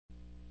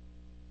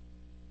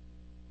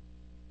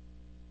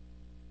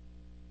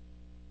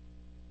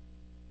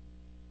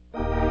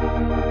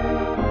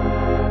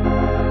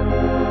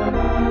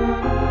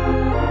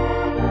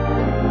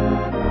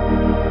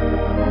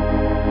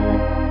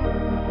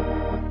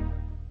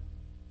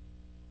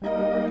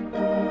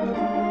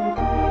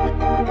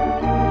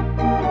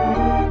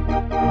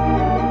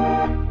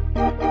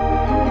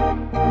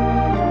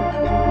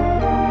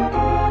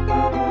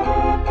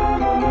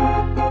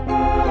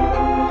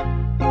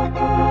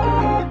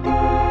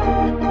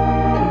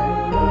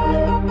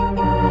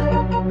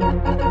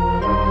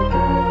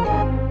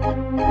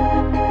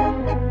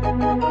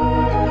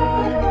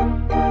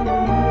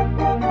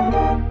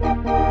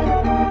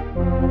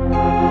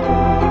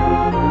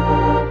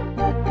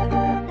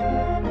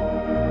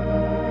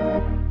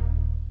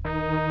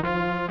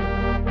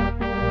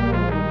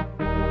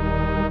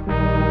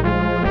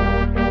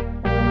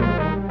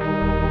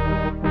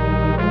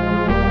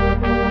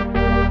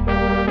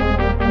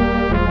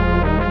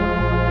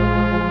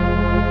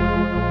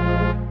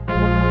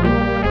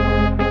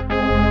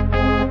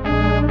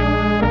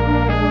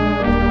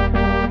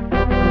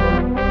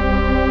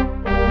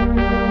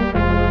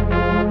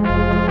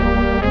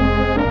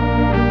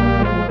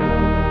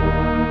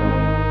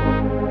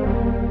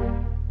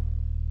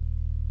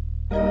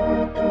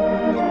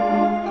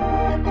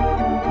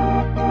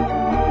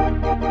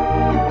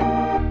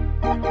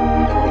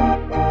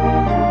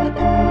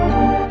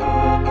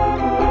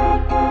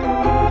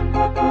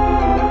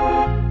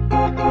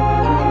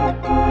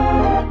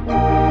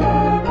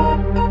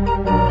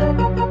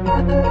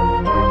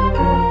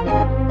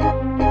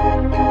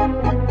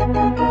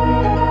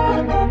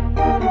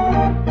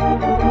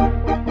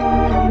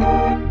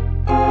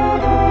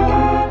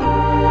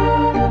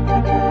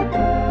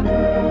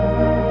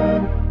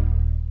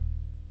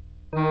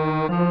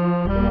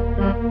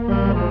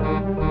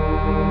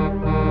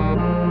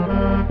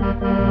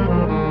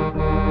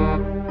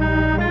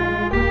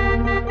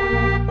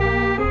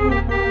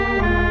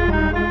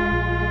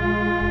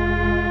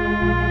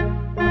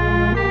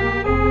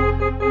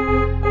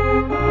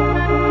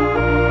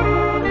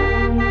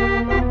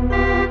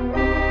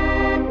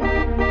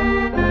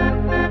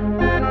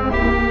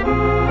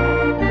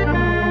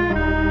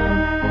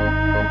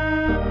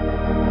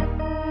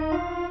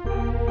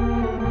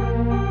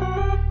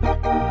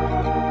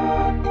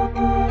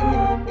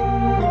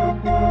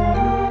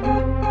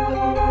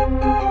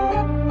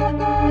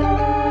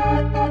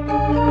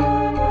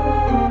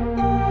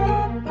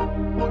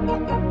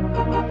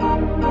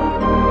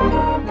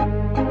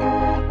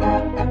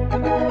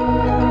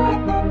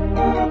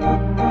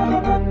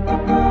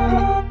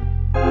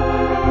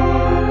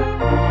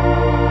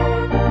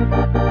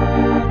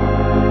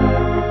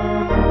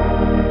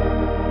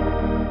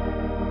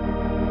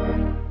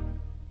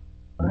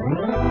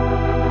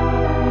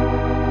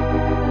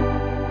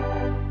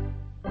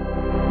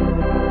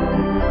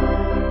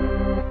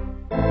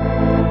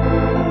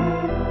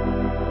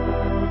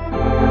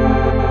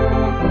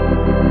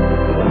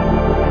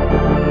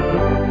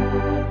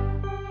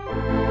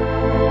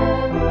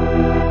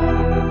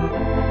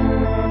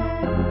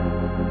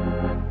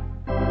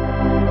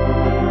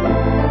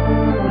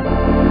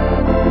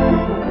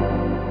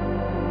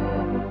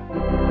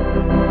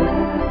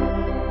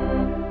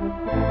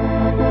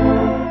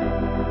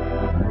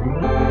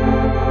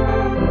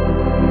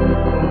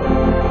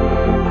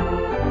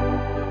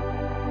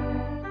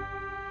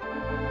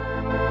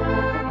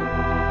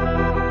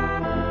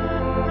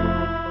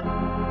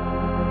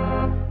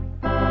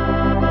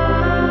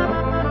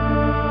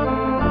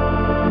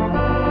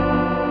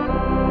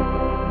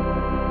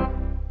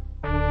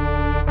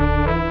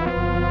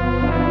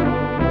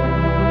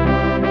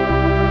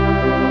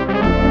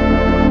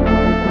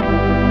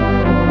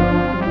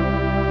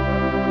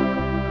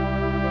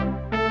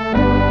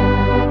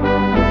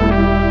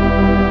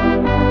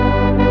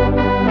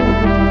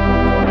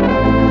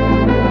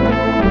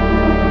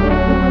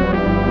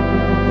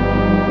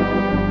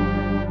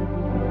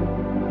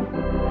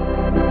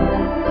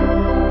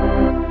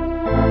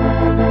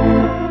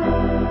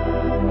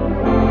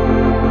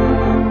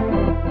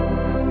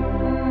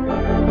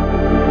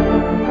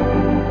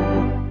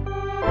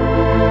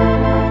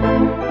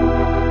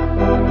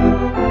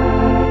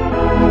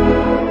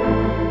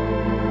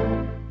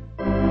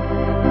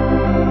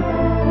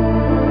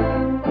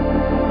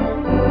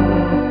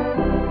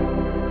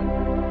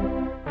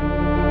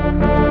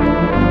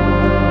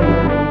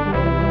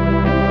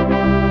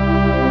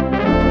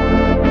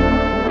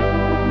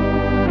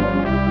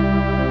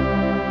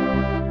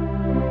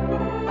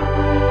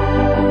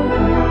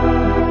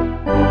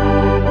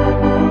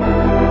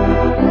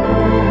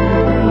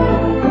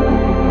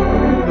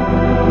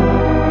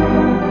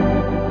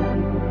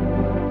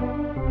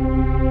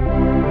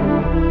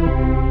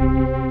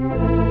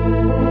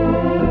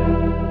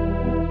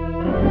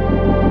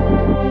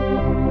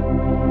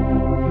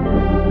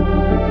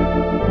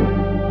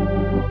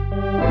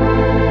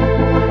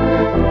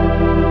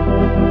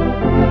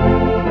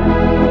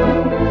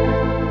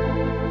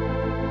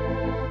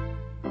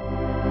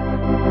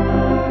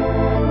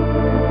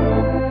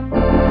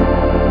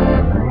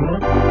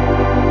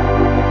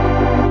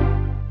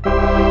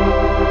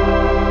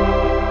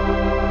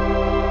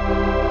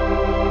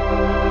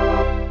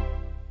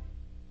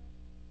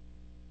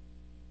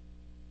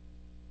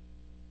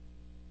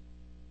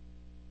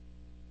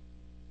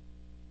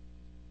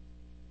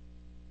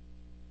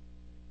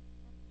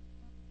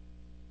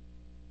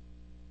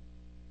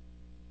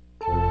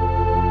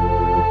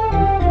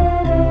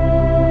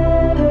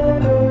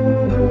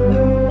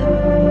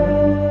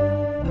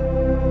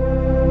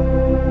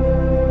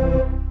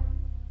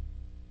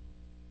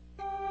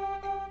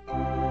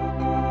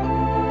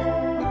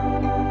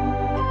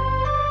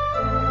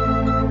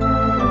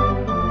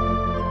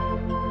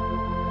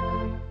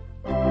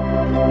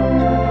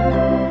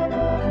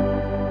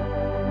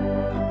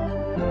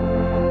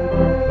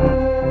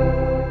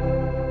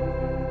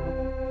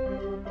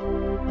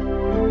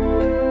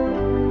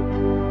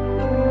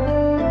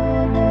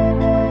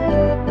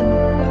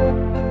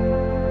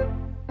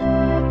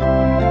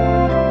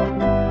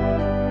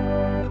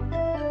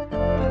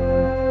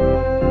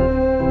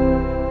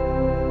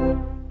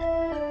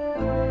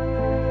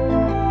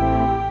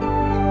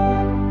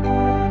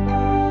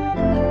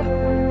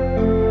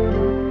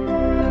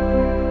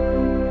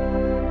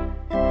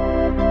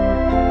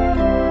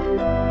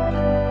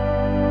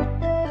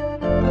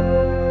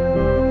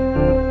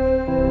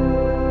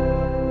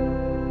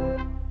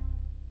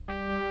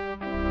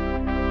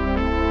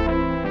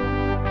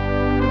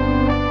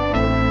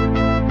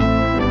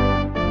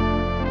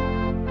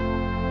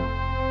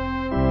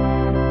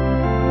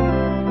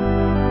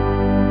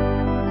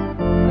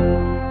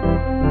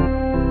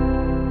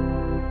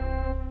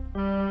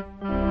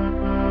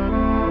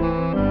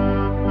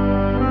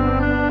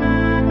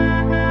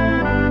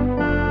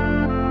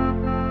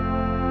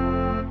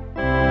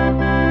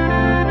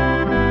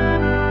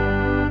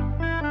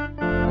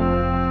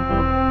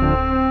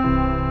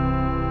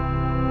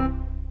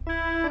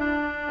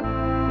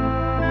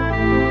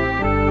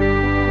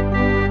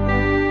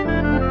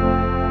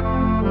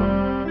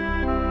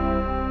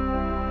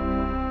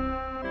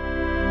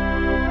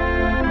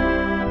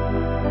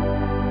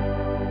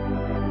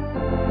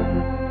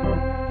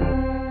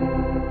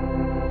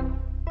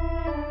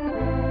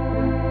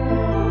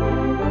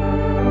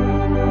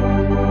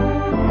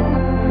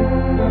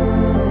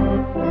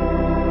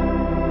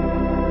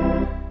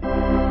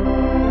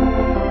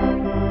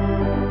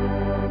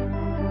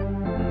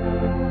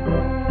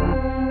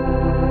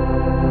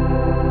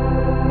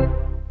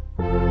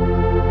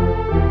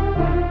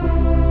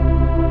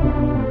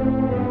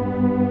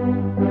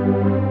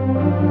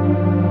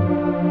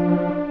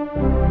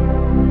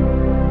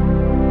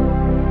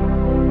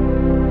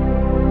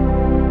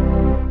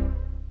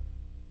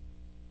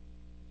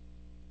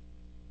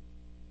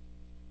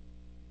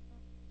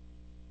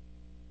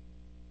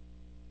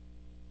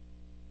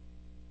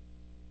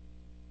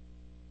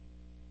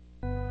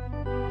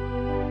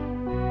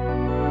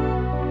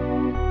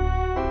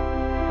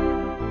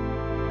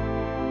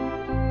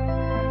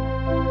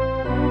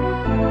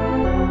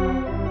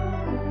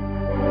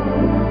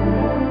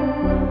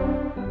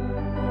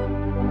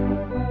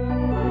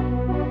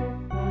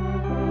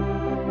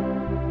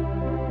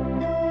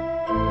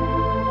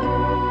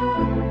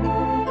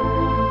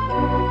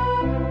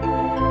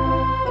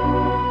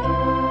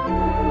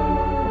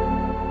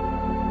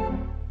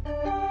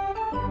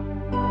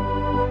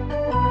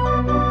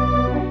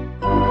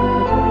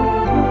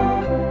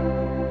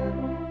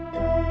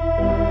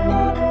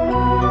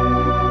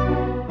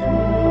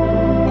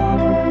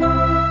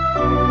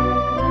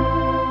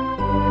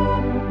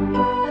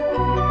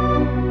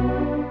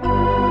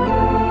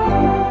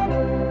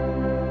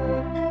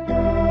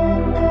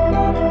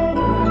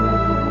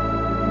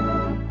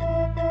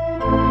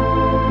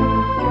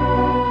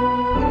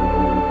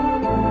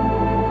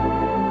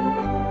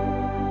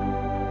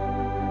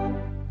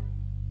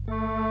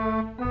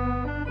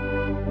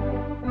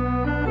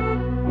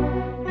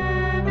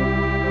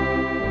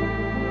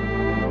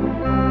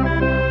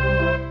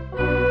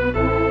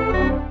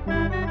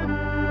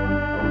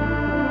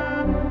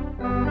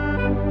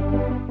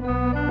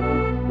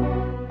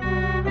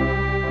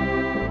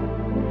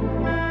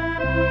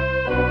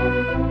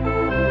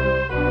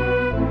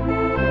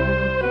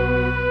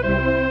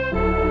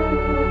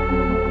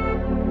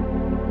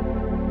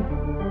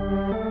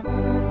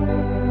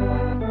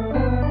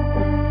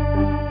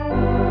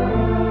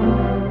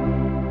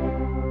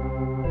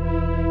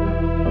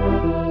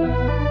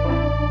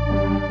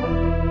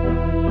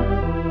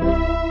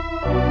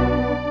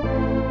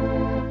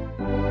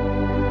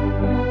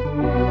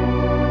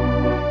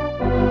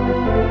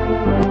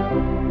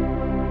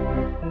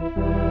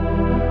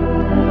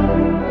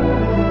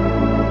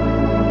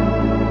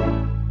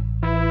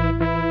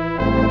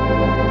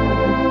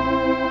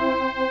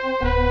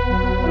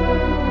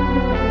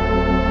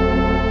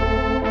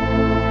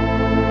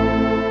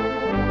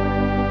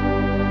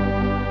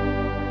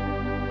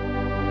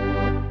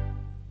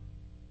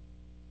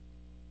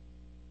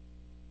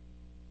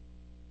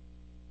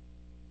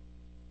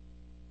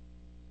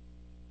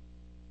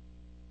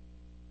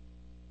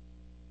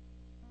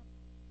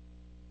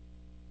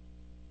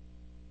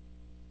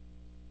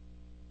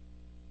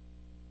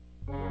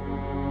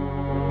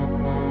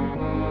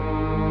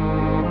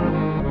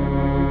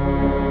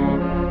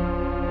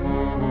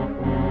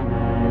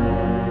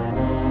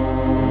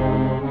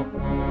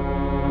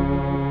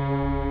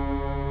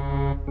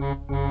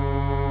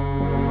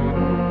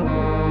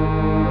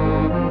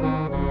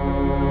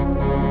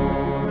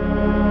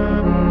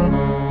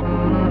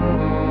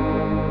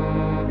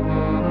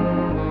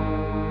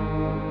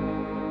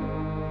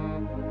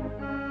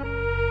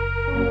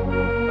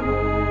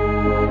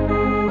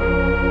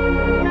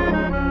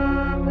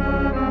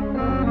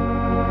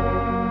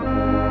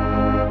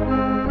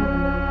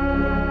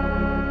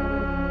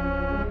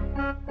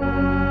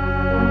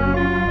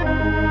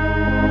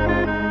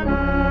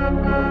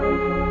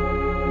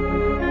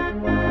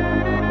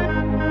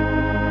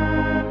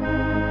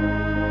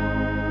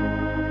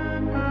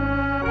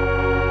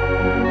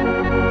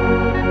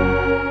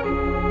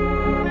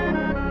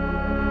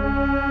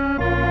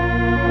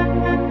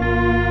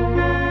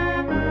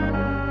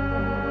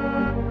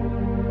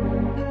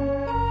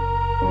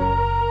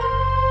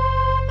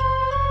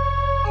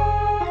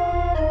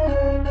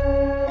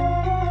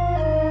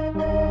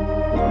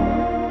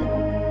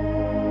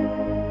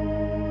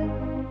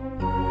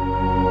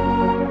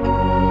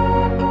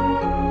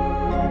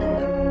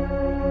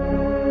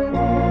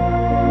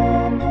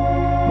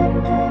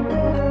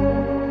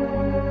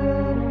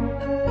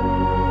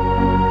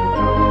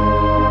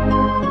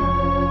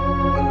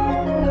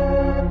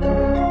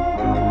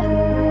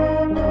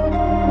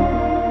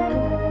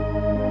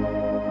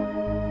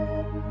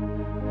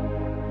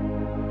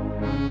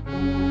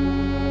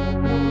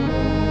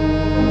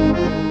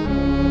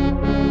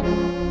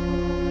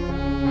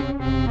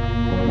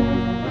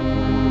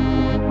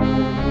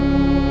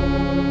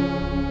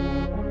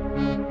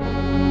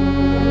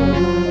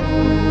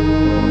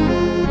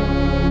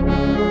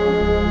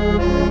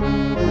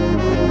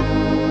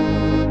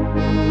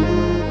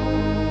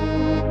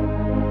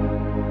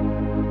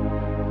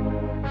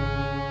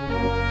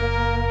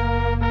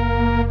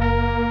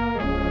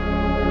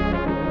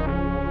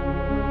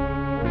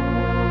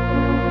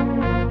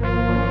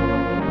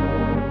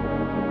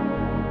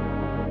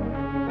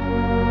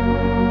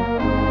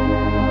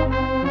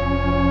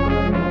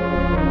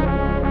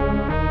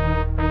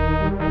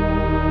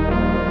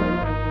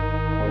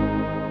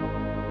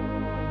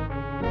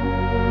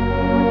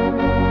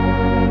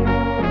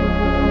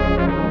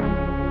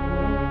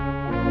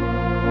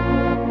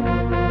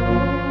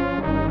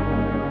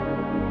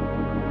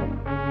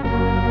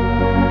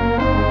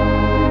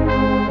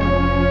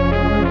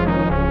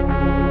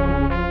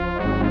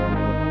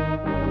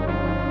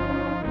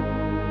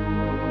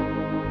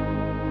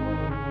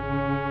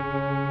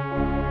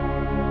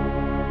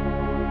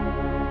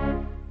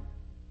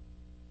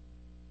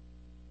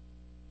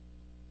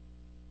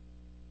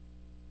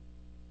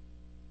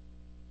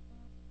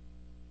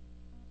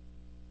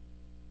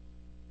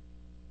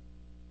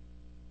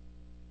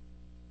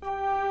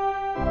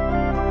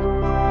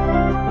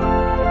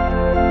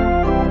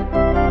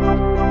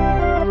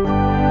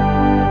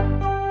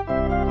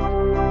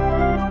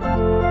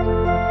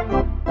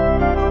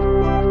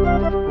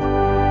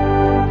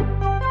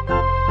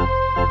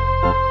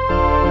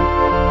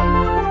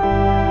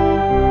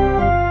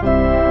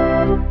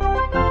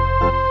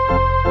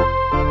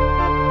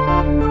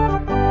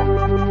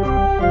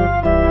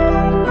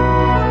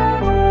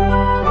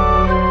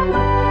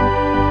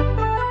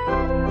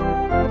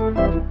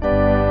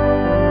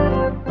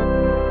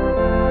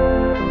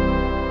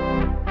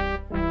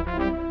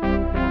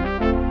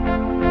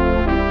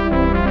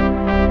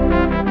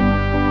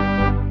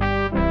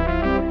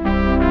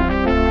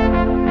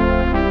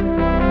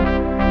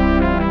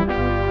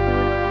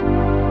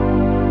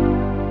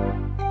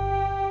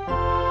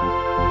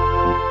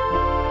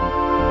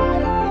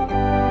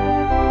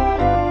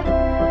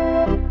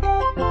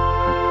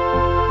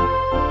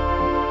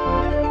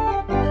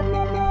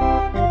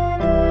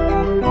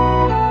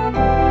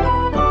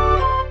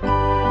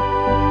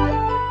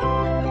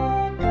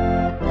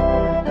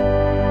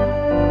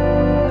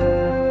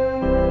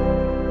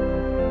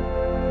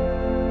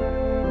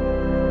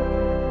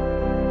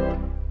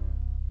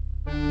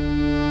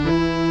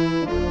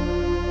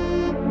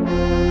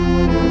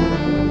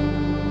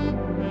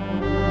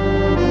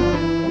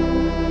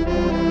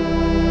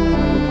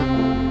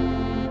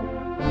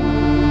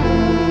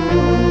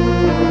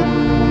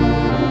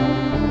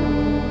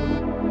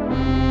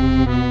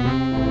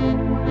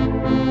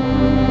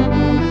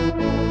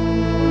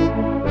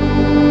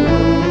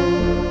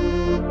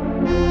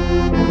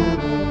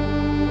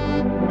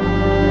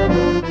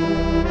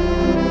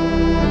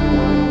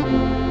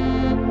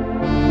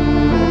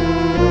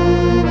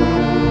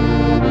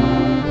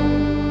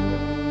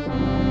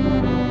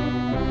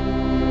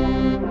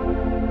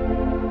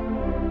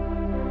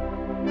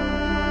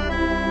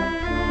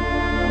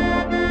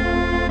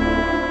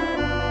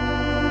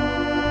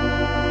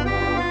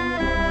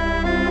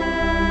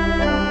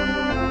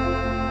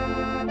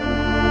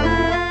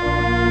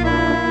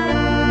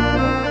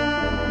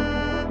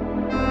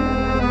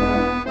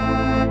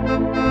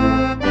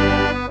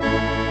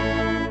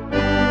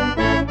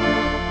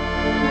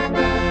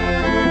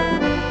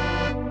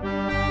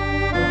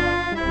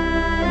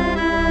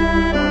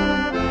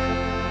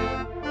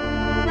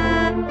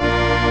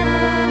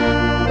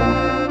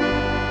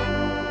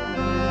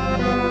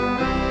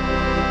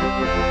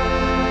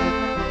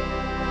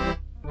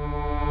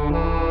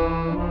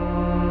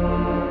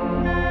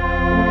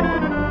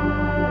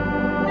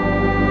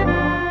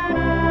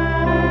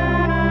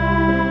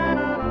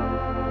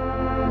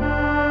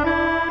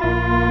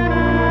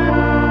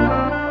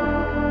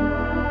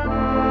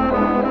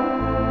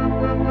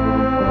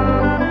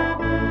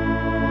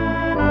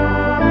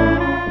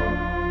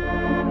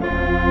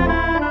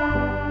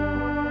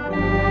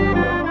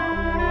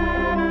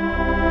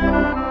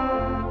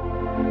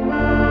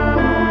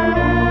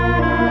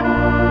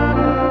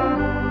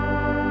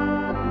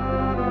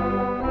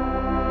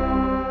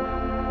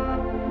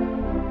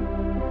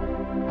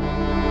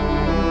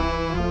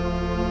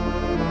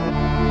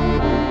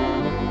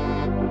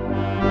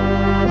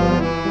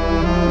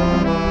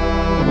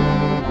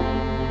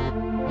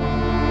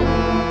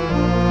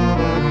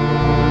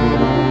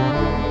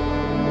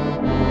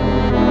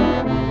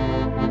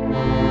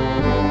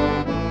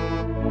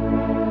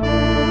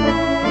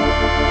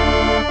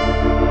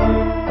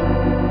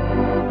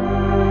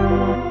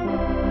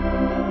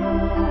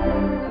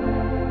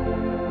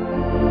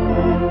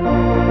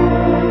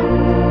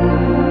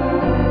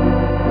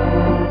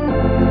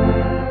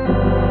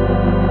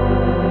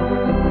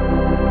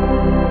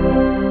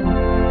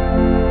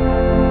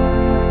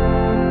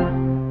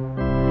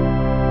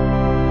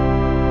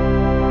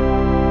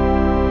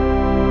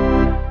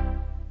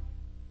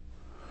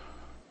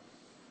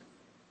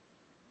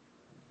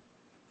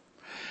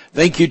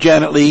Thank you,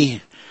 Janet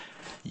Lee.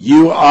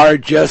 You are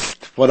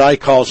just what I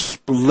call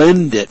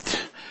splendid.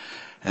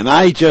 And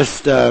I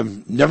just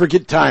never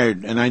get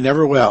tired, and I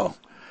never will,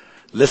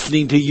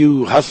 listening to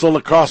you hustle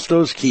across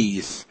those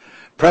keys,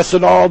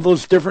 pressing all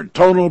those different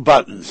tonal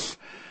buttons,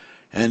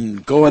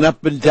 and going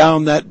up and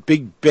down that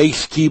big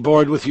bass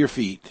keyboard with your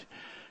feet.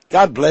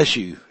 God bless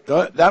you.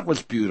 That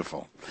was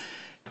beautiful.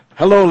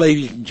 Hello,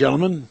 ladies and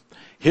gentlemen.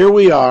 Here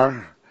we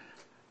are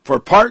for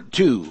part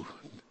 2,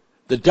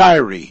 the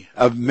diary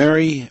of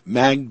Mary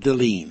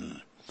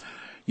Magdalene.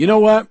 You know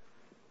what?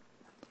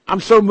 I'm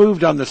so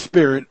moved on the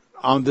spirit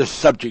on this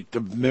subject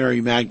of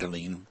Mary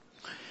Magdalene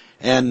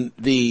and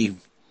the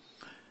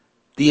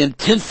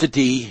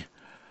intensity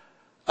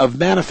of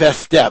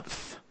manifest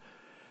depth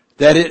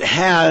that it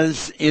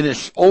has in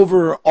its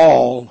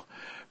overall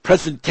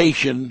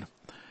presentation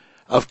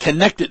of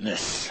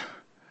connectedness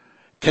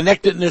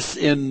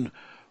in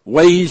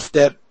ways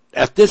that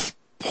at this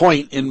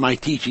point in my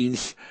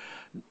teachings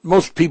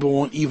most people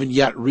won't even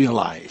yet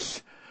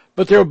realize,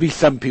 but there will be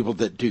some people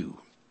that do.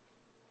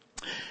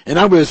 And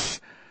I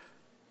was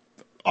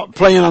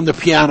playing on the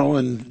piano,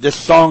 and this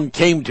song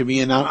came to me,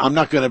 and I'm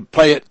not going to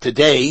play it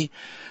today,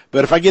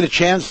 but if I get a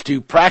chance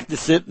to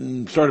practice it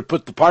and sort of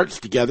put the parts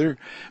together,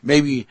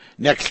 maybe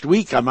next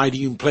week I might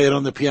even play it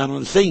on the piano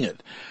and sing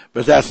it,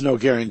 but that's no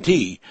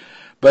guarantee.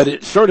 But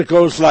it sort of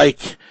goes like,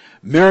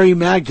 Mary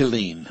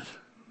Magdalene,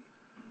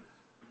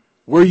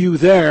 were you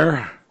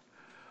there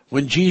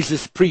when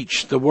Jesus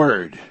preached the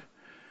word?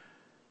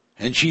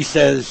 And she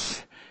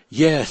says,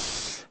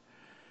 yes,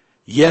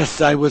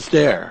 I was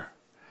there.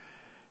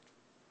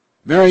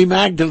 Mary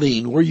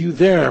Magdalene, were you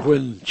there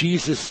when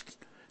Jesus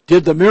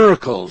did the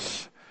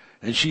miracles?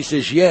 And she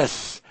says,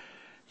 yes,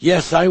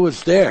 I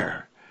was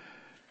there.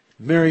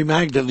 Mary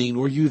Magdalene,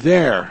 were you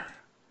there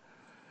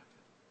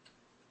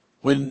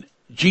when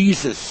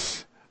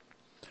Jesus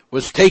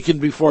was taken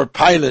before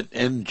Pilate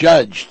and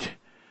judged?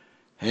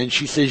 And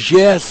she says,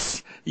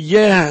 yes,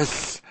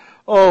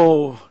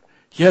 oh,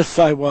 yes,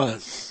 I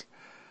was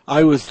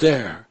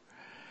there.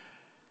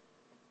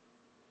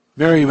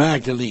 Mary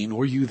Magdalene,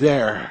 were you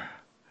there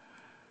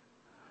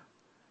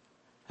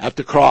at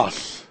the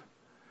cross?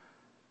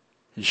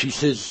 And she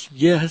says,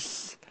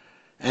 yes.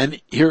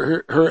 And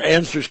here her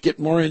answers get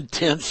more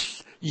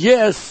intense.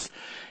 Yes.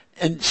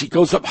 And she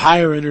goes up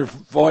higher in her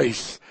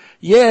voice.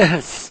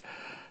 Yes,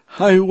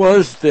 I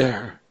was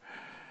there.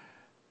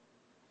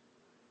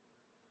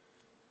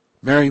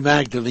 Mary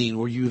Magdalene,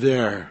 were you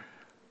there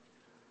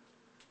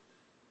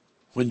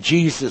when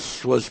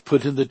Jesus was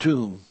put in the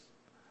tomb?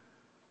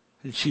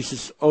 And she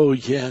says, oh,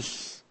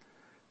 yes,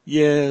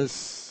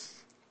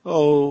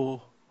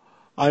 oh,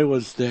 I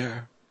was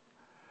there.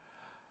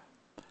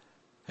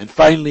 And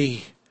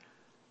finally,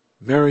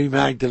 Mary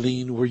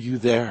Magdalene, were you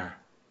there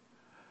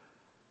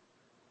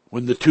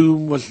when the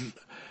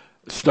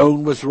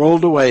stone was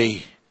rolled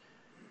away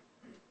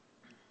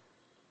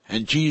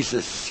and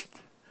Jesus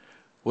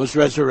was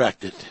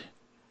resurrected?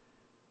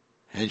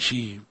 And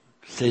she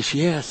says,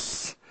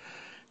 yes,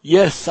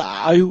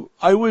 I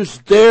was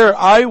there.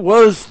 I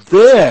was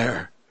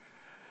there.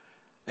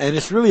 And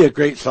it's really a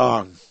great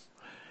song.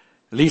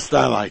 At least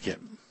I like it.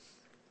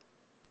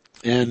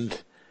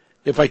 And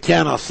if I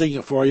can, I'll sing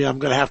it for you. I'm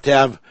going to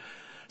have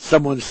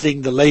someone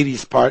sing the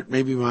ladies' part,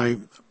 maybe my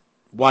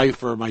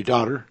wife or my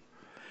daughter.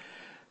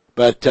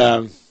 But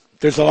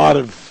there's a lot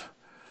of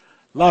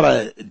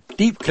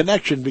deep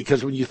connection,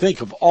 because when you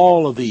think of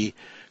all of the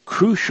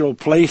crucial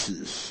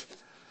places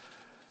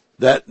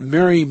that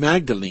Mary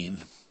Magdalene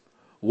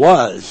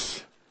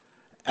was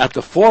at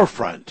the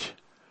forefront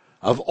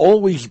of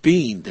always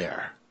being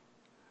there,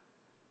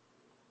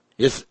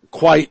 it's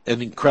quite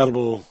an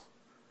incredible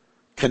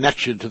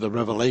connection to the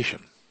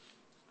revelation.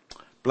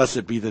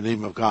 Blessed be the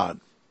name of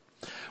God.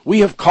 We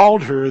have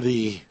called her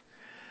the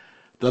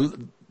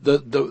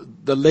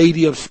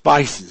Lady of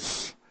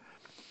Spices.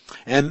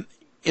 And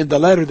in the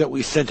letter that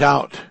we sent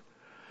out,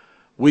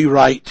 we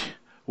write,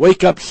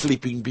 wake up,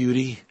 sleeping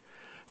beauty,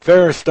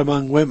 fairest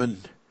among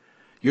women.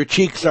 Your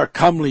cheeks are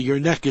comely, your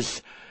neck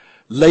is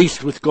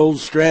laced with gold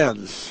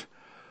strands.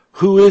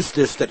 Who is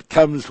this that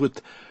comes with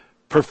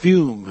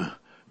perfume,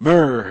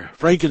 myrrh,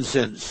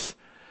 frankincense,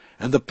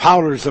 and the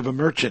powders of a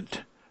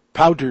merchant?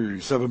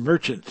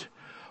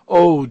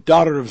 O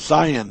daughter of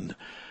Zion,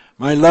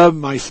 my love,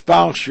 my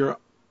spouse, your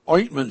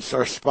ointments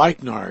are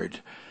spikenard,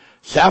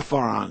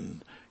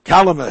 saffron,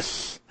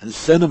 calamus, and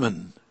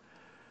cinnamon.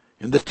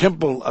 In the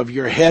temple of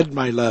your head,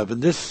 my love.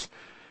 And this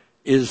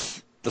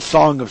is the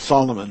Song of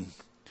Solomon.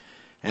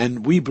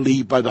 And we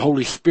believe by the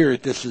Holy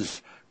Spirit this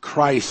is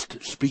Christ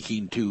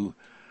speaking to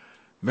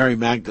Mary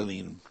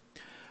Magdalene.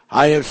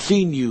 I have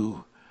seen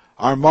you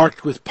are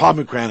marked with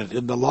pomegranate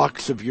in the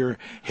locks of your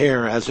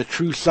hair as a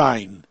true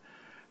sign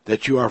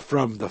that you are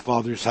from the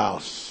Father's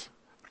house.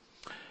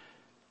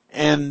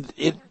 And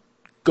it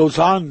goes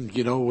on,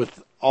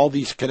 with all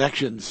these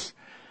connections,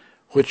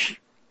 which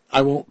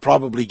I won't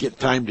probably get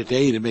time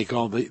today to make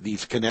all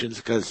these connections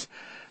because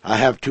I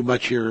have too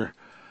much here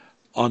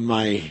on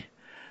my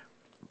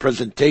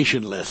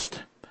presentation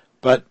list.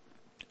 But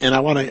And I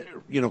want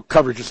to,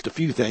 cover just a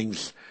few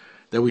things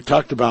that we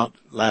talked about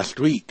last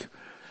week.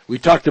 We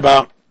talked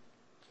about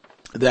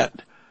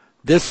that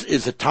this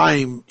is a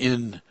time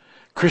in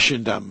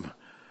Christendom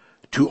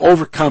to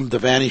overcome the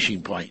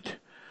vanishing point.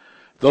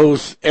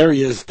 Those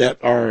areas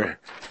that are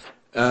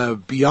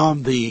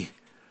beyond the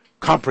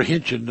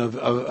comprehension of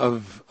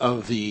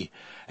the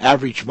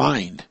average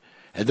mind.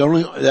 And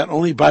that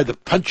only by the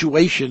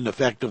punctuation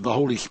effect of the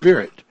Holy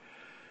Spirit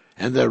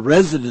and the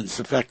resonance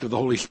effect of the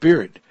Holy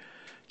Spirit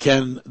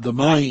can the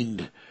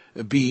mind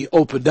be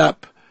opened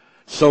up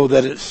so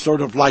that it's sort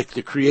of like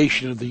the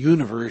creation of the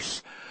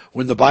universe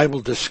when the Bible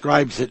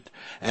describes it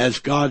as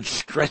God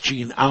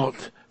stretching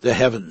out the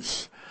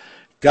heavens.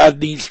 God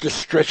needs to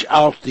stretch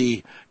out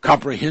the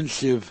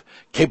comprehensive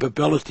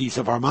capabilities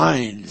of our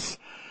minds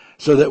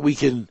so that we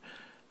can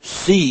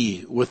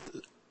see with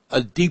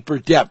a deeper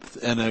depth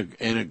and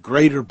a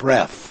greater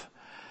breadth.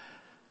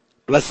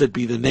 Blessed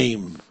be the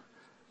name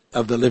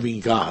of the living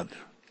God.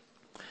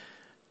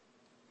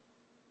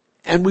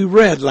 And we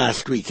read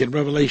last week in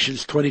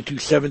Revelations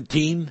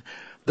 22:17,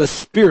 the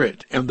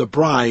Spirit and the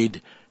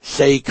bride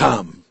say,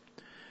 come.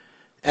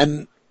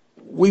 And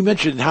we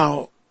mentioned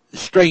how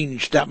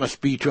strange that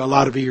must be to a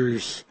lot of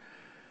ears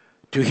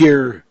to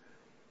hear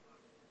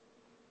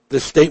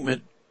the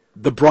statement,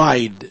 the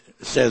bride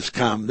says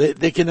come.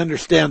 They can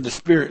understand the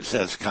Spirit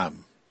says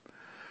come,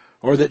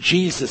 or that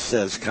Jesus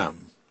says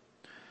come.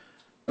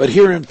 But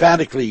here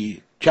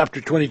emphatically,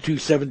 chapter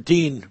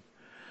 22:17,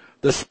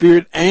 the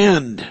Spirit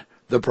and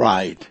the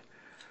bride,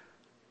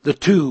 the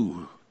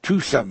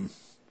twosome,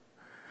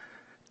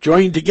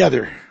 joined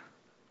together.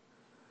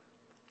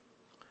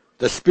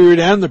 The Spirit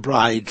and the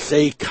bride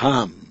say,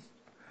 come.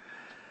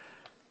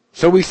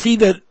 So we see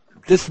that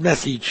this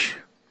message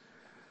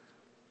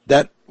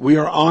that we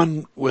are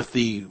on with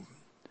the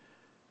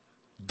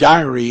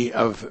diary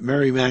of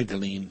Mary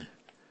Magdalene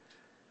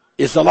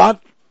is a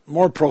lot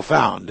more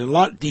profound and a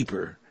lot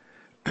deeper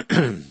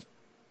than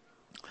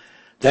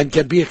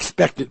can be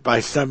expected by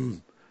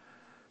some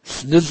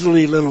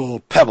snizzly little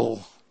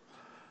pebble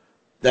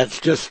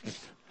that's just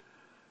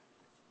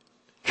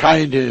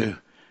trying to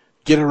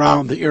get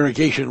around the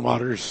irrigation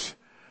waters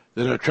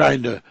that are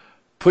trying to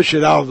push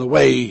it out of the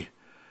way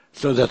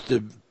so that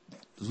the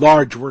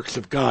large works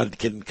of God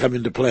can come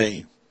into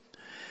play.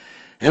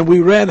 And we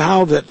read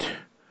how that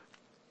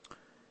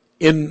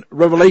in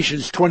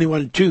Revelations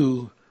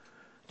 21:2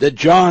 that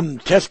John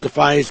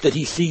testifies that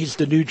he sees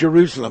the New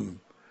Jerusalem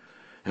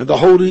and the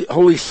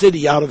holy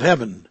city out of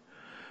heaven,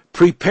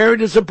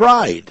 prepared as a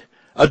bride,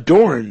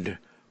 adorned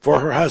for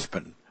her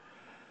husband.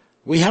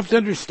 We have to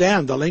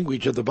understand the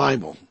language of the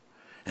Bible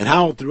and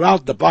how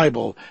throughout the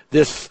Bible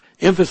this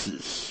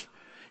emphasis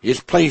is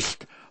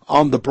placed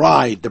on the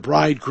bride, the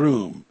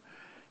bridegroom,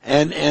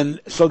 and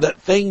so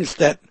that things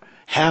that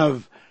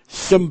have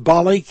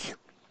symbolic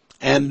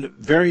and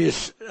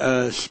various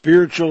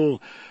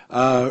spiritual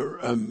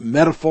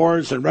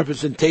metaphors and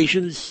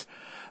representations,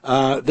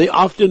 they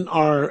often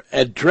are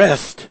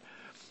addressed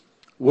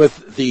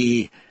with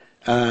the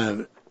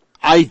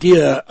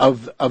idea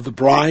of the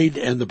bride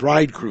and the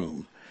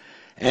bridegroom.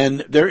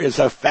 And there is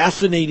a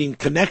fascinating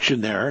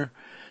connection there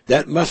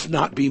that must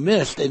not be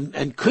missed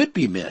and could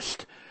be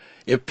missed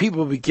if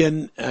people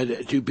begin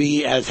to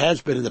be, as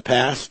has been in the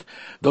past,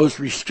 those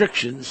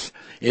restrictions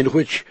in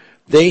which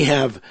they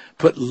have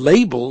put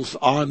labels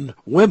on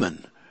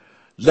women.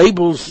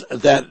 Labels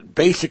that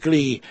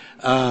basically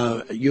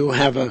you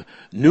have a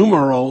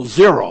numeral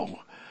 0.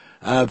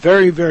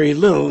 Very, very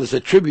little is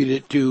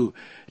attributed to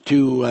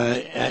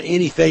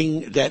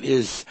anything that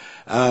is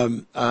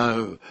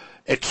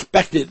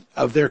expected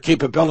of their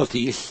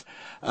capabilities.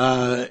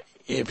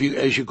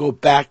 As you go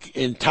back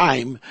in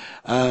time,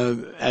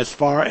 as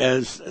far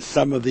as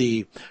some of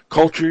the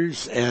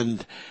cultures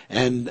and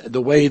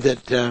the way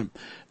that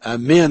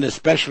men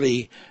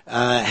especially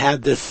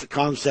had this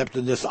concept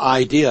and this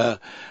idea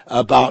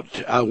about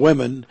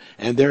women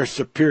and their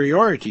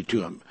superiority to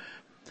them.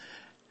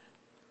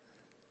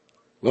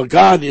 Well,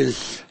 God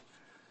is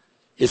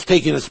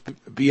taking us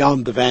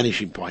beyond the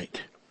vanishing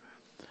point.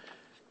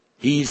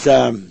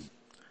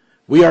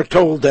 We are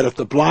told that if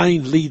the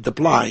blind lead the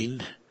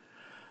blind,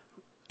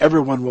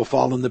 everyone will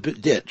fall in the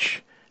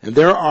ditch. And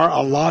there are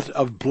a lot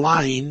of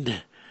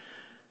blind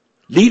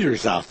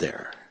leaders out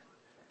there.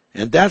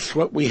 And that's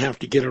what we have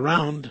to get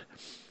around,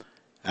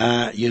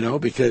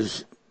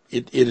 because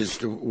it is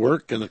the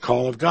work and the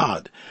call of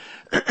God.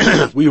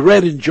 We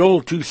read in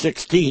Joel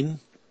 2:16,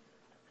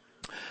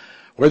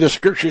 where the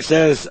scripture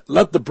says,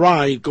 let the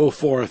bride go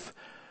forth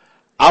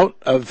out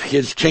of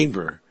his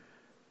chamber.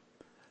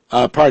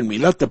 Let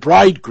the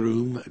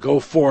bridegroom go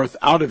forth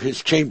out of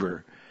his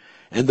chamber,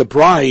 and the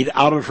bride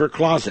out of her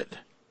closet.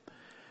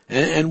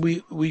 And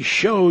we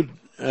showed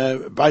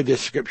by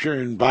this scripture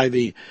and by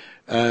the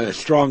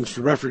Strong's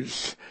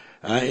reference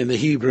in the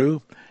Hebrew,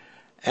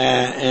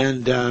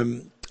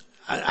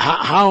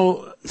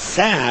 how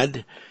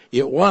sad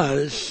it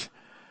was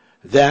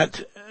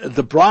that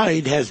the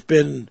bride has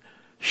been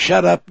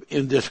shut up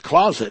in this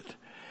closet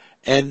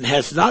and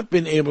has not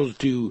been able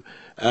to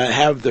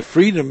have the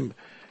freedom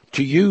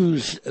to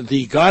use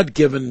the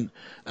God-given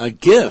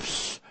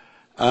gifts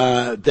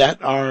that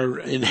are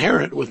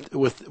inherent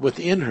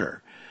within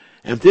her.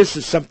 And this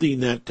is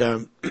something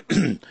that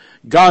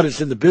God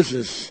is in the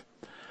business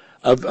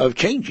of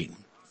changing.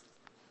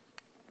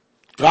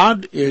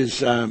 God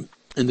is in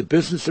the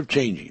business of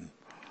changing.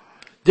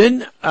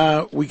 Then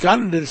we got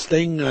into this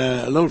thing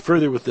a little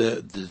further with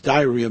the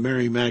diary of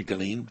Mary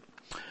Magdalene,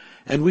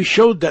 and we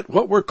showed that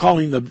what we're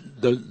calling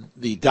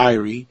the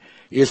diary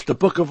is the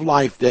book of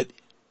life that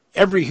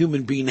every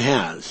human being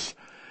has.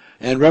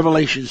 And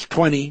Revelations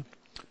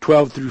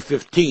 20:12 through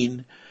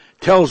 15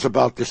 tells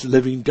about this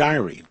living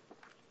diary.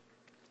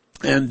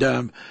 And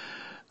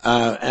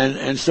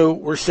so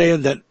we're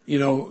saying that,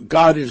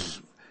 God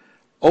is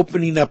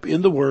opening up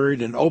in the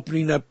Word and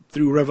opening up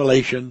through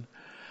Revelation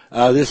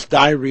this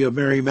diary of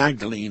Mary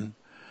Magdalene,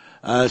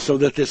 so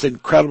that this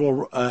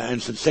incredible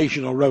and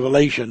sensational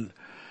revelation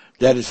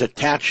that is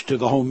attached to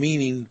the whole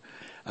meaning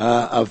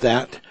of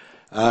that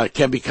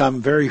can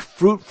become very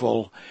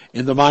fruitful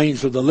in the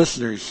minds of the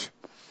listeners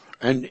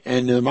and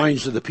in the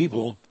minds of the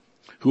people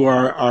who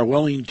are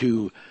willing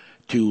to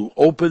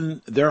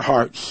open their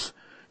hearts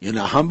in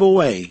a humble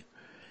way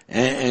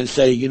and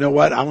say, you know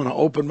what, I want to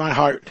open my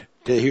heart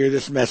to hear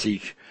this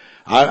message.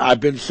 I've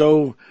been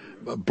so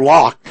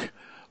blocked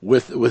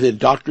with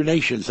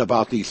indoctrinations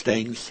about these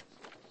things.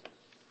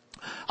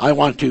 I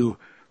want to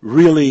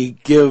really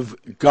give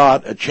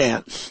God a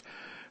chance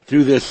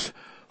through this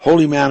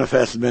Holy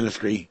Manifest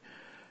ministry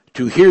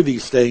to hear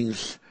these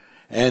things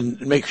and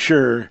make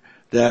sure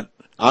that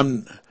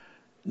I'm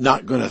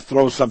not going to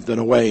throw something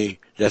away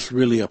that's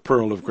really a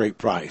pearl of great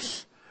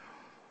price.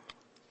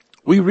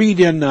 We read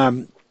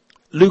in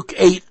Luke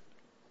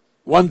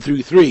 8:1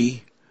 through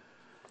 3,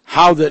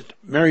 how that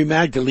Mary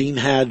Magdalene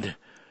had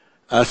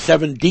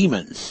 7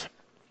 demons.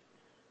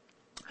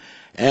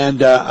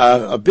 And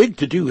a big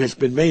to-do has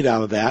been made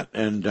out of that.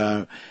 And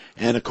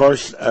of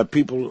course,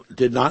 people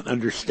did not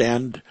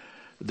understand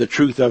the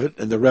truth of it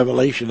and the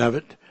revelation of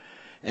it.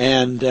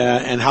 And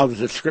how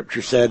the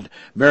scripture said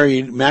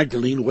Mary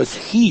Magdalene was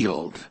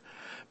healed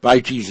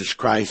by Jesus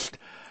Christ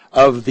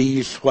of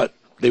these, what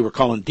they were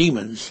calling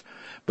demons.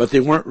 But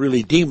they weren't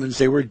really demons,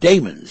 they were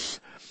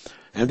daemons.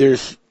 And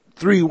there's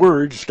 3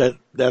 words that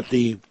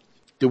the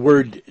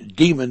word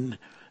demon,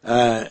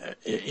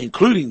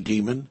 including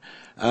demon,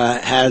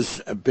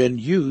 has been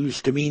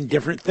used to mean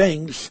different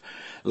things,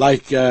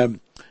 like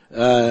daemon,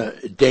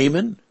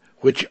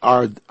 which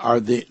are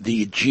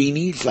the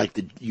genies, like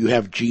you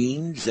have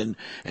genes, and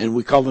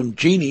we call them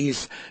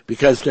genies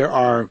because there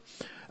are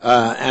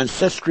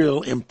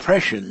ancestral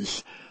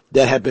impressions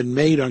that have been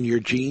made on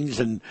your genes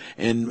and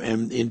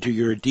into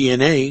your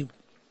DNA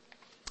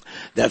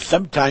that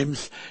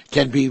sometimes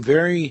can be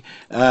very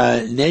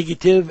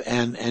negative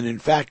and in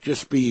fact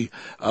just be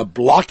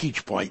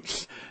blockage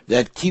points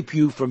that keep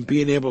you from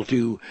being able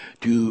to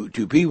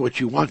be what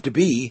you want to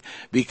be,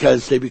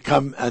 because they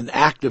become an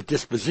active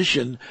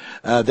disposition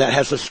that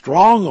has a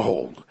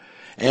stronghold.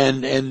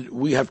 And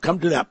we have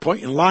come to that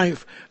point in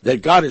life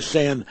that God is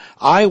saying,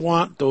 I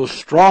want those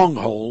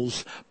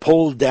strongholds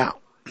pulled down.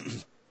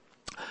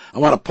 I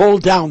want to pull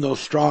down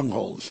those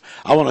strongholds.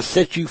 I want to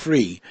set you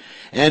free.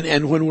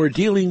 And when we're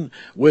dealing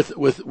with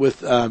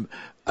an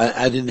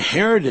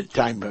inherited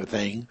type of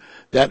thing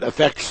that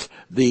affects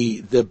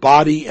the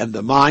body and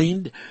the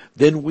mind,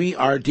 then we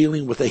are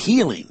dealing with a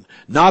healing,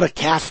 not a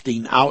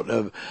casting out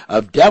of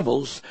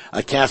devils,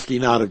 a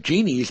casting out of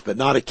genies, but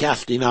not a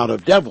casting out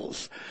of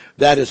devils.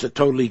 That is a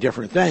totally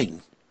different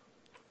thing.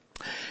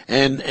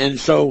 And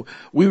so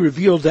we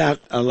revealed that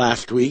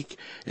last week,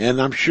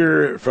 and I'm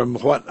sure from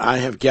what I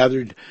have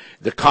gathered,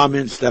 the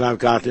comments that I've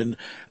gotten,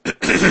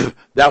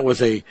 that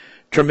was a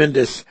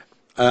tremendous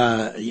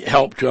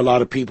help to a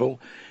lot of people.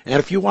 And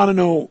if you want to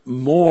know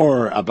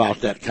more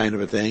about that kind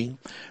of a thing,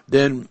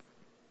 then,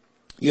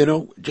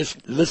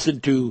 just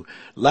listen to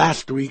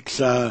last week's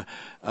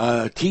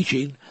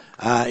teaching.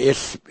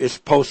 It's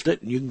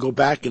posted, and you can go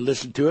back and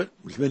listen to it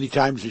as many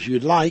times as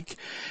you'd like,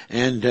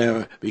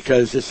 and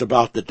because it's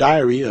about the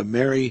diary of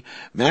Mary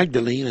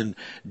Magdalene. And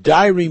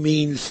diary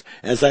means,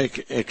 as I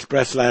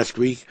expressed last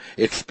week,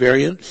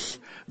 experience,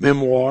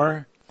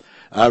 memoir,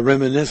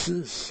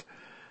 reminiscence,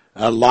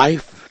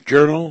 life,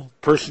 journal,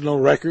 personal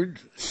record,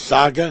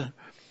 saga,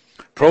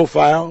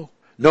 profile,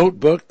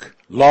 notebook,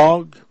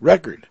 log,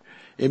 record.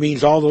 It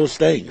means all those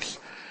things.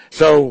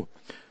 So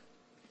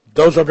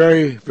those are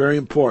very, very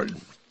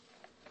important.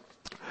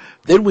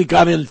 Then we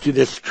got into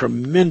this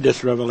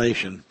tremendous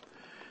revelation,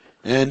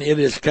 and it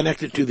is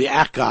connected to the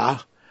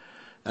Akka,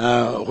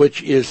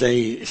 which is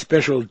a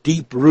special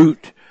deep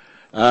root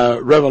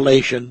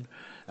revelation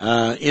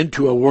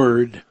into a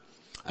word,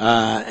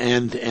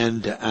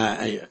 and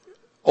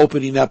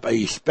opening up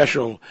a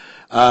special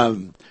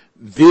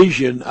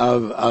vision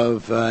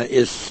of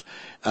its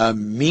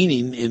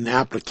meaning in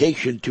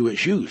application to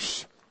its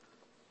use.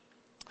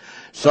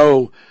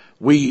 So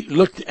we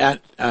looked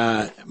at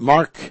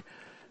Mark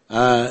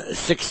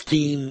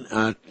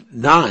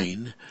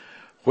 16:9,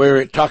 where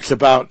it talks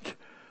about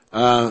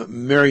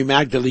Mary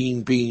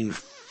Magdalene being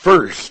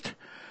first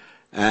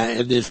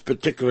in this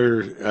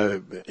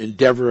particular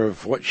endeavor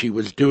of what she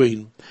was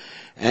doing.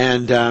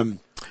 And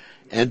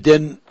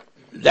then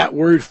that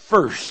word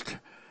first,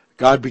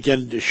 God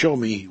began to show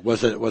me,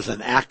 was an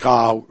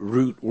Akah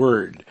root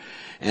word.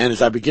 And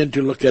as I began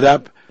to look it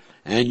up,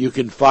 and you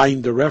can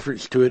find the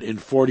reference to it in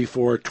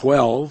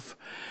 44:12,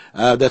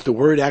 that the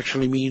word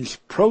actually means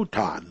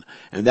proton,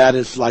 and that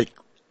is like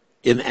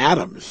in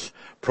atoms,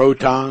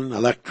 proton,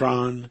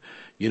 electron,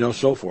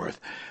 so forth.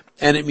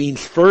 And it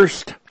means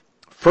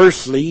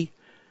firstly,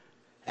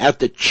 at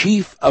the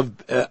chief of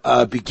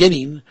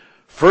beginning,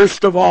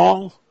 first of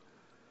all,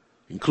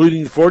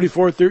 including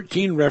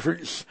 44:13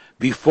 reference,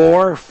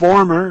 before,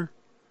 former,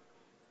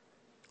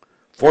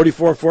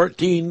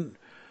 44:14,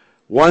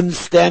 one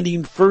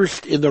standing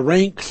first in the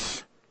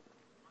ranks,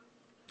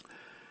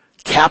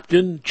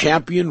 captain,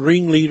 champion,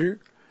 ringleader.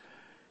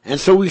 And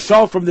so we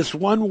saw from this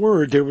one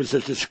word there was a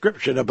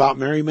description about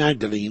Mary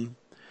Magdalene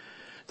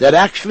that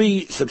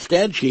actually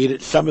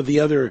substantiated some of the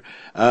other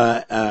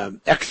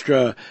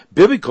extra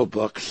biblical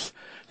books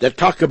that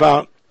talk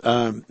about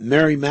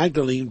Mary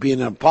Magdalene being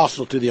an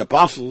apostle to the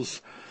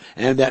apostles,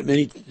 and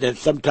that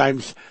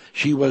sometimes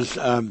she was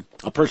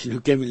a person who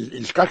gave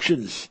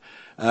instructions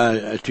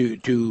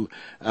to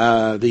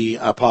the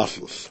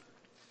apostles.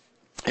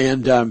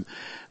 And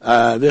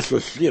this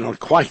was,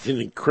 quite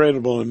an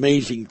incredible,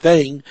 amazing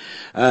thing.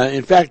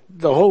 In fact,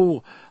 the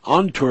whole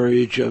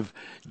entourage of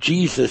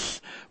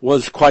Jesus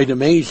was quite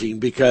amazing,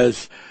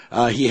 because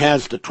he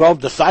has the 12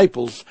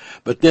 disciples,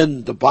 but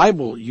then the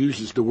Bible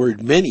uses the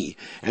word many,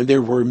 and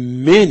there were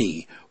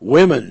many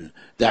women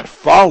that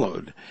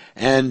followed,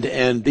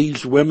 and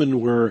these women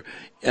were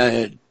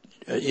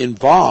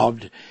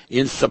involved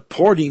in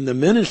supporting the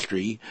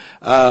ministry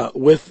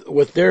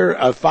with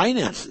their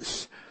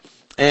finances.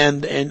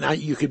 And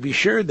you could be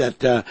sure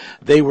that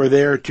they were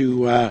there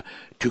to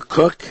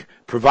cook,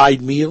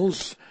 provide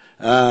meals,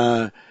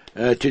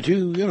 to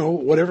do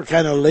whatever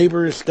kind of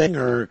laborious thing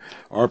or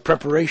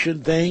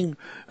preparation thing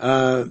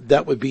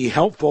that would be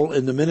helpful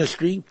in the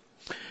ministry,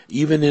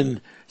 even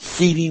in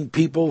seating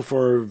people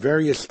for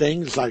various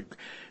things, like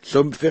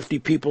some 50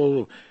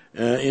 people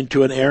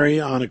into an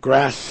area on a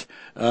grass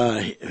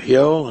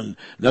hill, and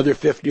another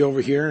 50 over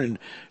here, and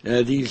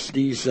these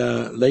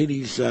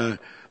ladies,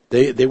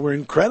 they were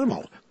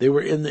incredible. They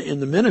were in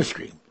the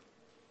ministry.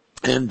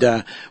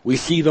 And we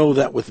see, though,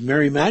 that with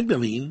Mary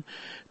Magdalene,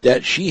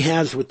 that she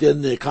has,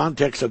 within the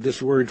context of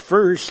this word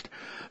first,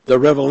 the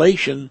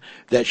revelation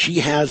that she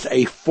has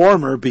a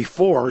former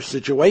before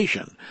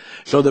situation.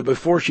 So that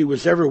before she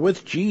was ever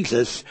with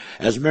Jesus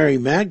as Mary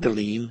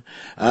Magdalene,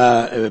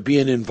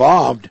 being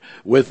involved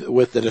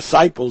with the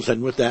disciples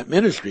and with that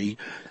ministry,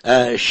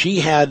 she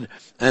had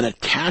an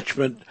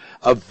attachment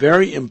of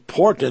very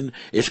important,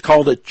 it's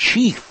called a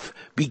chief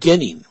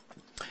beginning.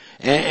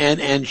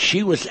 And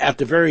she was at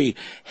the very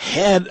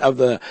head of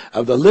the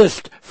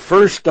list,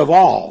 first of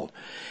all.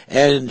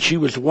 And she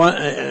was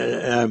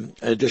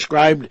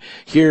described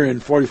here in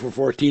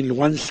 44:14,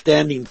 one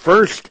standing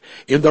first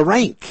in the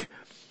rank.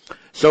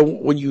 So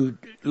when you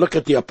look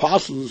at the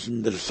apostles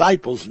and the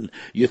disciples, and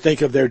you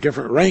think of their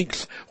different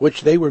ranks,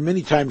 which they were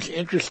many times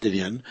interested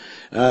in,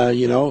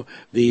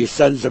 the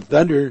sons of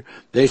thunder,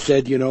 they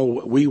said,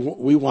 we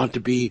want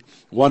to be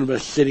one of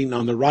us sitting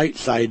on the right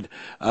side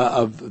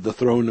of the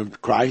throne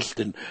of Christ,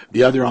 and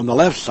the other on the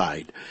left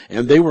side.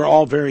 And they were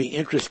all very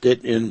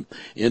interested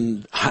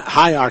in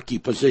hierarchy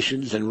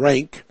positions and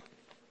rank.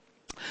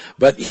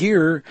 But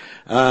here,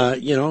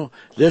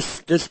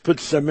 this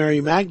puts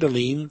Mary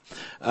Magdalene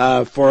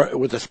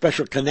with a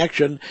special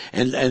connection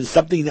and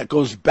something that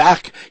goes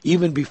back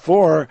even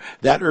before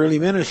that early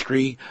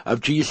ministry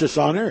of Jesus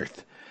on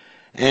earth,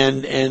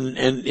 and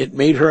it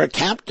made her a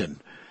captain,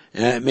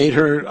 and it made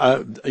her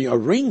a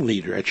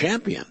ringleader, a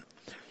champion,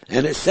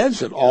 and it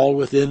says it all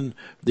within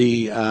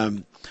the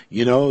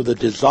the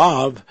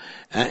dissolve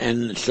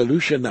and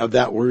solution of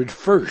that word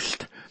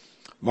first,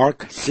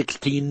 Mark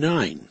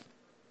 16:9.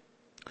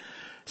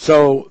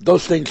 So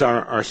those things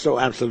are so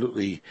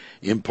absolutely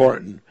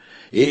important.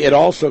 It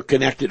also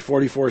connected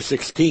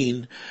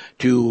 44:16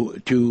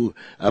 to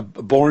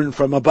born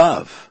from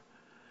above,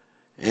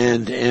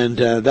 and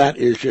that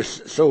is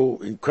just so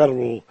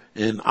incredible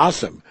and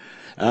awesome.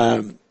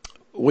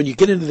 When you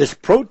get into this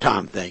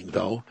proton thing,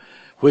 though,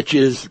 which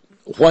is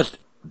what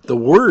the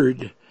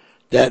word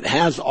that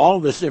has all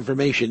this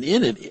information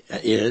in it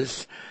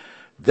is,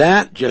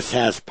 that just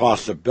has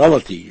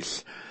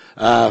possibilities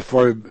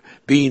for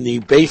being the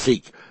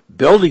basic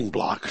building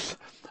blocks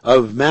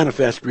of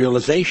manifest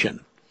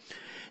realization,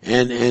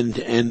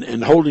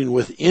 and holding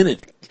within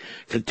it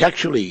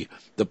contextually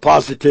the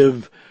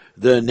positive,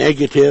 the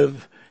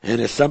negative, and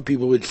as some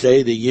people would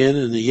say, the yin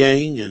and the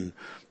yang, and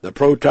the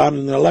proton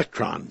and the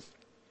electron.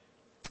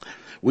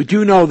 We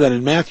do know that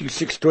in Matthew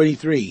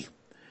 6:23,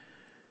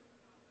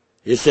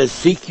 it says,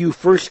 "Seek you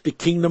first the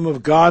kingdom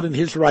of God and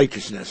his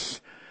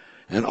righteousness,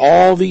 and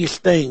all these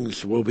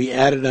things will be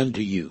added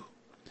unto you."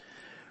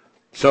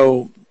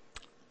 So,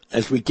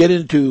 as we get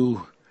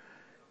into,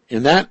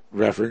 in that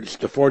reference,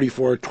 the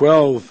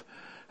 44:12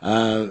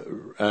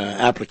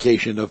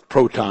 application of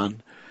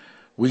proton,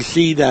 we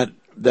see that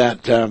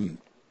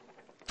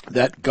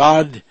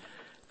God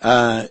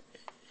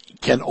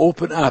can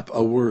open up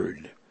a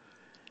word,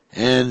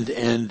 and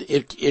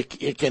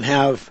it can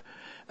have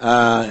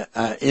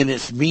in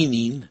its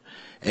meaning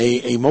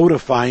a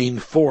modifying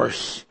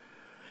force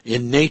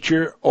in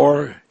nature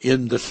or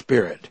in the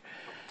spirit,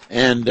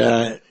 and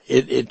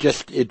it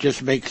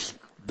just makes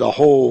the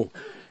whole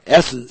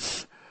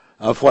essence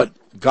of what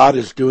God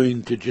is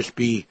doing to just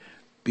be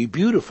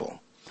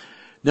beautiful.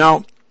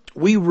 Now,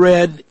 we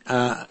read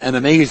an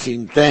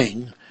amazing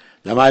thing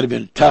that might have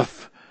been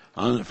tough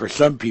for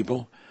some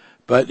people,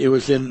 but it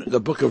was in the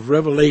book of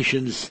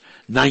Revelations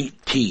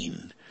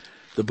 19.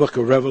 The book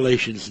of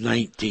Revelations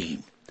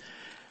 19.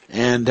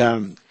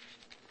 And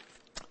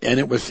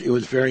it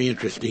was very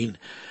interesting.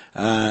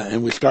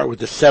 And we start with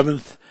the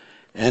 7th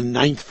and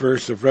 9th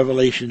verse of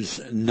Revelations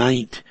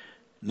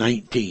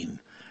 19.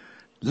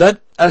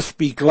 Let us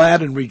be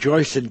glad and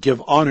rejoice and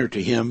give honor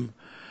to him,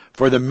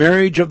 for the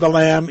marriage of the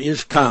Lamb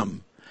is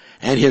come,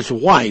 and his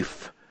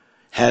wife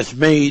has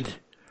made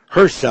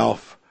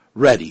herself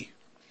ready.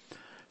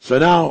 So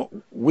now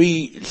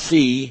we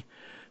see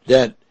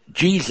that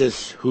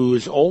Jesus, who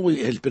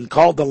has been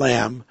called the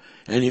Lamb,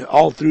 and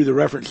all through the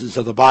references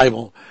of the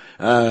Bible,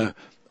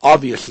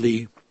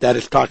 obviously that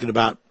is talking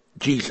about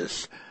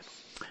Jesus,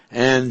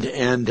 and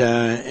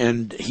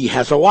he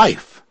has a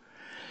wife.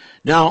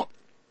 Now,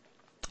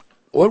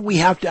 what we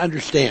have to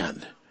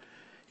understand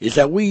is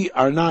that we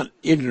are not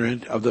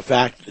ignorant of the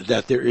fact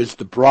that there is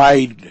the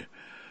bride,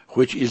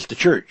 which is the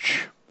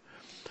church,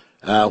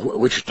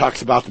 which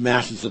talks about the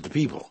masses of the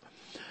people.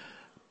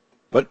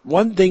 But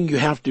one thing you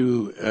have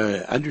to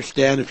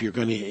understand if you're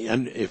going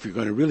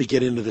to really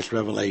get into this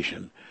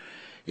revelation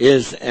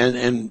is,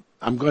 and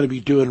I'm going to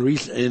be doing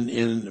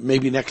in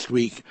maybe next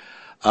week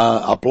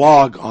a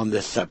blog on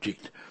this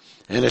subject,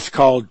 and it's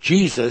called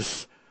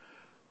Jesus,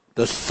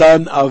 the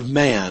Son of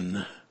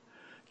Man,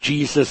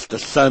 Jesus, the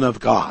Son of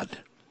God.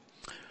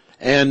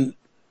 And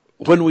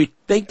when we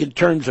think in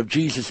terms of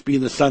Jesus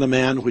being the Son of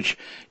Man, which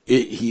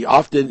he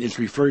often is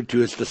referred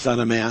to as the Son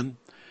of Man,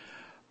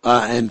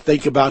 and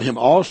think about him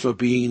also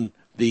being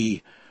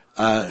the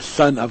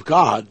Son of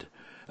God,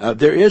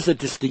 there is a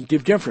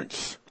distinctive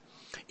difference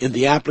in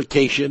the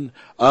application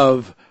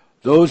of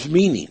those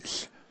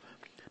meanings.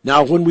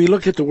 Now, when we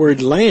look at the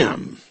word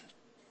lamb,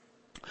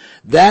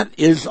 that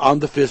is on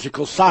the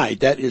physical side.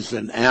 That is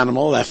an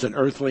animal, that's an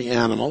earthly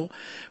animal,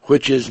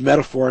 which is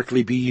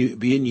metaphorically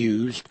being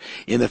used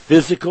in a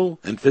physical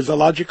and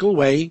physiological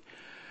way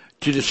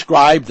to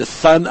describe the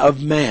Son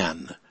of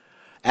Man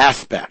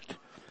aspect.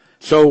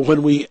 So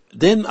when we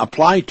then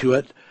apply to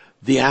it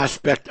the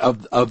aspect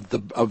of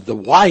the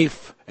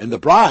wife and the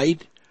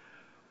bride,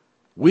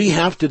 we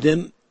have to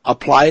then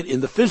apply it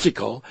in the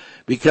physical,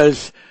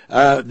 because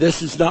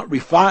this is not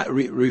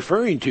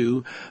referring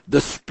to the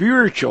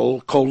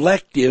spiritual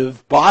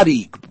collective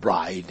body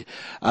bride,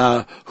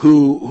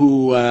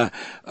 who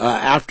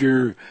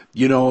after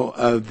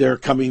they're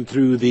coming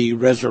through the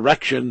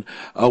resurrection,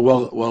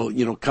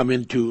 will come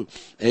into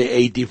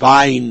a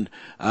divine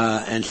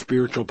and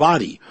spiritual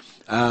body.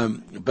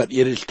 But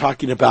it is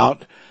talking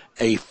about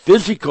a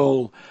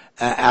physical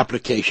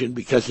application,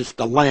 because it's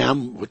the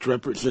Lamb, which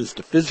represents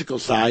the physical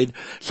side,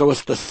 so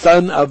it's the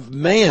Son of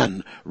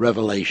Man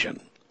revelation.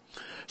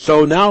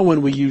 So now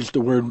when we use the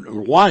word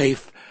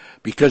wife,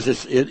 because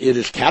it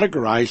is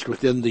categorized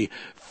within the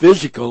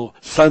physical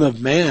Son of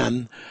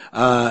Man,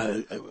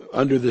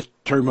 under the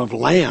term of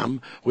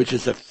Lamb, which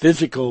is a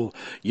physical,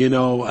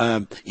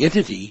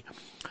 entity,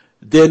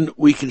 then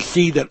we can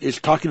see that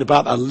it's talking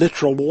about a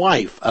literal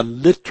wife.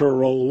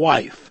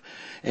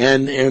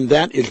 And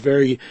that is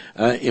very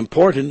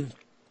important.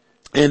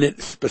 And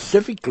it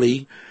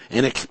specifically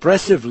and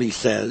expressively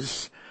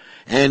says,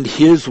 and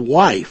his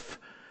wife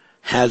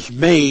has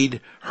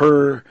made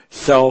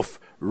herself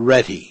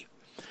ready.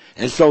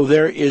 And so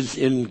there is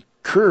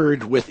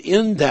incurred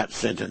within that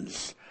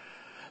sentence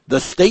the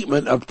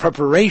statement of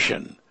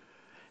preparation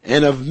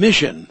and of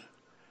mission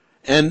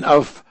and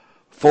of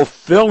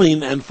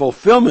fulfilling and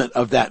fulfillment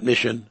of that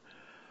mission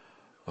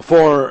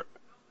for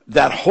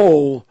that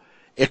whole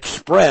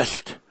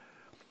expressed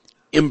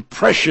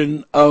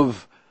impression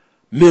of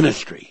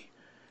ministry.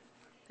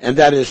 And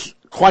that is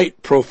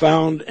quite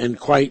profound and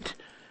quite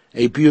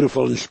a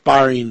beautiful,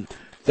 inspiring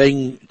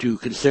thing to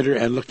consider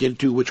and look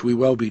into, which we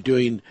will be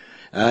doing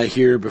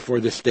here before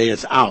this day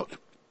is out.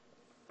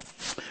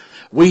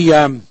 We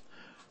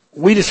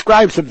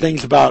describe some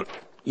things about,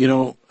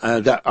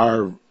 that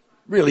are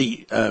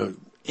really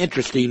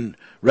interesting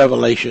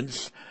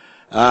revelations.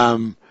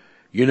 And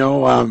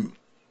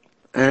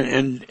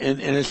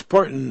it's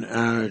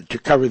important to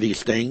cover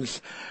these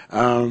things,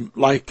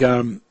 like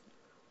in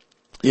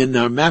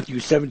Matthew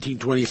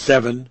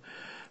 17:27.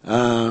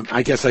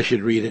 I guess I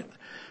should read it.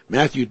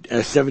 Matthew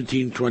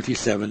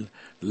 17:27.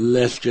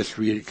 Let's just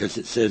read it because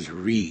it says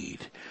read.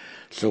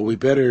 So we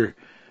better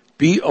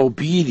be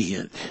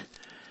obedient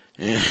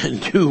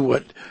and do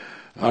what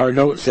our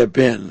notes have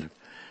been.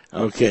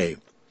 Okay.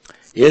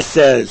 It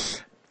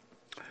says,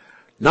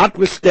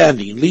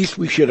 Notwithstanding, lest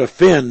we should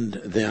offend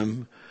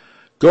them,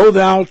 go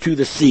thou to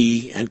the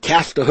sea, and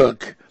cast a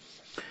hook,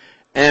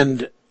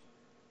 and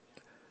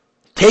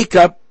take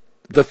up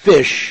the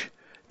fish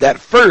that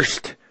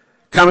first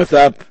cometh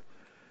up,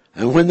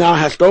 and when thou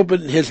hast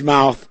opened his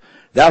mouth,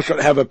 thou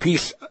shalt have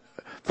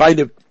find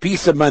a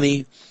piece of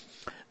money,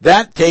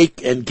 that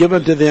take and give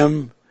unto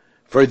them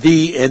for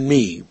thee and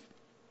me.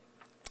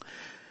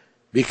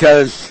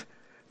 Because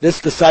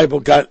this disciple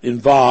got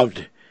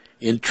involved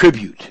in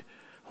tribute,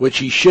 which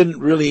he shouldn't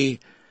really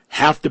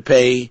have to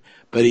pay,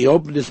 but he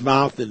opened his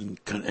mouth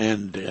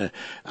and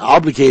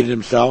obligated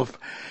himself.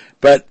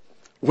 But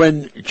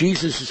when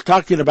Jesus is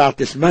talking about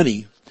this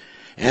money,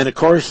 and of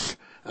course,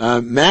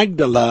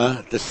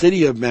 Magdala, the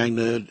city of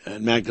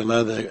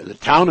Magdala, the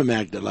town of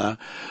Magdala,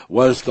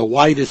 was the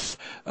widest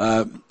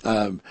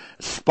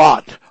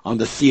spot on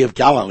the Sea of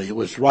Galilee. It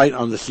was right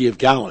on the Sea of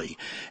Galilee.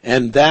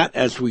 And that,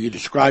 as we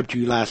described to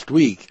you last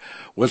week,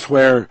 was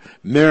where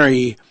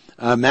Mary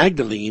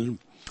Magdalene,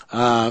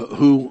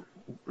 who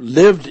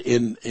lived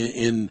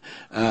in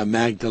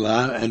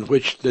Magdala, and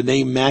which the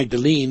name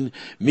Magdalene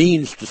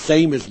means the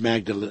same as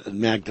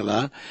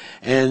Magdala,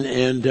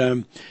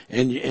 and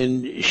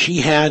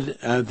she had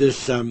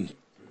this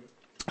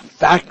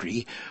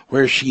factory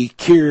where she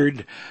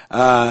cured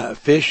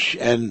fish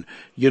and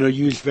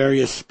used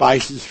various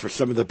spices for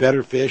some of the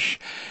better fish,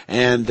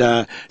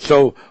 and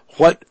so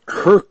what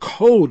her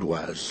code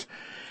was,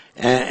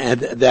 and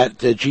that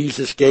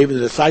Jesus gave, and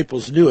the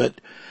disciples knew it,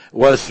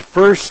 was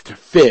first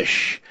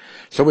fish.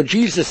 So when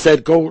Jesus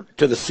said, "Go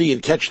to the sea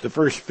and catch the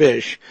first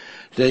fish,"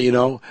 and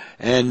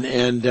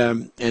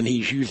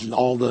he's using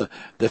all the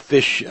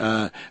fish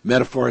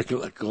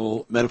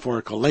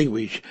metaphorical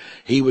language,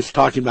 he was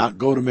talking about,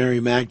 go to Mary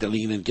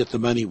Magdalene and get the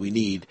money we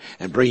need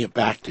and bring it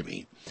back to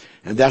me.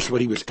 And that's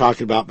what he was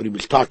talking about, but he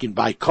was talking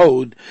by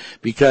code,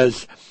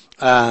 because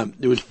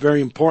it was very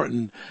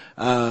important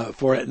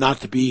for it not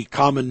to be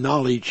common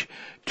knowledge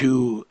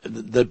to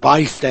the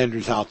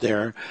bystanders out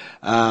there,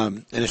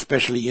 and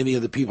especially any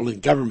of the people in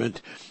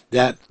government,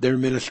 that their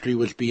ministry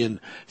was being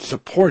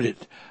supported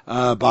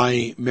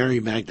by Mary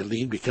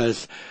Magdalene,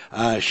 because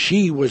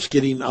she was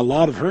getting a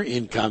lot of her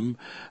income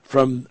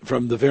from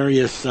the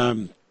various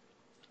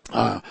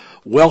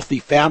wealthy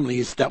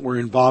families that were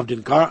involved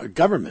in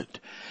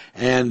government.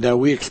 And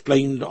we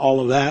explained all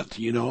of that,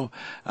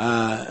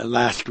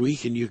 last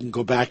week, and you can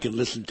go back and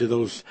listen to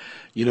those,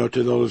 to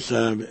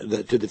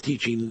the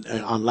teaching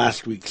on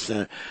last week's,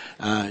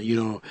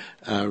 radio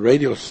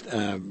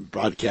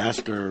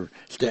broadcast or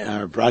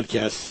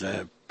broadcast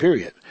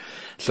period.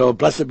 So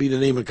blessed be the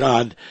name of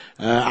God.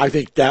 I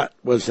think that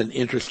was an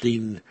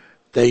interesting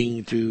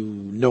thing to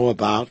know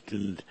about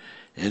and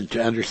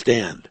to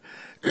understand.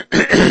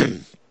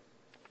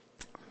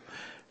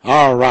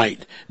 All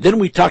right. Then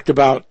we talked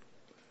about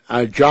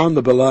John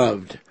the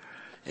Beloved,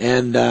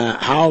 and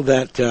how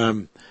that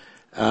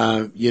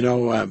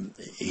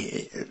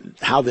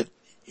how that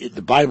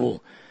the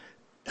Bible,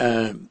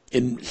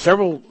 in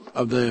several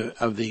of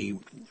the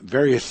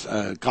various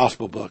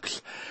gospel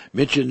books,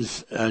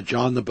 mentions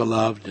John the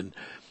Beloved,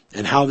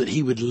 and how that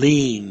he would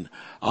lean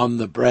on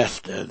the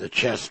breast, the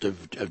chest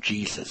of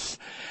Jesus,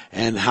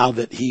 and how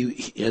that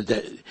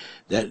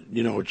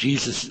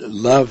Jesus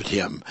loved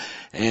him,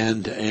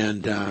 and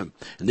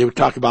they would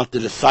talk about the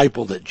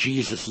disciple that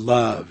Jesus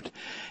loved,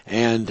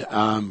 and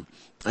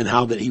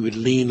how that he would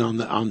lean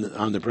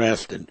on the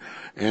breast,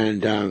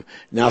 and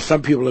now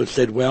some people have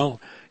said, well,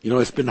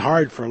 it's been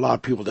hard for a lot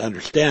of people to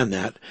understand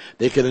that.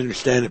 They could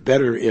understand it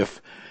better if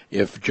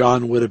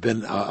John would have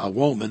been a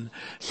woman.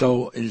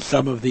 So in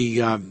some of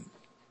the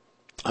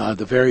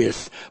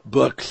various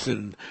books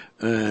and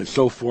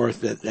so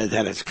forth that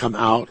has come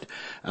out,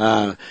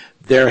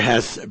 there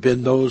has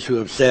been those who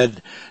have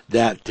said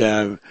that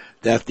the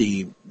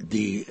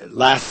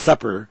Last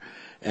Supper,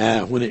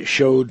 when it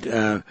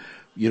showed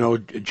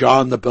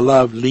John the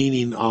Beloved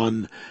leaning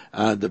on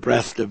the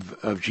breast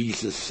of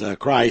Jesus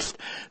Christ,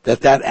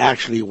 that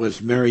actually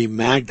was Mary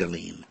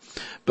Magdalene.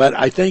 But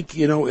I think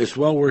it's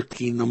well worth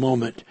taking a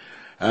moment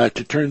to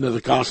turn to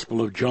the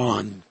Gospel of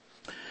John,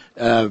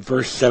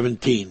 verse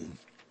 17.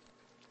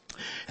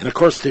 And of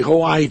course, the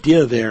whole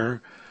idea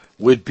there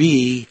would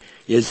be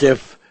is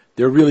if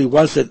there really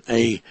wasn't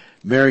a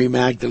Mary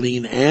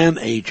Magdalene and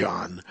a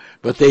John,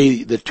 but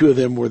the two of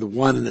them were the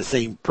one and the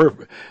same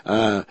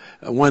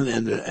one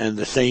and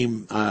the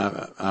same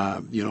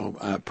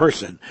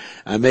person.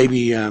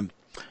 Maybe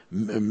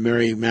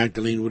Mary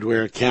Magdalene would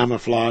wear a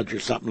camouflage or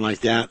something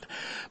like that.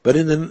 But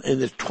in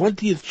the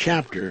 20th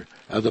chapter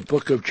of the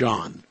book of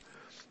John,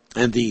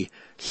 and the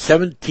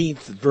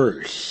 17th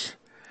verse,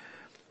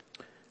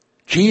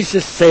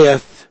 Jesus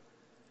saith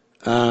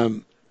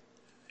to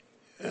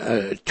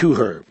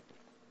her,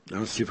 now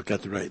let's see if I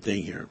got the right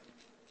thing here.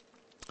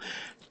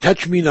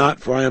 Touch me not,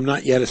 for I am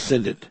not yet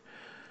ascended.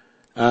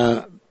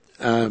 Go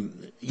to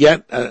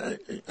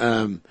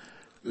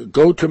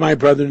my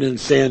brethren and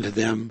say unto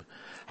them,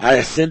 I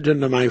ascend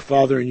unto my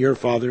Father and your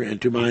Father,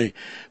 and to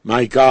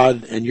my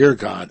God and your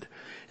God.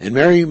 And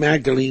Mary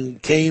Magdalene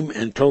came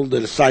and told the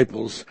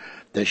disciples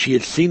that she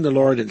had seen the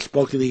Lord and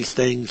spoken these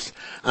things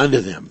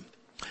unto them.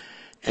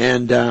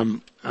 And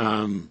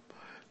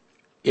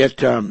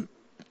if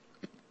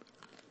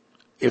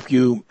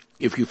you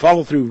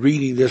follow through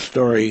reading this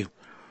story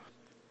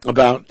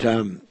about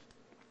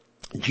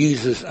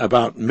Jesus,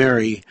 about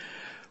Mary,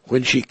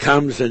 when she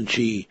comes and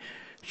she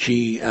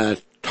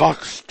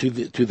talks to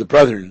the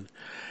brethren,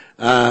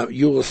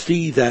 you will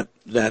see that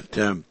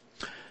the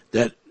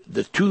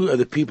two of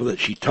the people that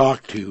she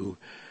talked to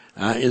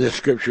in the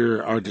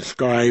scripture are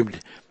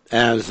described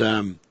as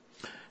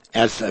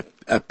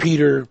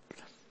Peter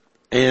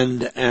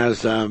and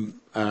as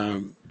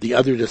the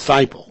other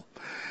disciple.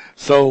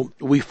 So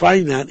we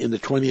find that in the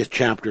 20th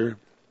chapter,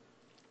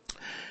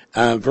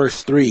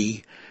 verse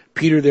 3,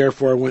 Peter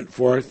therefore went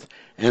forth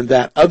and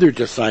that other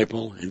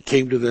disciple and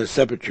came to the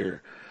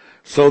sepulchre.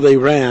 So they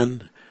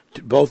ran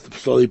both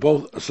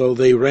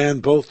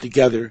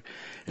together,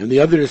 and the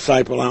other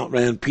disciple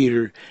outran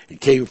Peter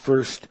and came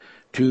first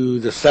to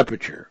the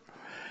sepulchre.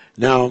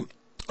 Now,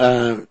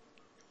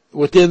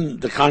 within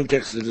the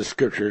context of the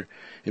scripture,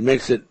 it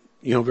makes it,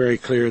 very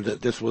clear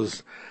that this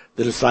was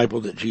the disciple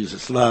that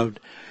Jesus loved.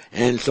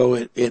 And so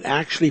it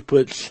actually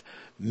puts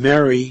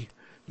Mary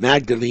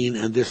Magdalene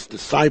and this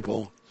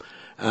disciple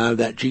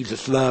that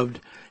Jesus loved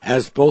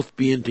as both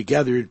being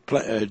together,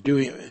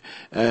 doing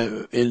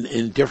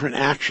in different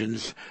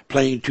actions,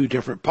 playing two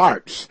different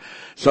parts.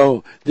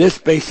 So this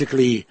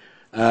basically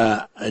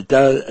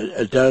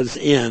does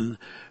in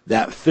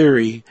that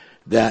theory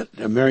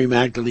that Mary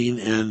Magdalene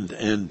and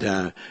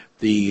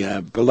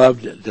the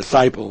beloved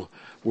disciple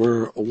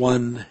were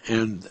one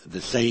and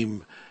the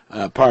same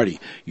party.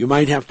 You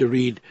might have to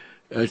read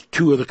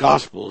two of the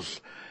Gospels,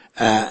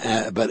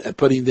 but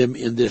putting them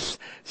in this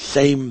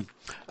same,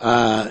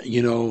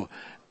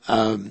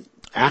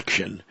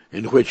 action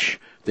in which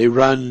they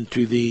run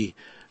to the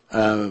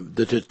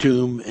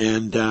tomb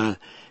and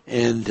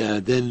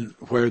then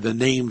where the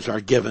names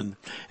are given,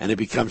 and it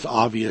becomes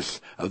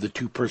obvious of the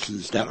two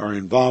persons that are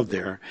involved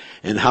there,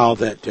 and how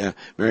that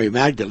Mary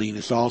Magdalene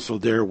is also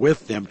there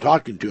with them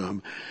talking to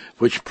him,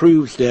 which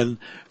proves then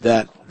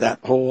that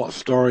whole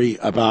story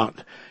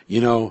about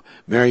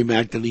Mary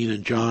Magdalene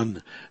and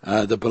John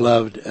the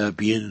beloved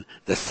being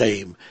the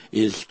same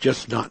is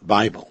just not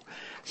Bible.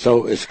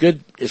 So it's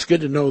good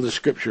to know the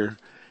scripture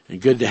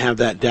and good to have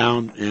that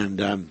down,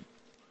 and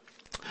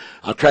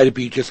I'll try to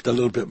be just a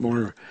little bit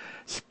more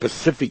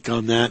specific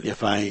on that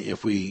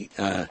if we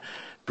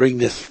bring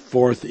this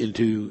forth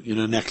into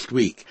next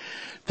week.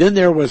 Then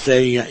there was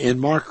in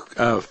Mark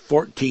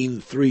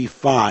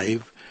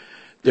 14:3-5,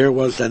 there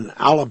was an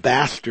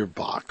alabaster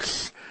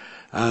box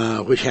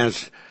which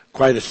has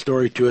quite a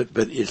story to it,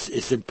 but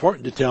it's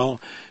important to tell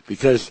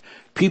because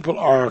people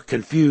are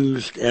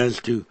confused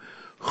as to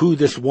who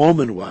this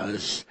woman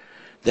was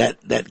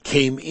that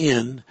came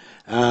in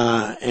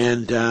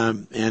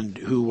and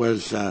who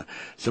was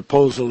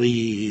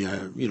supposedly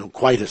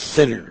quite a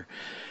sinner,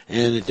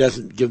 and it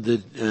doesn't give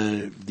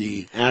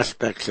the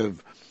aspects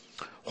of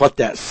what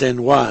that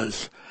sin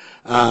was.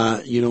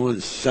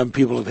 And some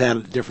people have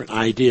had different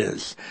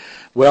ideas.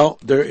 Well,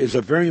 there is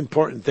a very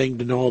important thing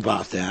to know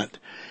about that,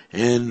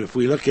 and if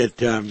we look at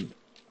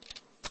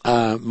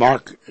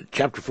Mark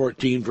chapter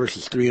 14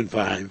 verses 3 and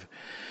 5.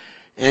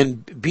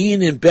 And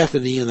being in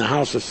Bethany in the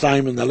house of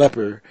Simon the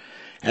leper,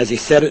 as he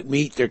sat at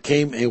meat, there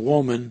came a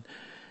woman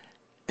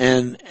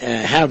and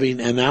having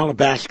an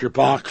alabaster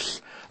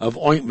box of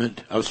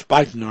ointment of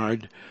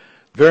spikenard,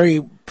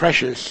 very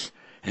precious,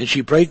 and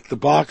she brake the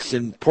box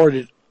and poured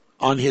it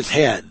on his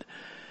head.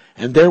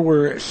 And there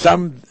were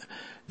some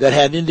that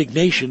had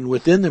indignation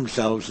within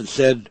themselves and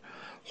said,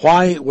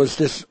 why was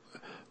this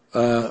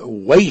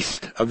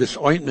waste of this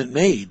ointment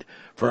made?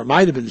 For it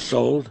might have been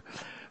sold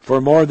for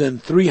more than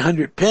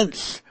 300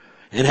 pence,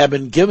 and have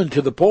been given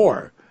to the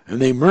poor. And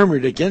they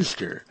murmured against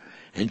her.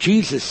 And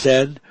Jesus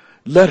said,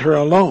 let her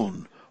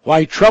alone.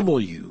 Why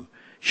trouble you?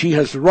 She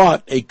has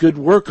wrought a good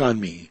work on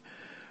me.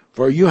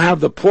 For you have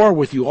the poor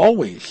with you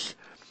always,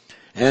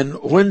 and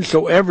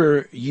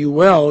whensoever you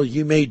will,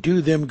 you may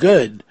do them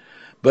good.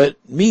 But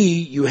me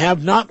you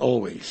have not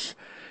always.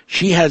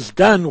 She has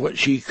done what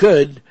she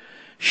could.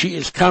 She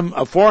is come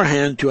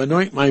aforehand to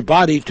anoint my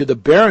body to the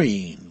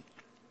burying.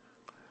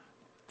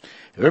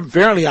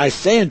 Verily I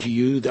say unto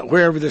you, that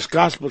wherever this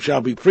gospel shall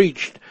be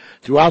preached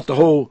throughout the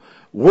whole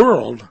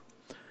world,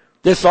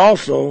 this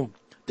also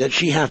that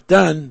she hath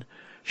done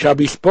shall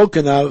be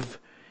spoken of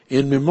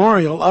in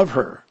memorial of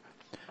her.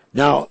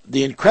 Now,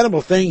 the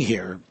incredible thing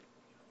here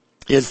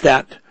is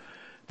that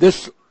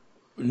this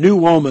new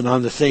woman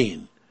on the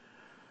scene,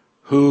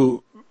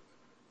 who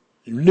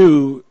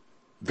knew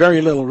very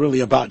little really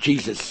about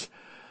Jesus,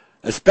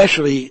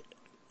 especially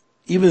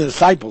even the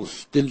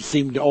disciples didn't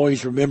seem to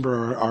always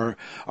remember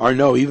or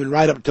know, even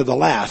right up to the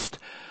last,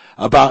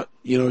 about,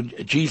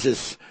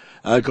 Jesus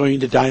going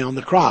to die on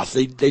the cross.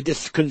 They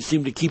just couldn't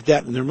seem to keep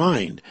that in their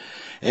mind.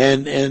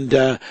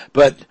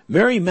 But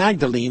Mary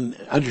Magdalene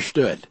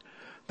understood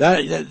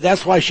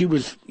That's why she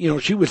was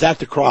at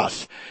the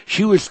cross.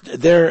 She was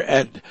there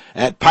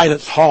at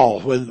Pilate's hall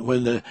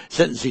when the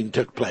sentencing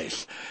took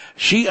place.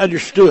 She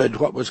understood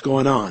what was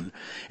going on.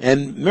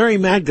 And Mary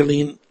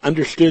Magdalene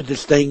understood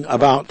this thing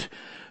about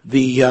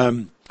this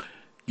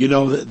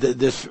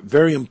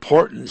very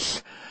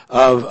importance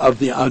of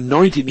the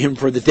anointing him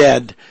for the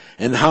dead,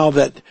 and how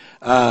that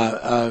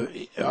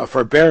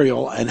for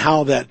burial, and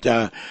how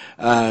that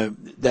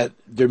that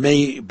there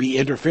may be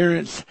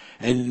interference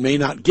and may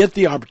not get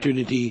the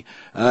opportunity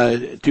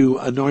to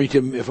anoint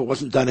him if it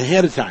wasn't done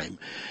ahead of time.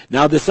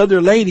 Now, this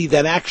other lady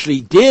that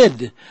actually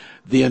did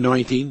the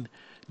anointing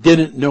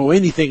didn't know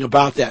anything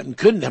about that and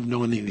couldn't have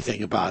known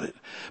anything about it.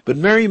 But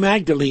Mary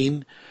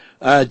Magdalene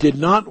did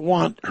not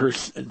want her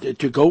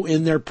to go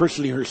in there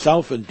personally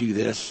herself and do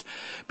this,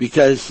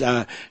 because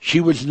she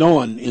was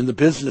known in the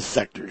business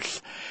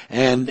sectors,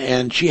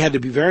 and she had to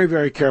be very,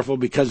 very careful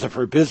because of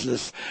her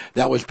business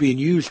that was being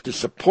used to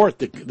support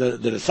the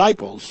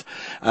disciples.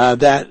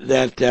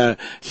 That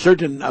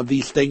certain of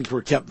these things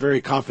were kept very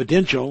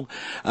confidential.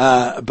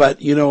 But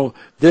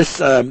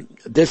this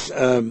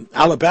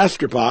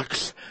alabaster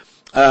box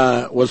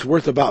was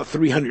worth about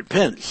 300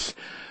 pence.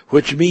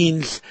 Which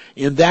means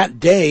in that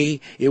day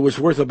it was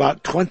worth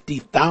about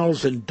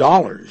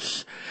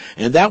 $20,000,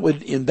 and that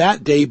would in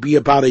that day be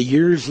about a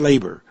year's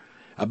labor.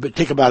 It would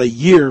take about a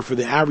year for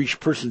the average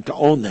person to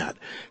own that.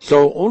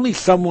 So only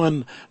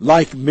someone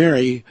like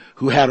Mary,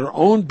 who had her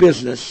own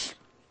business,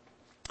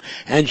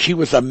 and she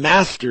was a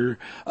master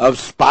of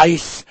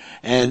spice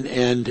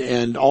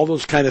and all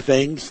those kind of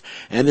things.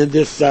 And in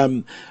this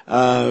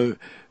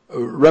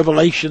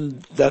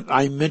revelation that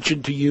I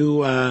mentioned to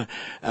you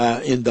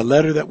in the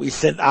letter that we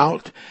sent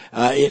out,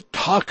 it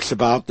talks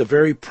about the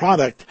very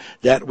product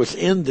that was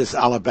in this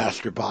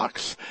alabaster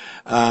box,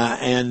 you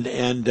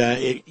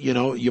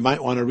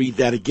might want to read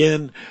that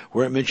again,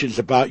 where it mentions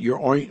about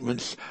your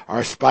ointments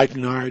are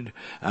spikenard,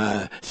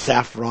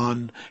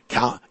 saffron,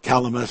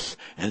 calamus,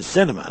 and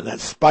cinnamon. That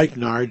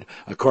spikenard,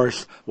 of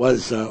course,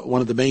 was one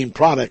of the main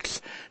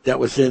products that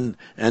was in,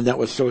 and that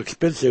was so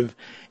expensive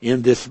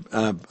in this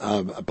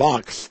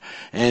box,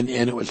 and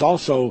it was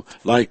also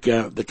like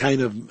the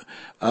kind of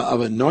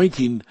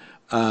anointing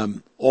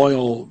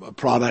oil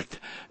product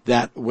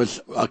that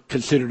was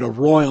considered a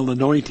royal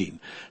anointing,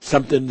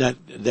 something that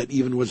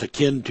even was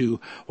akin to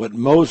what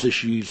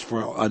Moses used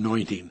for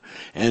anointing,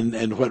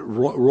 and what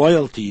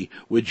royalty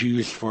would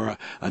use for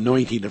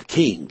anointing of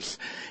kings,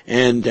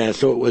 and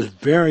so it was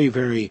very,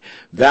 very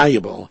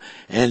valuable,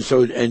 and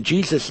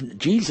Jesus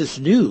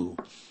knew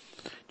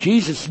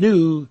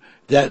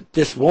that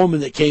this woman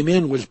that came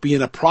in was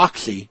being a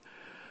proxy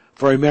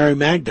for Mary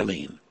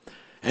Magdalene.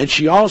 And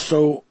she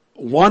also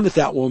wanted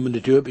that woman to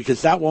do it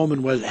because that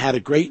woman had a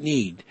great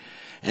need.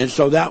 And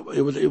so that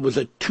it was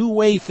a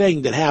two-way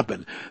thing that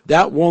happened.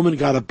 That woman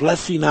got a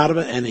blessing out of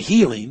it and a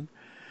healing.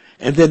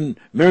 And then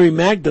Mary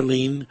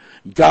Magdalene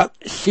got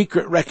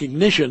secret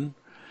recognition,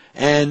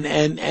 and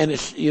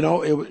it's, it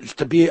was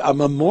to be a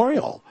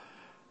memorial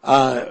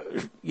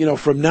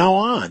from now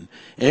on.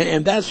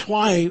 And that's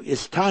why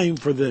it's time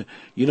for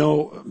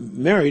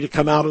Mary to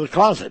come out of the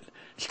closet.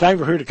 It's time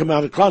for her to come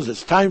out of the closet.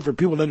 It's time for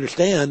people to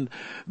understand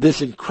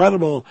this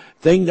incredible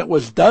thing that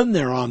was done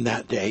there on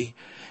that day,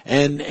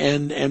 and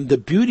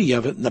the beauty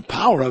of it and the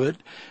power of it,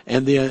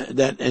 and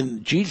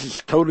and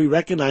Jesus totally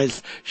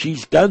recognized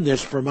she's done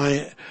this for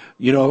my,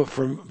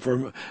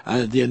 from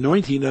the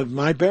anointing of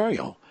my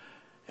burial,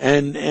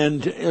 and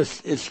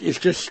it's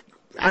just.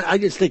 I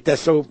just think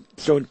that's so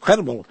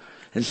incredible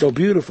and so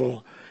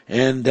beautiful,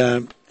 and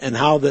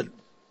how that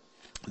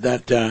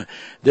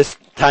this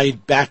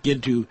tied back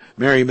into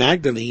Mary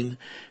Magdalene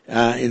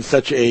in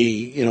such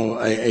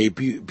a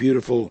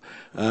beautiful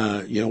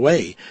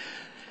way.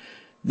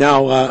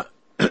 Now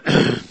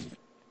in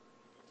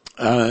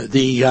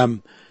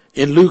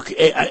Luke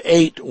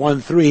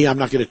 8:1-3, I'm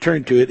not going to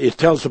turn to it. It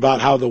tells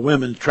about how the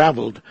women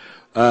traveled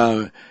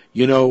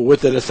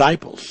with the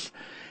disciples.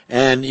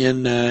 And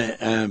in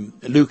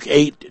Luke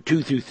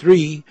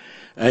 8:2-3,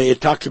 it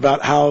talks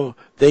about how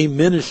they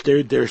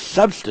ministered their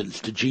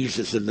substance to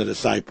Jesus and the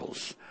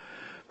disciples,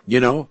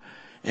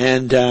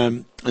 and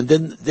then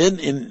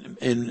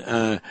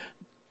in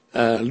Luke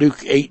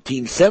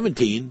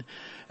 18:17,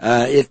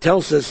 it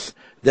tells us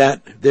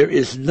that there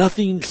is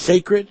nothing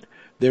sacred,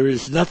 there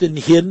is nothing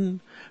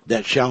hidden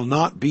that shall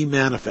not be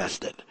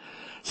manifested.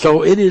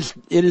 So it is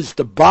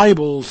the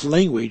Bible's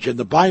language and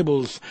the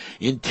Bible's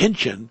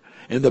intention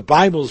and the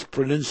Bible's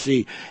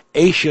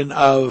pronunciation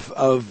of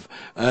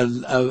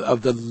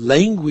the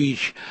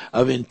language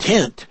of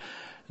intent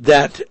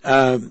that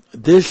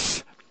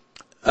this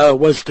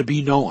was to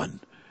be known.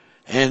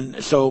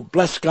 And so,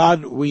 bless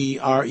God, we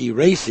are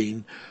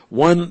erasing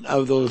one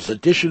of those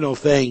additional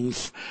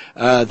things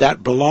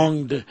that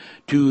belonged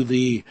to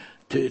the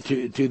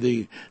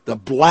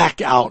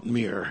blackout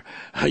mirror,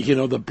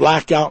 the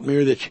blackout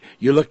mirror that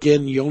you look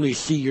in, you only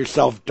see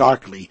yourself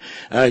darkly.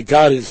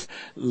 God is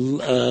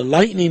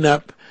lightening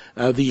up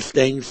these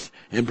things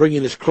and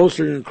bringing us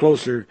closer and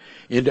closer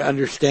into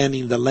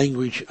understanding the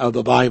language of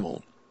the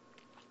Bible.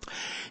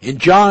 In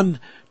John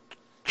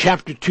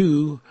chapter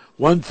 2,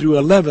 1 through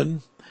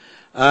 11,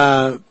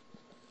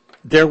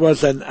 there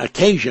was an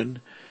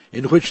occasion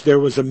in which there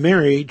was a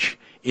marriage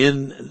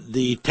in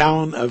the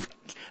town of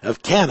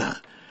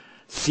Cana,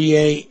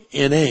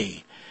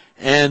 Cana,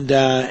 and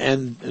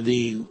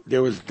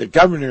the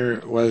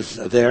governor was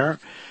there,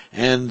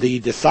 and the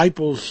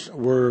disciples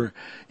were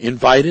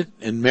invited,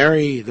 and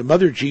Mary, the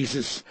mother of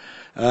Jesus,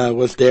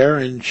 was there,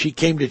 and she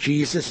came to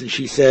Jesus and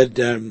she said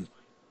that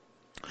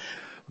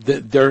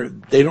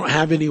they don't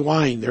have any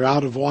wine, they're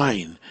out of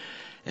wine,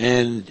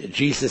 and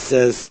Jesus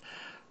says,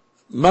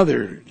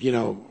 "Mother,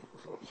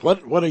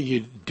 what are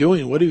you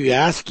doing? What are you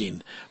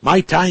asking?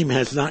 My time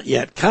has not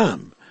yet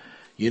come,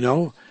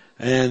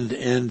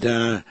 and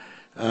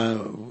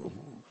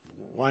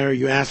why are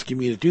you asking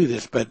me to do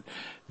this?" But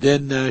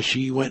then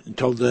she went and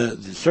told the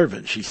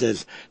servant. She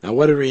says, "Now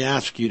whatever he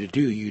asks you to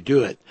do, you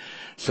do it."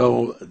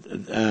 So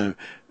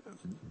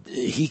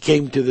he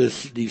came to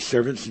these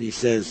servants and he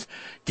says,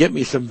 "Get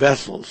me some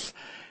vessels,"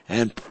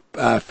 and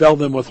fill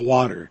them with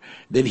water.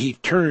 Then he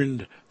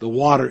turned the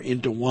water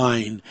into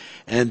wine,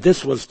 and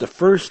this was the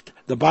first,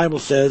 the Bible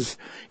says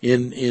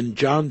in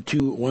John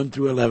 2, 1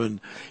 through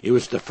 11, it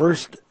was the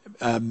first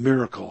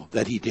miracle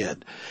that he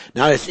did.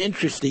 Now it's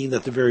interesting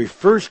that the very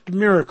first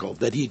miracle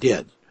that he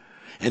did,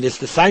 and his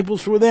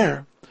disciples were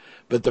there,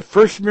 but the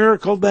first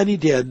miracle that he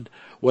did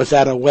was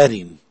at a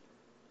wedding.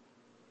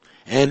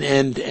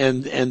 And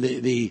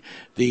the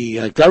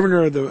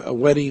governor of the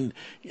wedding,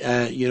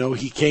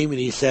 he came and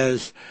he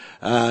says,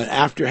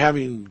 after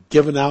having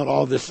given out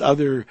all this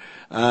other,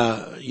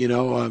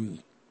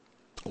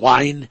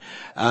 wine,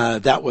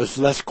 that was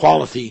less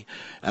quality,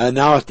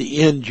 now at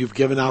the end you've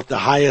given out the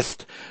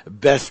highest,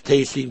 best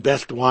tasting,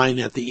 best wine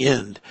at the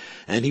end.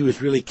 And he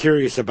was really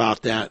curious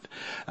about that.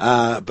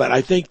 But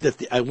I think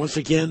that once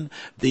again,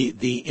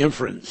 the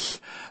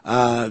inference,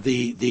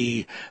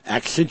 the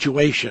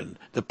accentuation,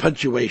 the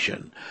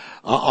punctuation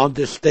on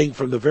this thing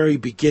from the very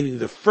beginning,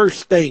 the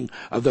first thing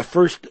of the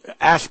first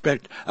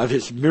aspect of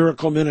his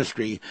miracle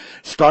ministry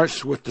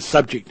starts with the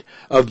subject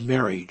of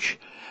marriage.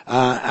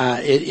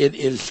 It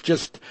is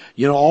just,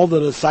 all the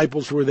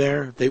disciples were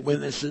there. They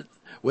witnessed it.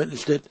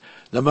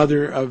 The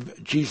mother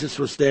of Jesus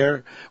was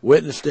there,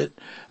 witnessed it.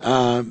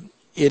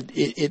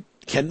 It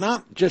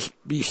cannot just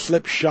be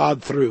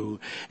slipshod through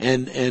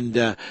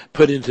and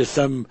put into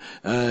some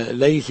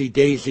lazy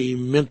daisy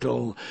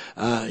mental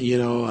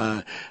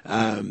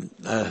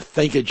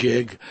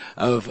think-a-jig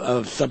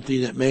of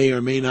something that may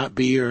or may not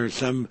be, or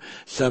some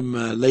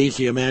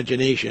lazy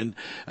imagination.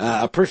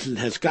 A person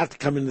has got to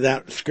come into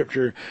that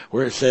scripture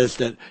where it says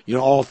that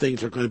all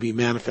things are going to be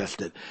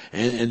manifested,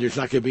 and there's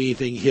not going to be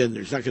anything hidden.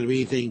 There's not going to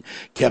be anything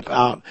kept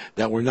out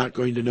that we're not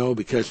going to know,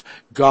 because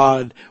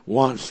God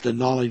wants the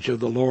knowledge of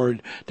the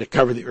Lord to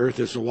cover the earth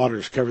as the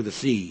waters cover the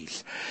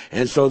seas.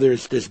 And so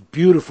there's this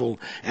beautiful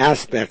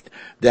aspect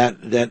that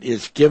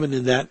is given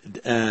in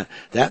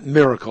that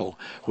miracle,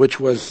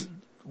 which was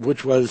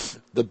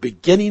the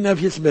beginning of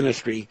his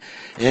ministry,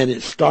 and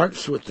it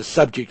starts with the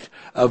subject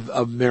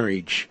of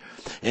marriage.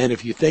 And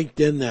if you think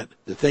then that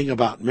the thing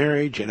about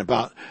marriage and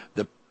about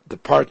the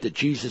part that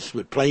Jesus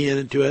would play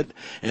into it,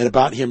 and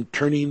about him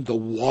turning the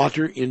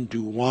water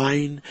into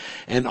wine,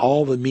 and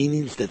all the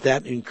meanings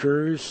that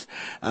incurs,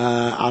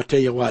 I'll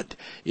tell you what,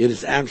 it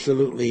is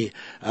absolutely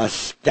a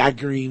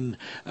staggering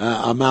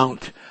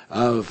amount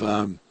of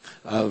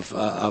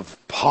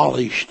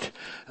polished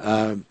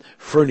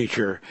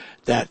furniture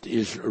that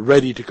is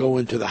ready to go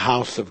into the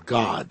house of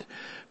God.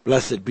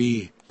 Blessed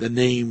be the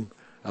name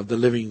of the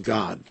living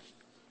God.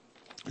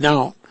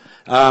 Now,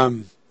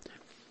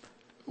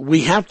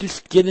 we have to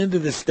get into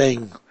this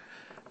thing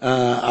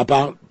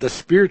about the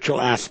spiritual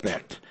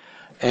aspect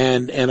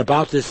and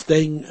about this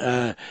thing,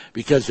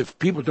 because if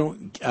people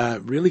don't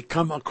really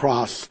come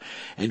across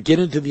and get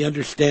into the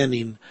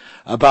understanding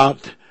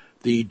about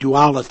the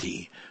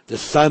duality, the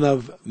Son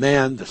of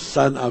Man, the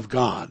Son of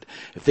God,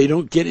 if they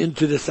don't get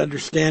into this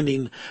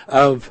understanding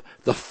of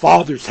the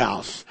Father's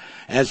house,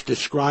 as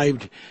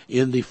described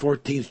in the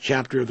 14th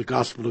chapter of the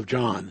Gospel of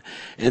John,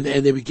 and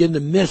they begin to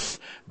miss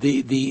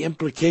the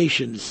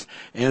implications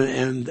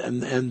and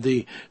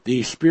the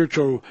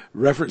spiritual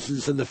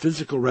references and the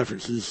physical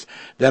references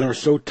that are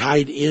so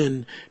tied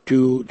in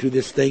to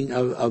this thing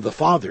of the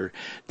Father,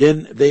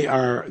 then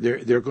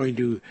they're going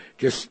to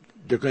miss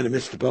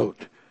the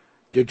boat.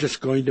 They're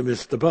just going to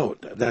miss the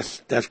boat.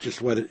 That's just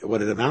what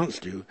it amounts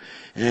to,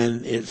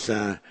 and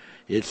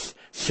it's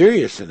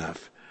serious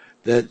enough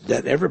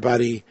that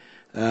everybody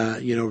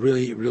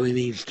really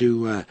needs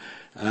to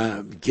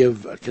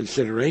give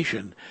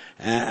consideration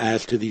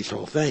as to these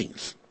whole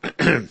things.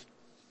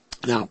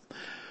 Now,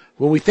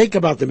 when we think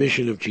about the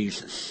mission of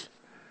Jesus,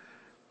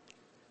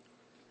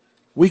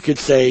 we could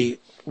say,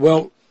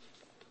 well,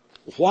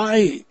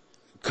 why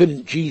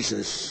couldn't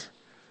Jesus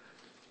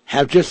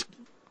have just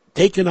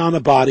taken on a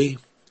body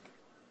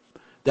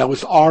that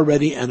was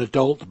already an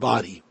adult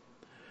body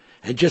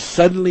and just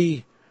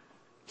suddenly,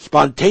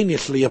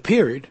 spontaneously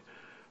appeared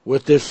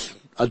with this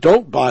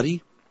adult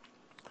body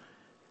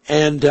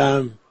and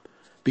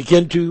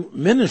begin to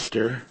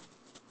minister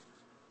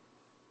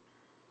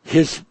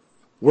his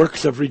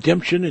works of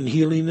redemption and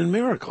healing and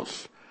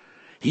miracles.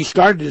 He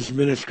started his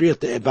ministry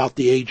at about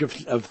the age of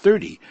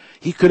 30.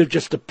 He could have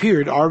just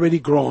appeared already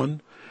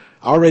grown,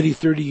 already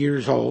 30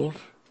 years old.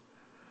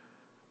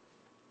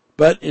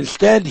 But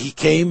instead he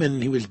came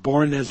and he was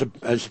born as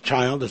a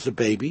child, as a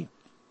baby.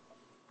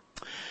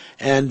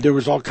 And there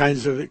was all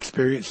kinds of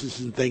experiences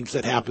and things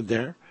that happened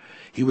there.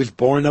 He was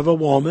born of a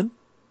woman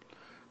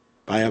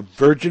by a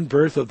virgin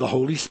birth of the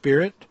Holy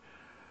Spirit.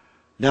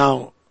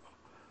 Now,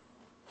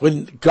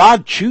 when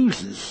God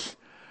chooses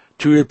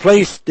to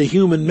replace the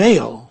human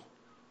male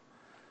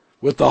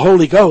with the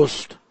Holy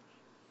Ghost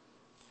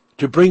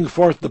to bring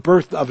forth the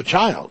birth of a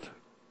child,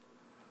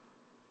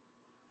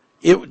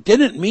 it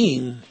didn't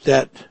mean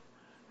that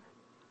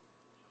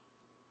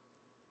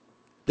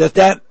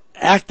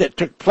act that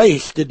took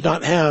place did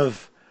not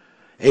have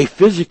a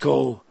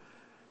physical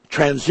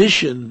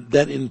transition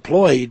that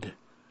employed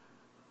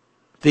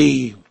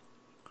the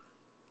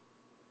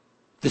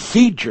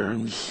seed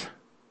germs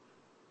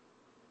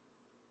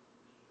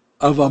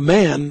of a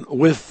man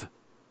with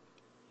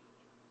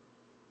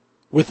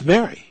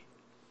Mary.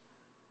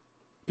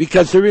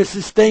 Because there is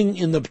this thing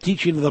in the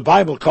teaching of the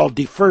Bible called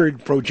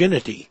deferred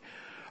progeny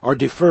or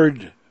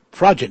deferred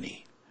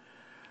progeny.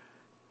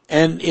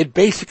 And it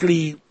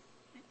basically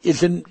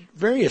is in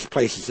various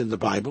places in the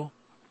Bible.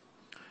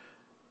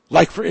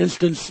 Like, for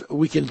instance,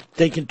 we can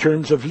think in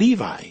terms of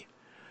Levi,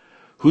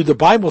 who the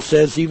Bible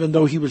says, even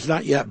though he was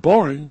not yet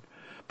born,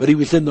 but he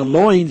was in the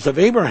loins of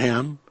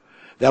Abraham,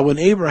 that when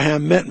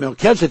Abraham met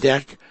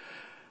Melchizedek,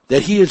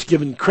 that he is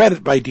given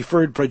credit by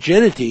deferred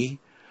progeny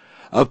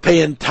of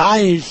paying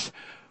tithes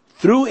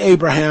through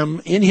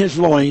Abraham in his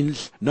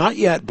loins, not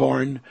yet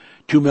born,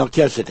 to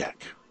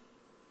Melchizedek.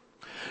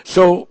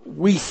 So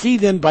we see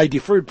then by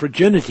deferred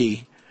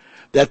progeny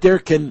that there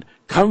can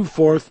come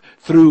forth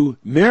through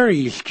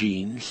Mary's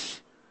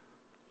genes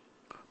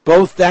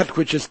both that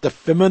which is the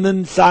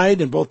feminine side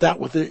and both that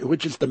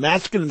which is the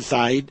masculine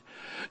side,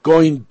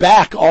 going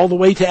back all the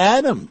way to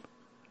Adam,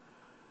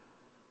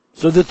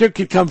 so that there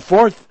could come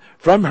forth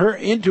from her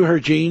into her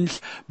genes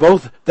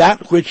both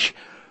that which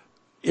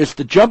is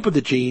the jump of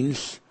the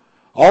genes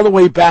all the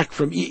way back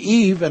from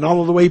Eve and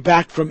all the way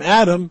back from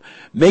Adam,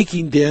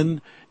 making then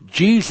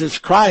Jesus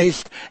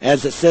Christ,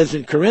 as it says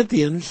in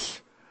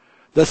Corinthians,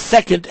 the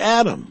second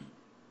Adam.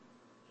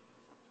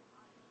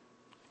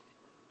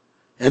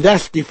 And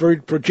that's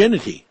deferred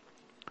progeny.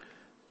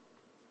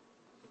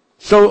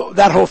 So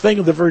that whole thing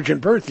of the virgin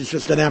birth is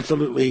just an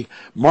absolutely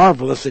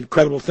marvelous,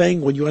 incredible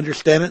thing when you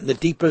understand it in the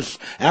deepest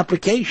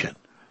application.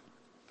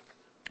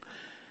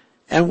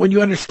 And when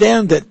you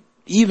understand that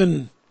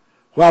even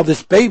while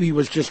this baby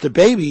was just a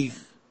baby,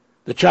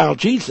 the child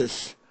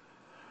Jesus,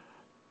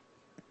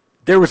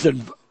 there was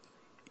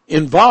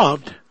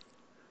involved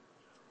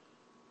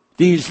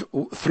these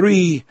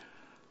three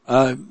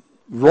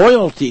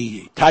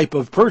royalty type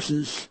of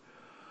persons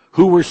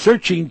who were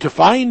searching to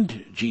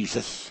find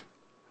Jesus.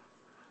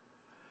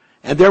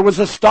 And there was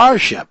a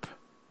starship.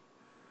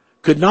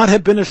 Could not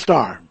have been a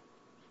star.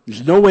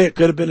 There's no way it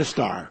could have been a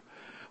star.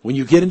 When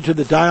you get into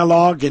the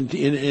dialogue and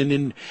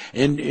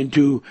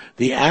into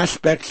the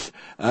aspects,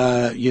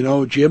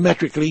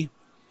 geometrically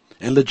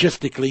and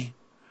logistically,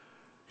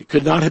 it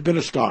could not have been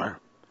a star.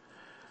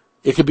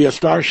 It could be a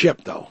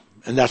starship, though,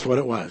 and that's what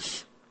it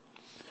was.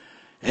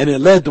 And it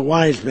led the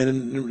wise men,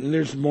 and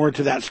there's more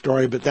to that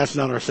story, but that's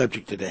not our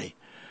subject today,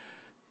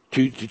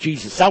 to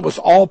Jesus. That was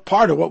all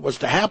part of what was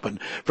to happen.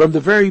 From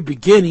the very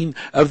beginning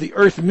of the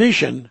earth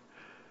mission,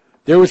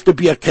 there was to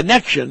be a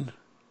connection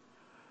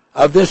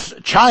of this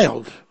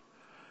child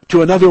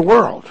to another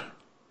world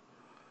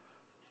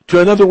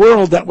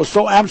that was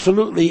so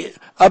absolutely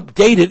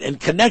updated and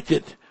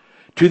connected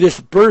to this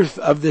birth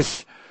of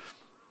this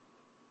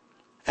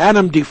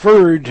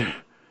Adam-deferred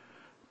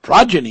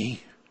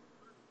progeny,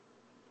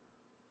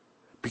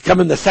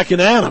 becoming the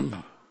second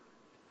Adam,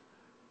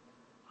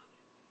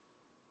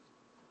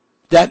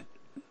 that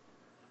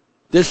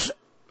this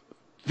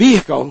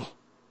vehicle,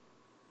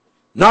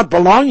 not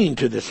belonging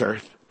to this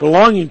earth,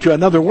 belonging to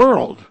another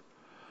world,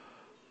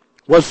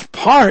 was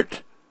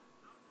part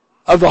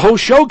of the whole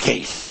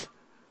showcase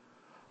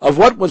of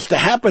what was to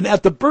happen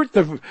at the birth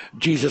of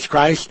Jesus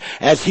Christ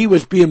as he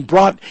was being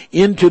brought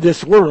into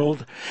this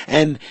world,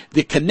 and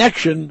the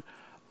connection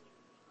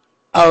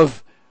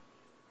of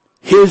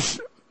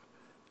his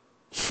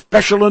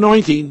special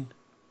anointing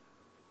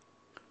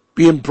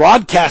being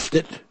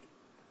broadcasted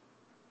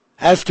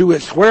as to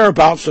its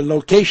whereabouts and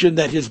location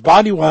that his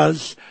body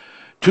was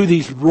to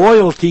these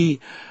royalty,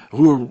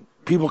 who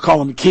people call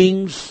them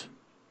kings,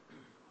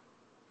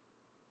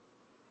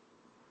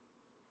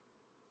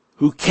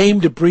 who came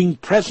to bring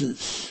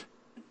presents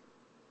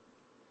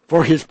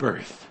for his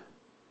birth.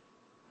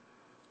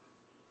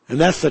 And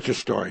that's such a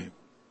story.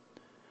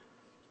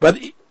 But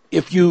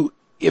if you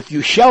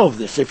shelve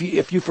this,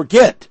 if you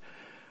forget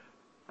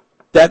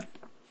that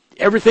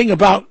everything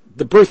about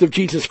the birth of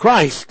Jesus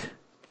Christ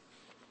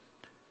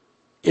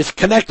is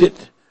connected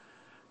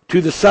to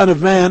the Son of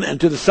Man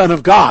and to the Son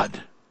of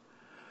God.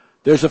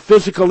 There's a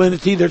physical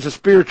entity, there's a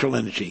spiritual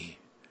entity.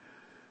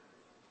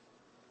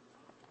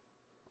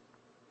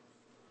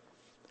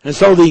 And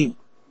so the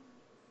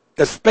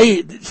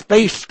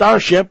space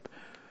starship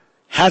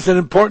has an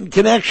important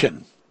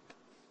connection.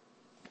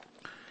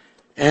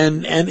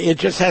 And it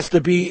just has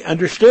to be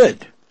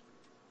understood.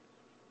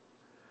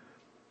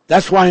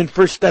 That's why in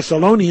 1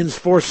 Thessalonians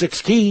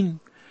 4:16,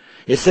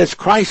 it says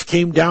Christ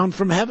came down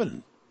from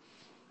heaven.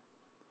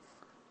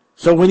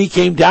 So when he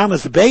came down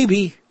as a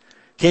baby,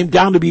 came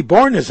down to be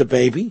born as a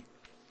baby,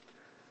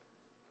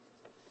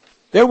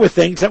 there were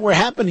things that were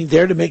happening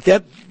there to make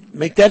that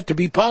to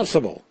be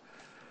possible.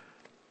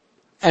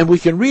 And we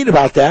can read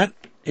about that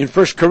in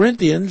 1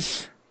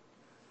 Corinthians,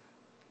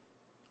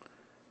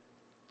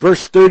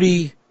 verse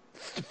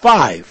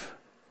 35.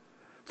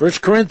 1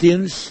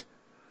 Corinthians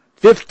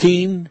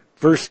 15,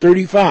 verse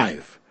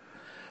 35.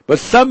 But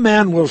some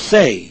man will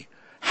say,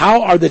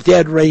 how are the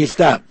dead raised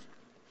up?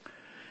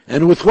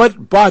 And with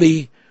what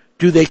body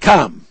do they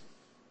come?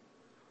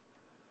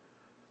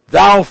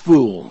 Thou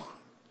fool,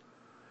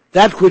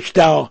 that which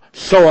thou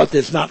sowest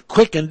is not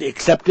quickened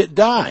except it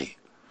die.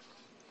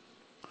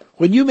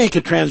 When you make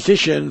a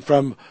transition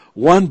from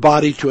one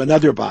body to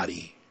another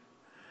body,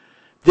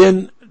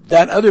 then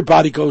that other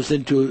body goes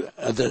into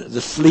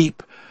the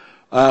sleep,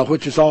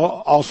 which is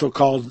also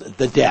called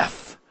the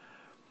death.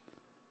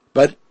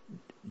 But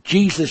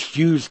Jesus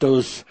used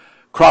those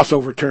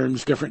crossover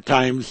terms different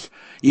times.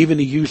 Even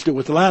he used it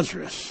with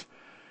Lazarus.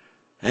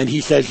 And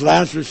he says,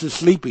 Lazarus is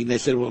sleeping. They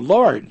said, well,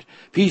 Lord,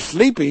 if he's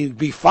sleeping, he'd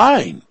be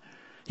fine.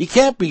 He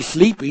can't be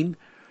sleeping.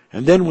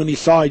 And then when he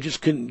saw he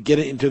just couldn't get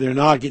it into their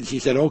noggins, he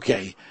said,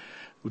 okay,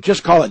 we'll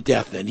just call it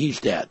death then.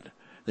 He's dead.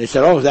 They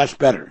said, oh, that's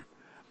better.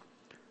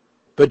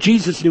 But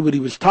Jesus knew what he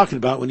was talking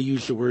about when he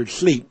used the word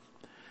sleep.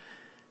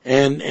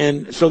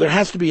 And so there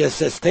has to be a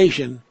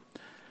cessation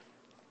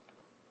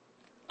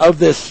of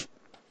the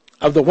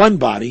one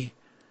body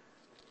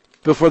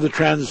before the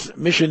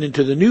transmission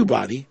into the new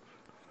body.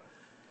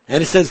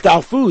 And it says,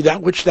 thou fool,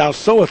 that which thou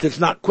sowest is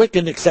not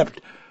quickened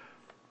except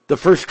the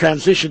first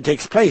transition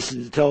takes place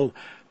until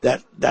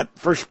that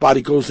first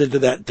body goes into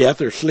that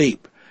death or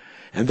sleep.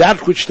 And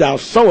that which thou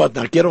sowest,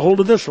 now get a hold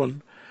of this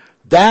one,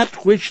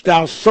 that which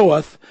thou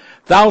sowest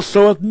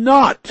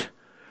not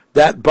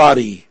that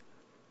body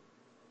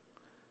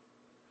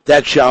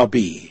that shall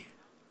be.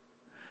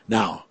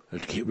 Now,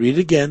 let's read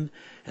it again.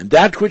 And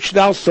that which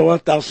thou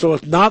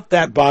sowest not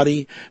that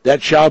body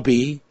that shall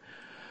be,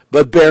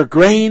 but bear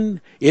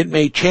grain, it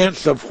may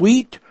chance of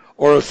wheat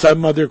or of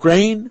some other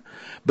grain.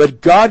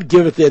 But God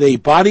giveth it a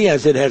body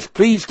as it has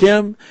pleased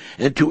him,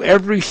 and to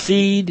every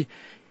seed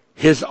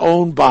his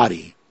own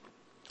body.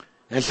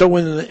 And so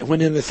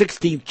when in the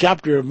 16th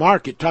chapter of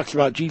Mark it talks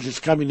about Jesus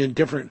coming in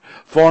different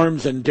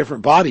forms and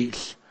different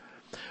bodies,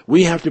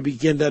 we have to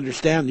begin to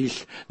understand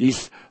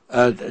these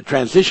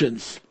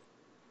transitions,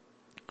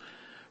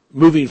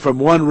 moving from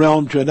one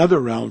realm to another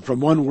realm, from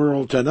one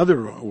world to another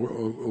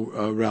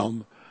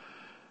realm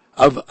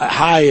of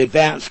high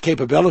advanced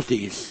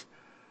capabilities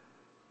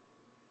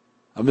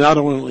of not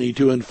only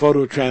doing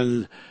photo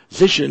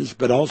transitions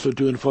but also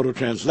doing photo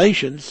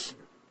translations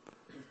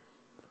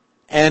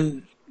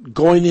and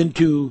going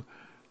into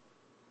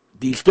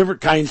these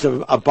different kinds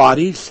of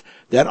bodies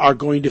that are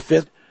going to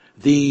fit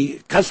the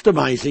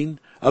customizing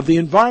of the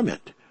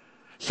environment,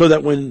 so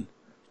that when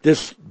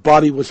this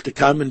body was to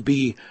come and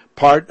be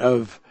part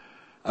of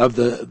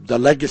the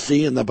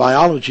legacy and the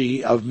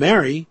biology of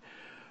Mary,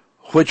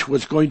 which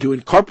was going to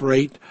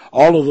incorporate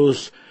all of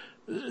those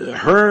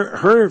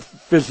her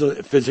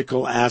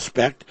physical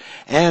aspect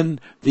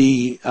and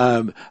the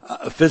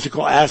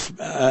physical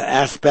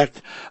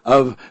aspect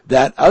of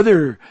that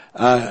other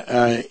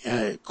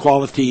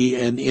quality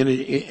and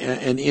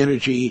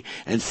energy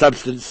and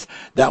substance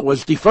that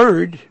was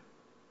deferred,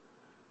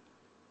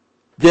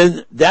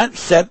 then that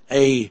set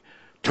a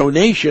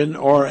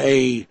tonation or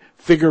a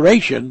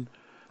figuration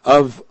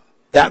of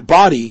that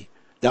body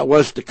that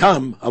was to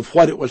come, of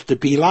what it was to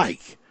be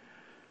like,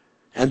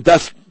 and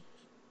thus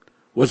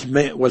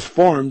was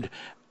formed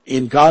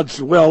in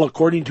God's will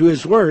according to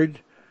his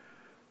word,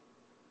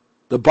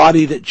 the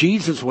body that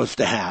Jesus was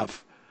to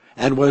have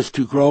and was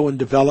to grow and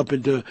develop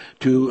into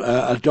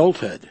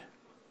adulthood.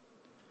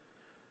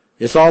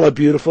 It's all a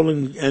beautiful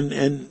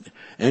and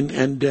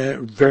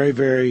very,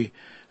 very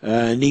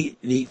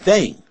neat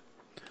thing.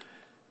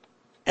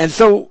 And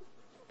so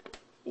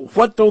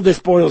what though this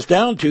boils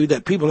down to,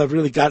 that people have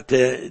really got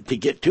to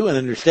get to and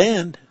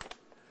understand,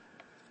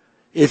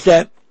 is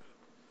that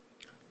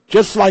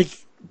just like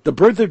the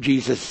birth of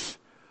Jesus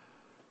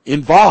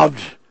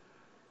involved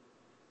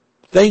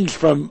things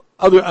from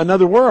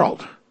another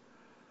world,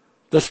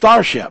 the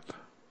starship,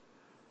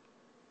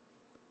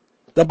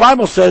 the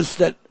Bible says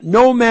that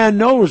no man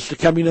knows the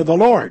coming of the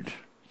Lord.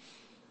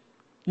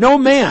 No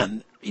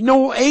man,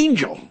 no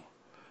angel.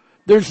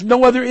 There's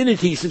no other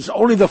entity, since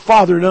only the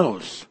Father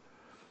knows.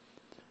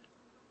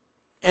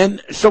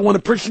 And so when a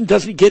person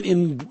doesn't get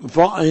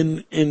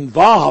involved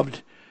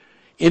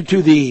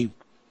into the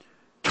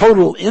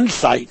total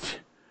insight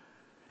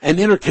and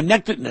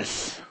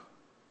interconnectedness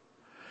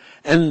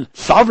and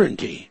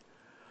sovereignty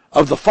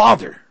of the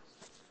Father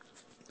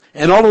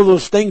and all of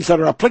those things that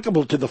are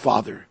applicable to the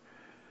Father,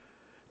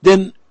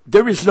 then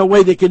there is no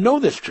way they can know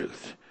this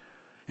truth.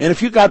 And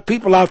if you got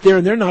people out there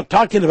and they're not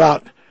talking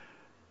about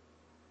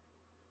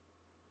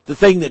the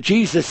thing that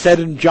Jesus said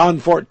in John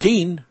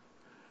 14,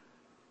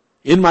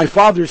 in my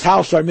Father's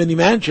house are many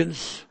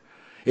mansions.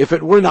 If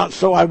it were not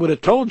so, I would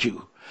have told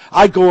you.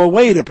 I go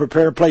away to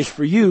prepare a place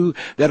for you,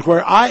 that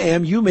where I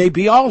am, you may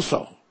be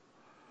also.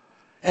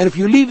 And if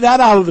you leave that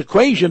out of the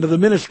equation of the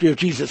ministry of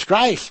Jesus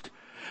Christ,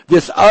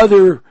 this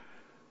other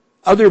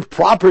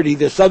property,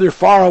 this other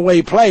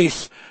faraway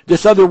place,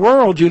 this other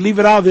world, you leave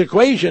it out of the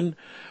equation,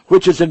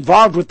 which is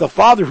involved with the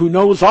Father who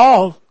knows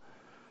all,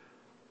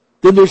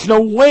 then there's no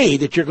way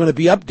that you're going to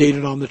be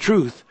updated on the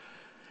truth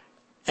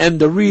and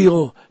the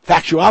real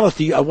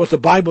factuality of what the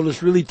Bible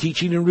is really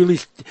teaching and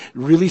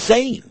really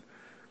saying.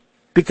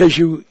 Because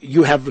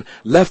you have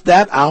left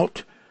that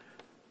out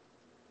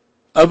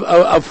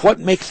of what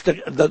makes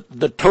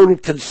the total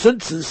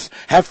consensus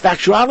have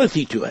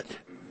factuality to it.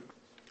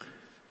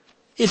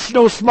 It's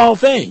no small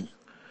thing.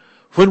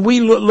 When we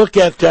look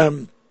at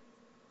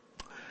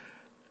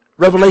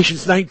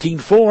Revelations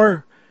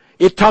 19:4,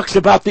 it talks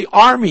about the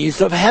armies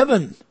of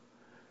heaven.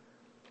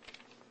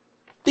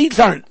 These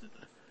aren't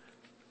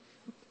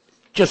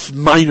just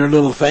minor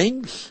little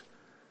things.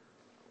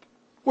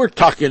 We're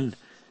talking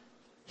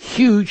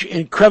huge,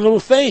 incredible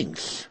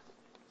things.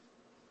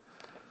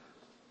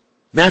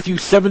 Matthew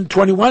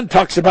 7:21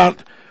 talks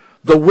about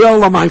the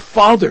will of my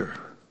Father.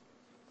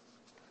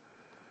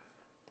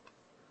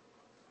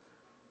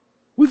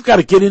 We've got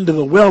to get into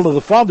the will of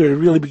the Father to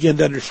really begin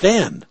to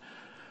understand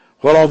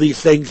what all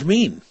these things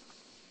mean.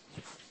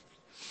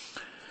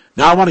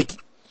 Now I want to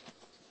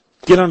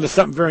get on to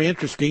something very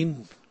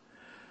interesting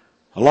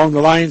along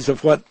the lines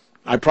of what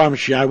I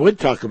promised you I would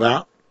talk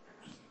about.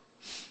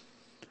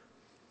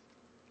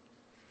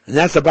 And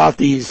that's about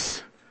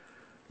the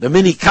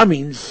many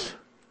comings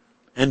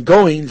and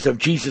goings of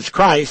Jesus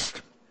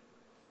Christ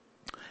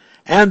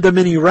and the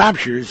many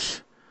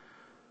raptures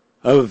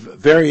of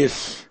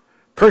various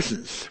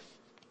persons.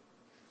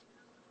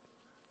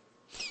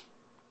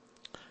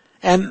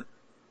 And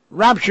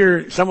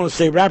rapture, someone will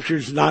say rapture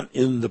is not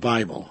in the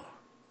Bible.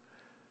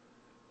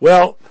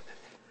 Well,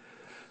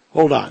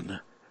 hold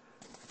on.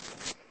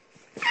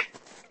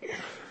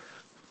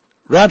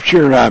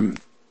 Rapture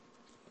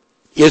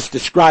is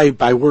described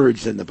by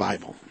words in the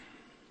Bible.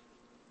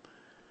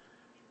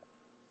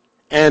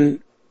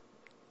 And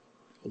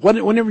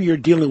whenever you're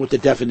dealing with the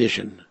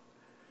definition,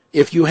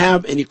 if you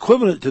have an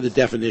equivalent to the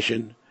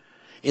definition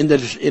in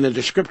a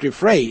descriptive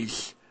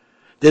phrase,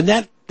 then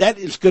that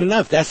is good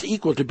enough. That's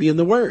equal to being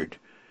the word,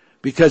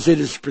 because it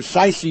is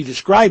precisely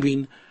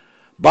describing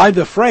by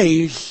the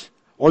phrase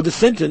or the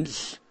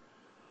sentence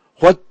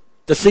what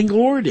the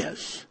single word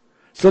is.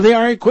 So they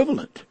are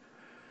equivalent.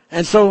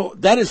 And so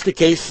that is the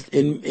case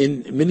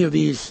in many of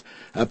these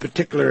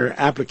particular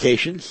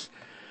applications.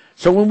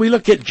 So when we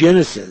look at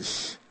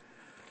Genesis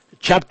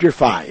chapter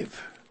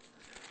 5,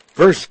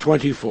 verse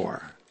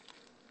 24,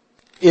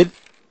 it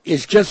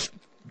is just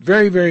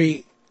very,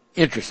 very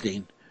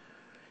interesting.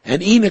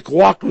 And Enoch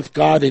walked with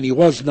God, and he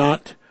was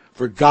not,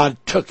 for God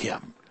took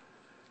him.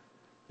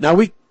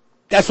 Now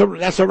that's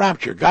a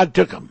rapture. God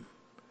took him.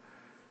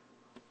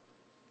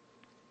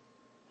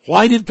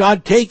 Why did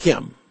God take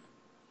him?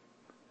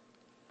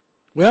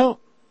 Well,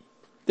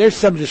 there's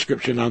some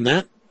description on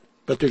that,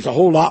 but there's a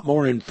whole lot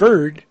more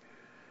inferred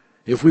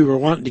if we were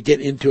wanting to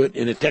get into it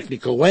in a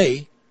technical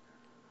way.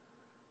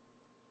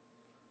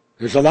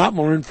 There's a lot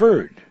more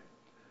inferred.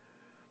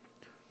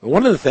 But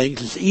one of the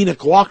things is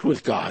Enoch walked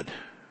with God.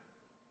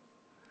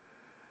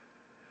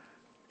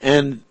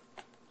 And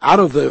out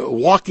of the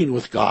walking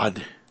with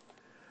God,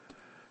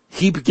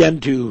 he began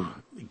to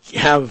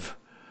have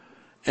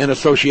an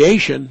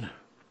association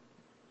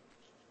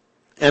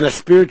and a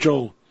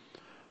spiritual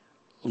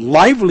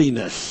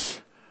liveliness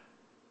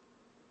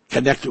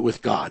connected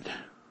with God.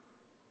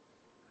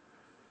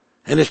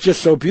 And it's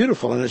just so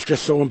beautiful, and it's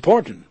just so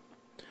important.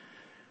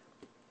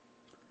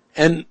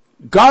 And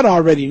God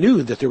already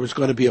knew that there was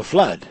going to be a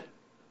flood.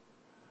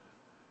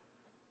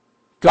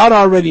 God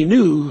already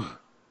knew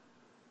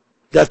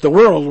that the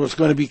world was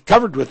going to be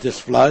covered with this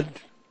flood.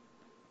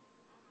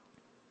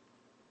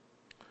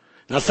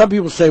 Now some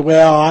people say,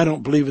 well, I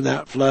don't believe in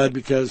that flood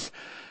because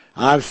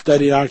I've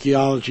studied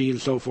archaeology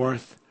and so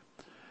forth.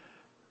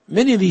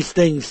 Many of these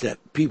things that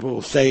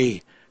people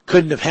say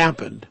couldn't have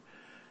happened,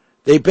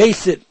 they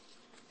base it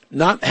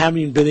not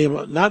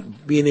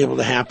being able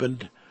to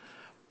happen,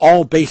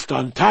 all based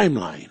on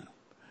timeline.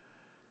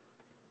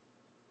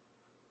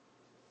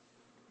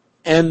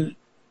 And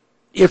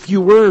if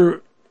you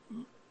were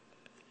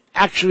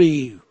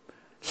actually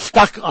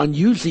stuck on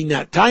using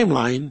that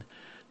timeline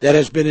that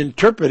has been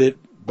interpreted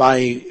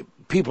by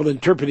people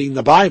interpreting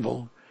the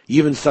Bible,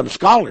 even some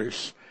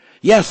scholars,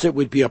 yes, it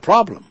would be a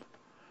problem.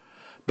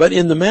 But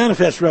in the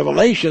manifest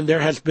revelation, there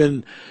has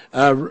been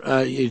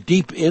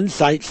deep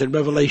insights and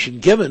revelation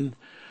given,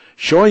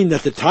 showing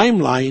that the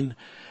timeline,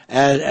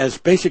 as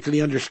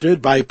basically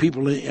understood by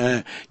people,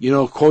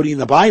 quoting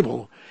the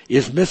Bible,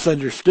 is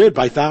misunderstood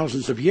by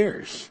thousands of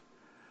years.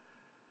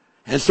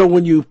 And so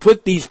when you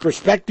put these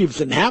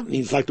perspectives and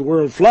happenings like the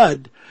world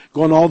flood,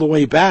 going all the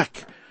way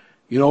back,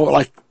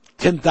 like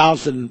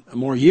 10,000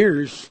 more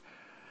years,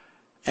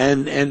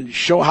 and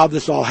show how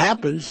this all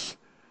happens,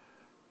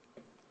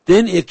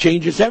 then it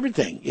changes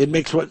everything. It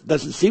makes what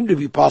doesn't seem to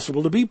be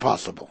possible to be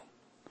possible.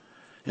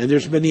 And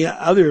there's many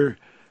other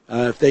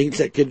things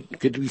that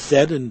could be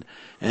said and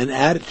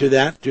added to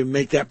that to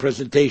make that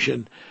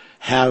presentation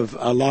have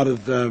a lot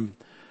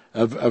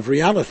of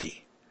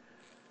reality.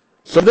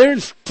 So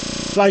there's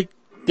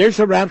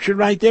a rapture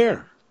right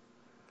there.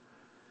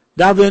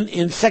 Now then,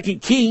 in 2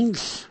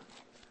 Kings,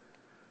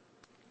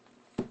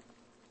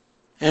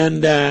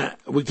 and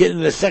we get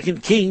into 2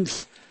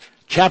 Kings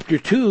chapter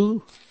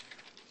 2.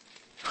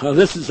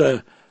 This is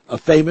a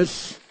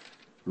famous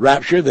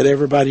rapture that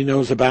everybody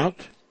knows about.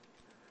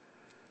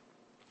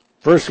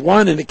 Verse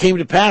 1, and it came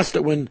to pass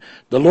that when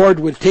the Lord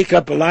would take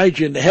up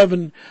Elijah into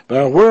heaven by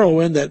a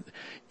whirlwind, that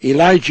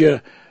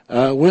Elijah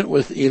went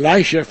with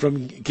Elisha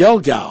from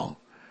Gilgal.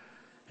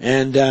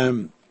 And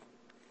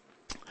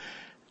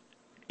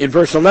in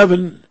verse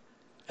 11,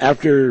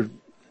 after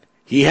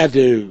he had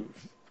to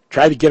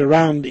try to get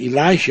around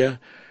Elisha,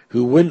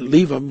 who wouldn't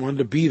leave him, wanted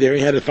to be there,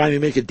 he had to finally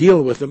make a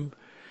deal with him.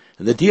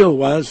 And the deal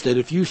was that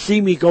if you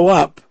see me go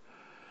up,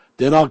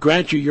 then I'll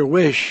grant you your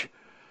wish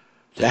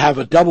to have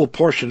a double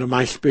portion of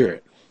my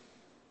spirit.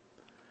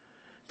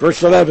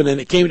 Verse 11,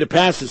 and it came to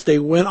pass as they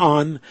went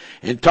on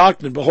and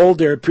talked, and behold,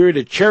 there appeared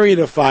a chariot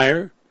of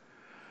fire,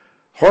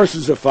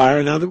 horses of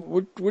fire. Now,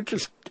 we're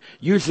just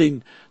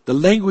using the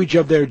language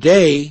of their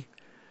day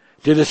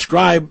to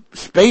describe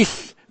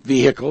space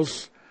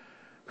vehicles,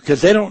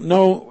 because they don't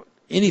know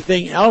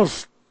anything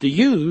else to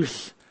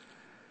use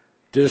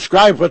to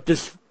describe what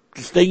this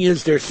thing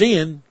is they're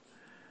seeing.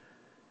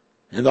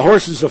 And the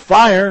horses of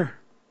fire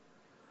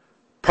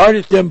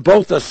parted them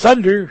both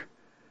asunder,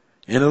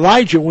 and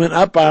Elijah went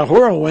up by a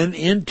whirlwind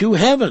into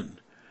heaven.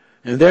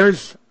 And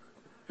there's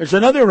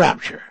another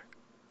rapture.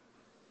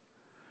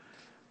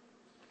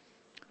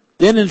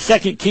 Then in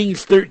 2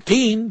 Kings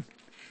 13,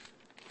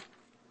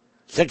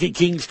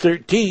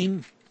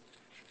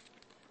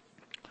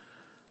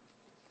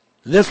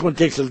 this one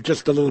takes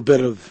just a little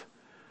bit of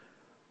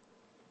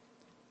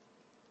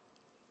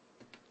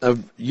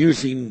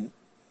using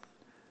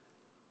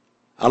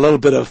a little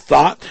bit of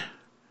thought.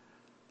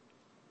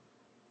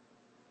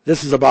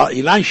 This is about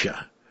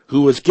Elisha,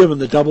 who was given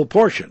the double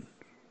portion.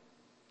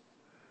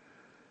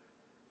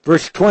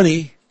 Verse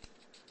 20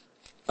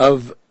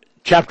 of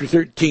chapter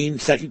 13,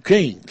 2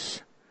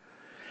 Kings.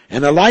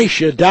 And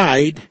Elisha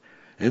died,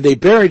 and they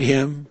buried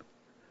him,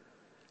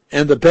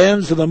 and the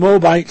bands of the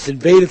Moabites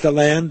invaded the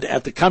land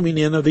at the coming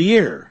in of the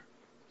year.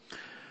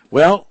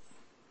 Well,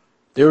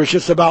 there was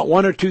just about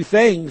one or two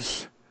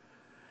things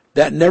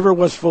that never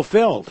was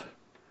fulfilled.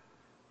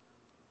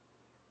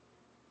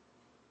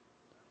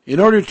 In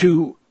order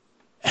to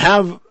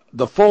have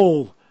the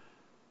full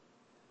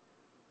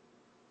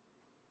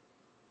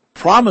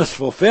promise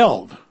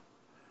fulfilled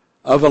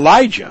of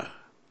Elijah,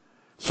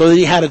 so that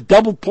he had a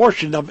double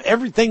portion of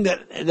everything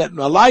that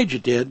Elijah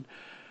did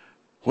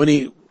when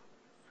he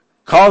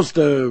caused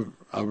a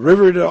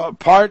river to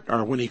part,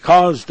 or when he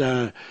caused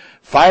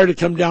fire to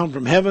come down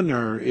from heaven,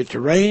 or it to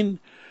rain.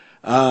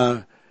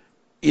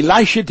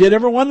 Elisha did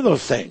every one of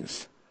those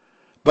things.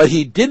 But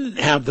he didn't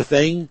have the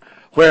thing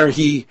where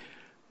he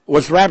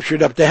was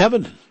raptured up to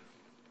heaven.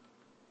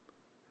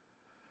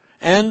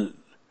 And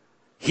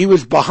he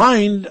was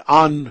behind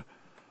on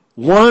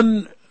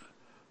one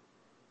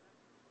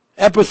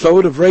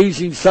episode of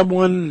raising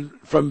someone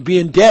from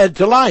being dead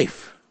to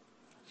life.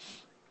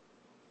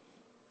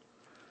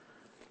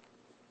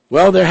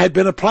 Well, there had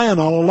been a plan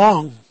all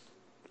along.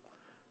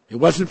 It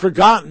wasn't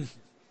forgotten.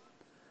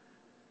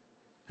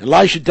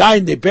 Elisha died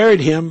and they buried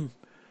him.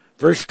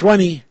 Verse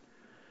 20,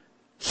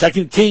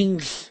 2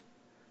 Kings,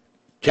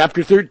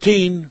 chapter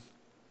 13.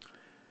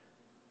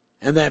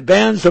 And that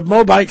bands of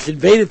Moabites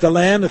invaded the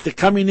land at the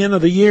coming in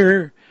of the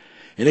year.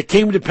 And it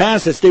came to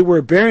pass as they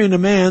were burying a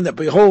man, that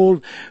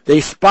behold,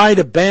 they spied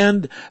a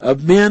band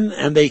of men,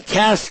 and they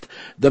cast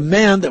the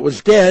man that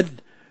was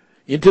dead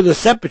into the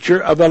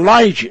sepulchre of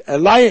Elisha.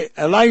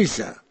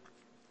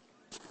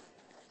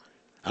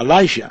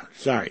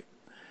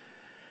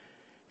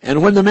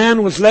 And when the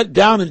man was let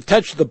down and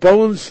touched the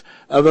bones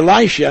of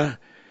Elisha,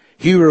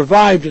 he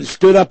revived and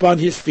stood up on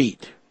his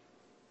feet.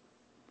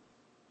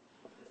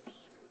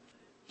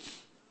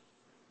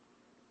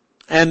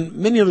 And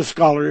many of the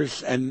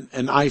scholars, and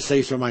I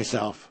say so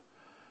myself,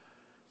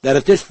 that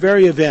at this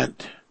very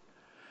event,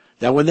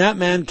 that when that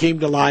man came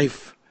to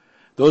life,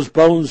 those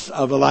bones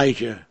of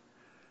Elijah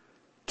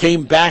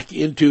came back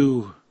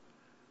into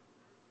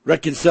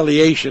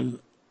reconciliation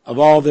of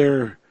all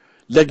their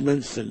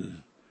ligaments,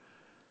 and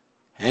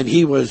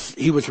he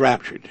was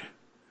raptured,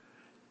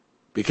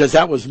 because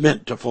that was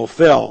meant to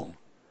fulfill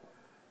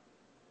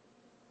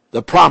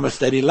the promise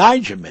that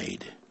Elijah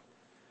made.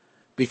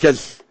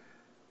 Because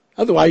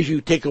otherwise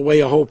you take away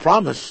a whole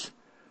promise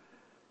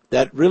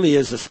that really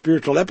is a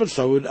spiritual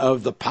episode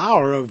of the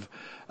power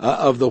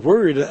of the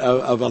word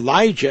of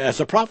Elijah as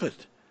a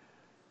prophet.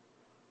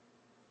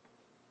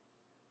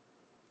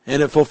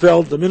 And it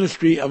fulfilled the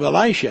ministry of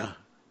Elisha.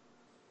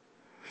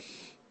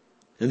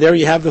 And there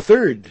you have the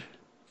third.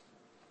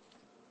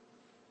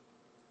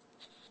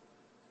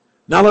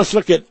 Now let's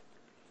look at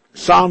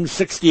Psalm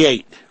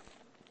 68.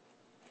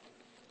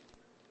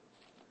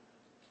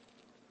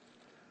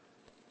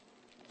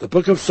 The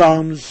book of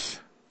Psalms,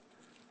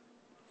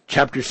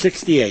 chapter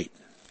 68.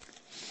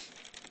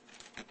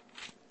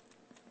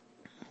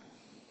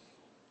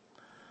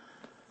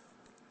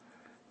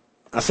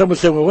 Now someone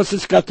said, well, what's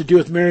this got to do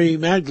with Mary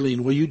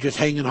Magdalene? Well, you just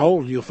hang and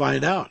hold and you'll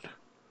find out.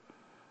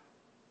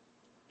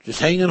 Just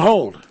hang and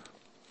hold.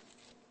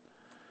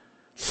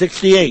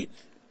 68.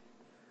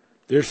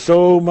 There's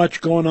so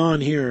much going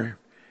on here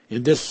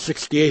in this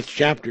 68th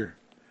chapter.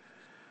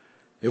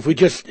 If we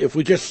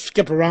just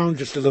skip around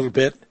just a little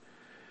bit,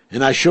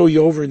 and I show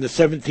you over in the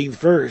 17th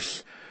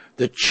verse,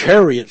 the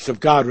chariots of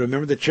God.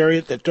 Remember the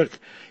chariot that took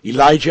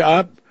Elijah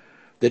up?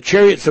 The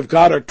chariots of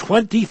God are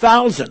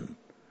 20,000,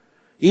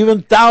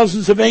 even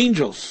thousands of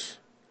angels.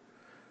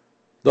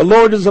 The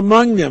Lord is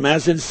among them,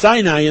 as in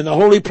Sinai in the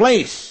holy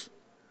place.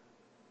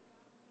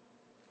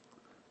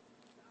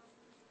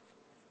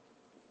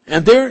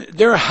 And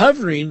they're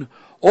hovering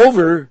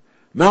over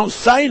Mount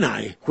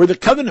Sinai, where the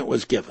covenant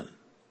was given.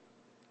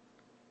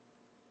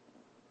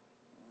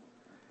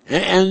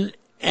 And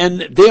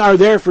they are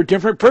there for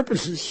different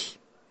purposes.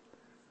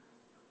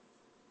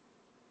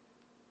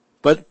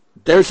 But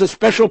there's a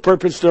special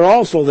purpose they're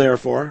also there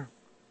for.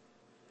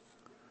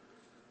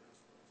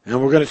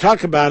 And we're going to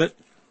talk about it.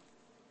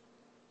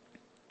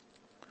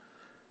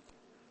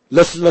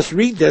 Let's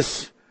read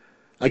this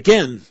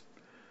again.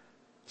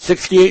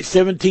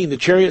 68:17, the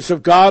chariots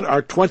of God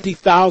are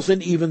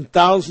 20,000, even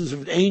thousands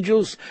of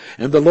angels,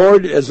 and the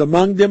Lord is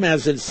among them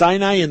as in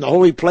Sinai in the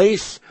holy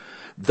place.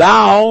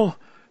 Thou,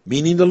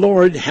 meaning the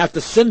Lord, hath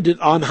ascended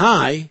on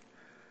high.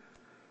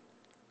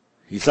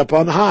 He's up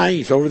on high,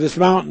 he's over this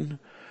mountain.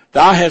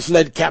 Thou hast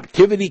led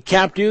captivity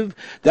captive.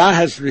 Thou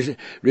hast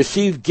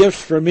received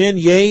gifts for men,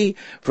 yea,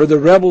 for the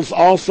rebels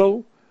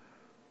also.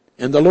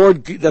 And the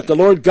Lord, that the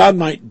Lord God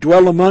might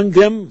dwell among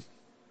them.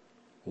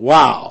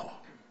 Wow.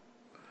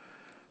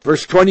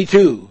 Verse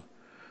 22,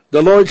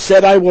 the Lord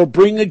said, I will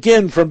bring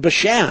again from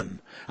Bashan.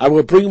 I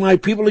will bring my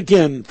people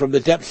again from the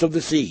depths of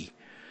the sea.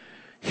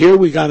 Here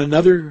we got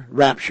another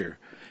rapture.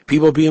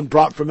 People being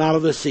brought from out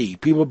of the sea.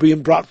 People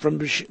being brought from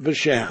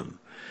Bashan.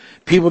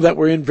 People that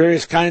were in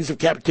various kinds of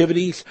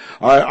captivities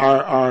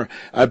are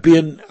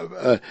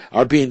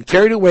being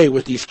carried away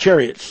with these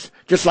chariots.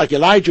 Just like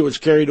Elijah was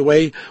carried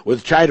away with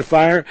a chariot of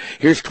fire.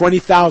 Here's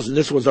 20,000.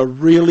 This was a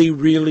really,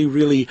 really,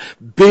 really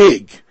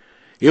big.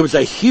 It was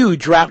a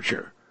huge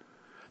rapture.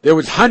 There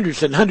was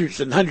hundreds and hundreds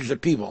and hundreds of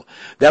people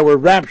that were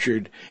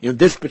raptured in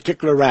this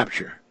particular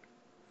rapture.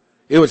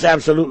 It was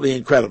absolutely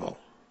incredible.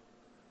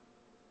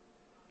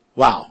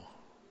 Wow.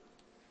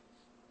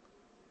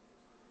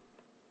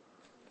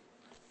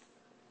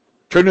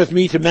 Turn with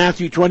me to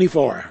Matthew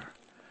 24.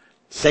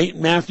 St.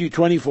 Matthew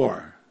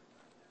 24.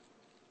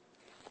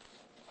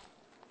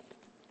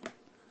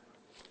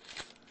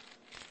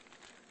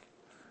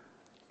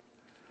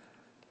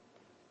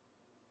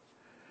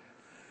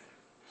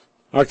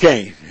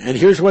 Okay, and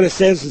here's what it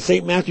says in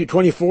St. Matthew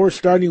 24,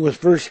 starting with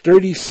verse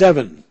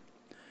 37.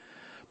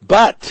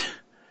 But,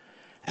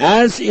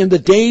 as in the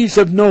days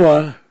of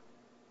Noah,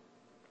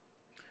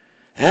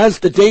 as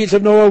the days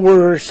of Noah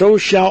were, so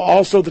shall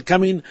also the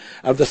coming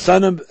of the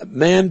Son of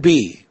Man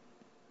be.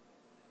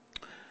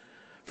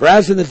 For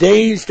as in the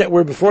days that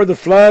were before the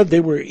flood, they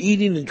were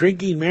eating and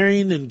drinking,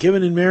 marrying and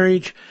given in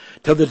marriage,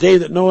 till the day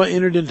that Noah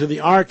entered into the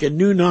ark, and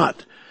knew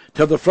not,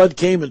 till the flood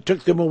came and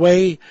took them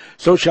away,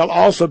 so shall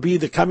also be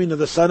the coming of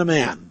the Son of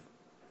Man.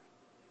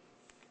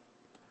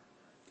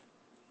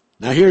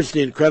 Now here's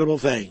the incredible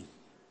thing.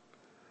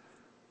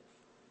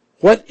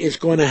 What is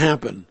going to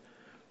happen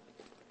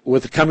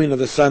with the coming of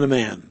the Son of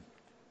Man?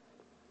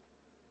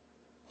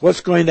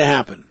 What's going to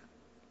happen?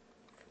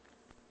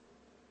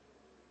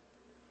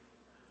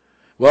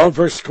 Well,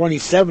 verse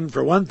 27,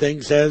 for one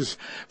thing, says,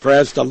 for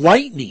as the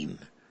lightning,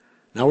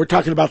 now we're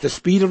talking about the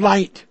speed of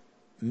light,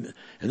 and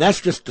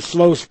that's just the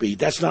slow speed.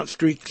 That's not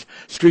streak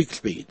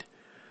speed.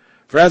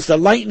 For as the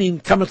lightning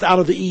cometh out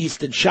of the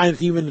east and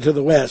shineth even into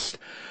the west,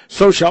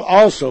 so shall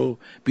also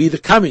be the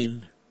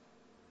coming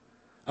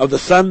of the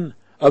Son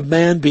of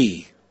Man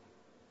be.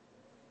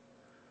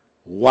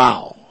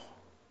 Wow.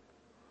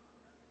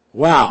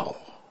 Wow.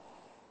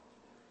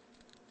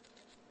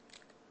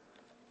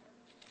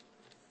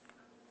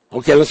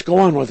 Okay, let's go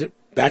on with it.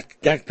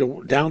 Back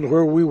down to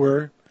where we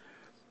were.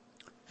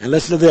 And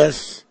listen to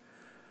this.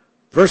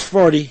 Verse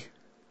 40,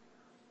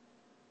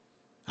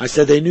 I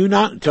said they knew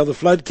not until the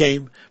flood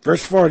came.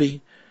 Verse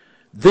 40,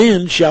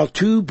 then shall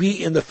two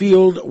be in the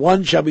field,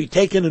 one shall be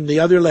taken and the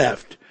other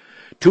left.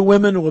 Two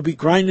women will be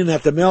grinding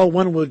at the mill,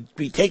 one will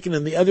be taken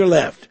and the other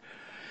left.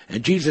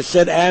 And Jesus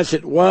said, as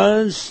it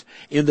was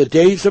in the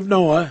days of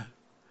Noah,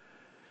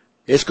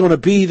 it's going to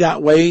be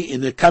that way in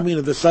the coming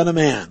of the Son of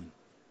Man.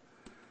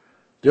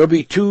 There'll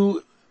be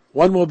two,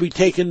 one will be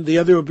taken, the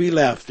other will be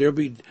left. There'll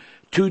be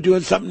two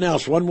doing something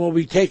else. One will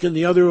be taken,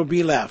 the other will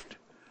be left.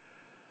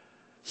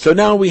 So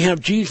now we have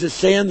Jesus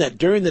saying that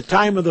during the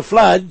time of the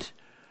flood,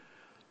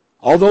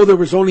 although there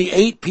was only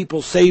 8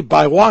 people saved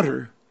by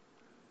water,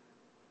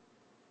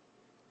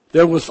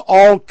 there was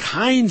all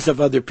kinds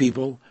of other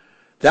people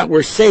that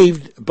were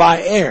saved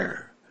by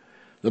air.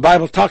 The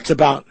Bible talks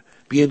about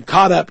being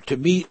caught up to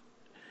meet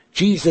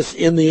Jesus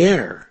in the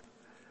air.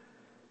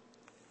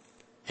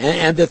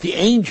 And that the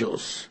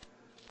angels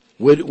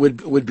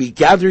would be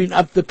gathering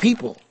up the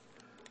people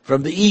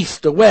from the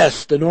east, the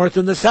west, the north,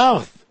 and the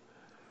south.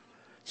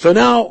 So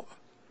now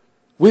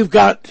we've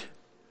got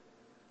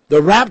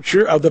the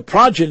rapture of the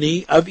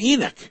progeny of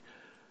Enoch,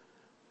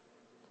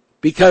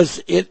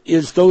 because it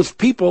is those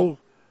people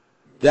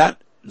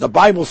that the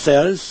Bible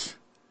says,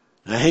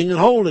 now hang and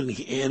hold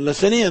and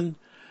listen in,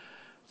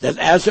 that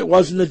as it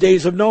was in the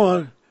days of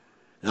Noah,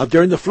 now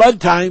during the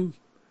flood time,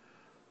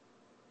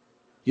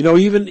 you know,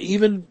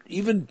 even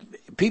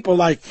people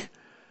like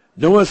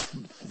Noah's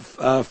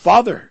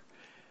father,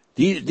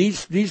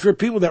 these were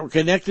people that were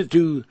connected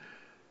to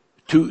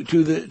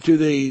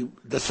the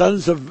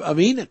sons of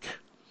Enoch.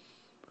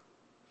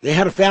 They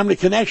had a family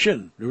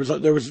connection. There was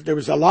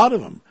a lot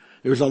of them.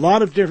 There was a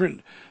lot of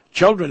different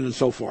children and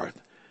so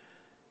forth.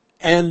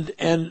 And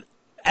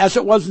as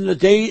it was in the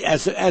day,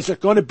 as it's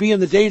going to be in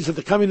the days of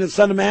the coming of the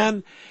Son of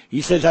Man,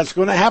 he says that's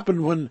going to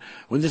happen when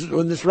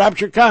this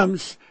rapture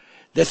comes.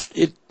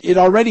 It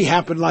already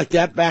happened like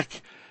that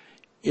back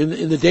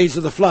in the days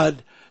of the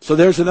flood. So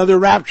there's another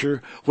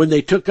rapture when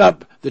they took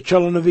up the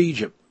children of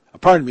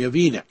of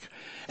Enoch.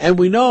 And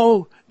we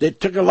know they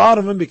took a lot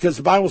of them because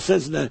the Bible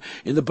says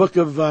in the book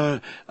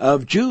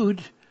of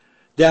Jude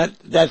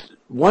that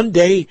one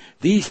day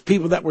these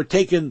people that were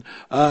taken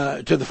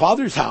to the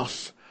Father's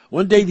house,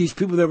 one day these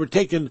people that were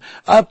taken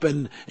up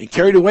and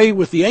carried away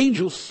with the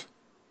angels,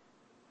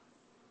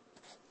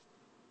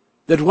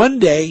 that one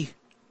day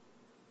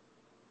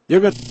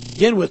they're going to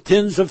begin with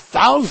tens of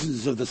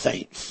thousands of the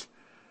saints.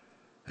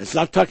 It's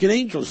not talking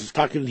angels, it's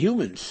talking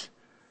humans,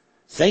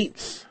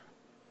 saints.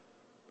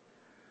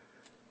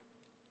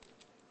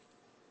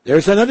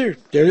 There's another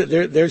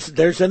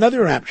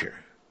rapture.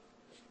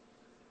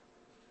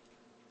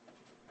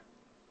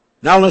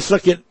 Now let's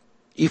look at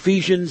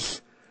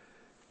Ephesians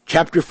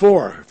chapter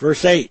 4,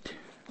 verse 8.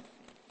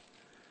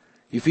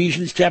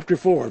 Ephesians chapter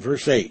 4,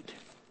 verse 8.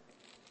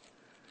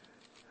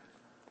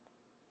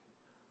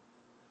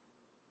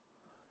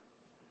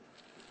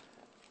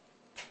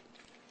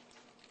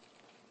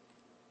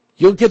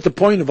 You'll get the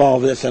point of all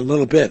this in a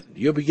little bit.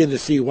 You'll begin to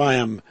see why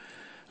I'm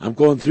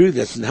going through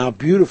this and how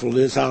beautiful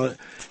it is,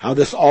 how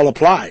this all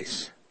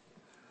applies.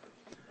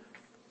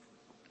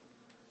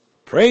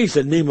 Praise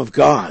the name of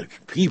God,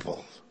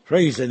 people.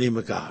 Praise the name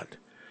of God.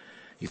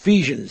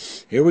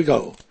 Ephesians, here we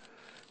go.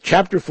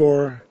 Chapter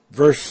 4,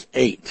 verse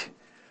 8.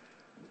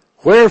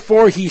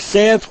 Wherefore he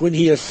saith, when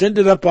he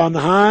ascended up on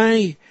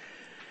high,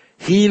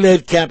 he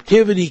led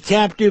captivity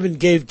captive and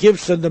gave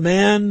gifts unto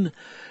man.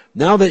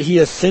 Now that he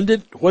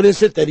ascended, what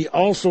is it? That he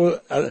also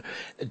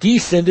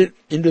descended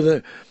into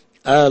the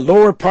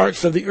lower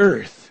parts of the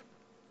earth.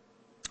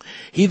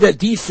 He that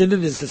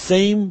descended is the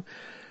same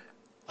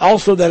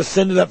also that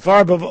ascended up far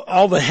above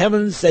all the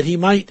heavens, that he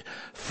might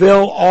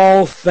fill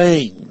all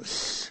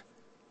things.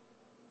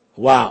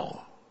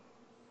 Wow.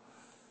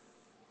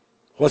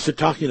 What's it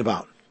talking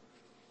about?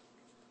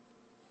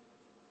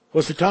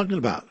 What's it talking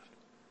about?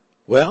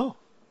 Well,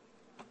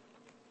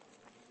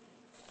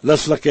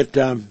 let's look at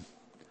 1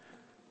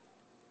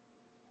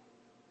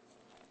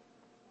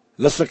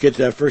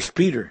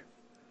 Peter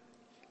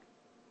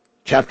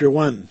chapter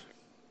 1.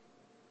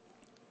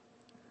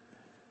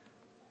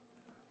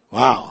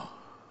 Wow.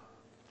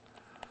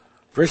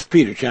 1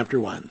 Peter chapter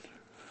 1.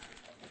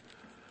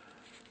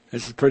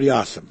 This is pretty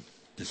awesome,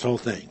 this whole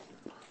thing.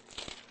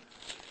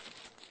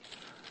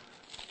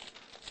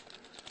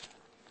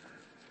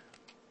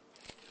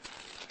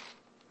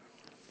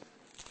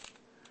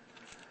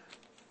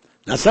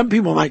 Now some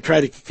people might try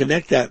to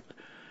connect that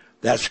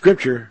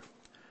scripture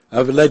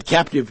of led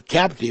captive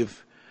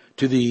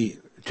to the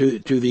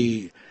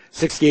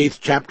 68th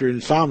chapter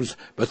in Psalms,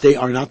 but they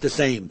are not the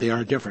same. They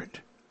are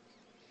different.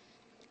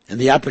 And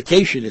the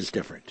application is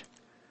different.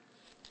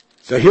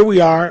 So here we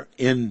are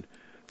in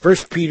 1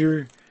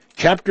 Peter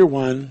chapter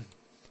 1,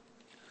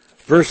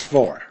 verse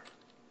 4.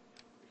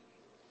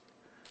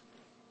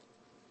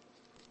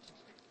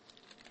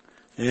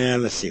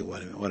 And let's see,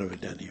 what have we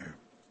done here?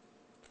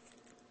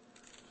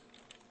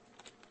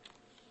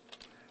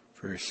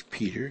 1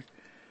 Peter.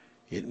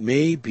 It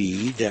may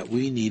be that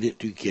we needed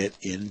to get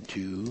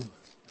into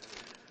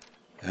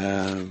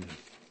 2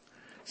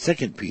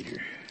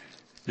 Peter.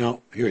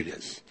 No, here it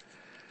is.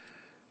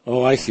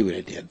 Oh, I see what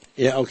I did.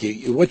 Yeah,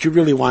 okay. What you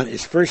really want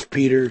is 1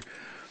 Peter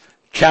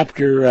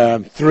chapter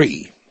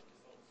 3.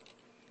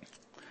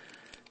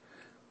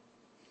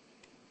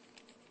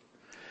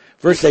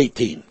 Verse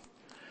 18.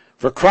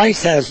 For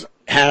Christ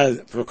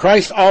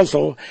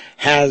also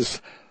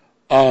has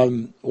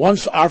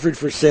once offered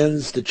for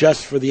sins, the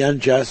just for the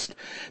unjust,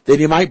 that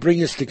he might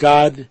bring us to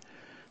God,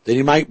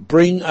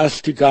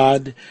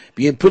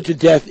 being put to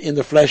death in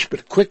the flesh,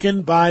 but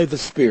quickened by the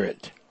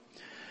Spirit.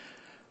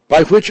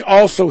 by which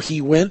also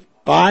he went,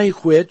 by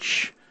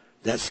which,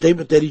 that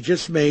statement that he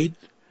just made,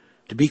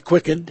 to be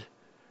quickened,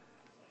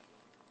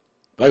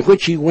 by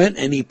which he went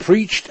and he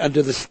preached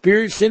unto the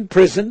spirits in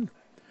prison,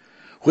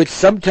 which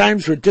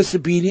sometimes were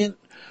disobedient,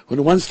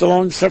 when once the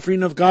long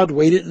suffering of God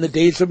waited in the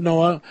days of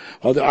Noah,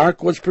 while the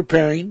ark was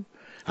preparing.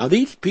 Now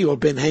these people have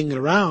been hanging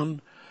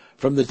around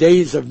from the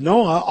days of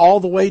Noah all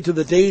the way to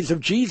the days of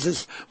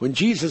Jesus, when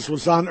Jesus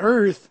was on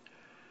earth,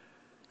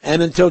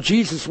 and until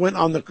Jesus went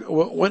on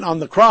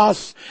the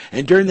cross.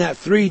 And during that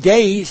 3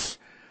 days,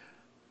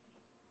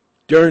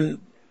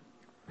 during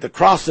the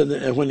cross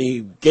and when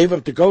he gave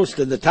up the ghost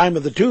in the time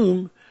of the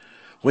tomb,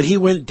 when he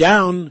went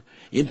down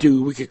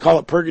into, we could call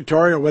it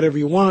purgatory or whatever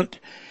you want,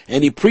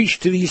 and he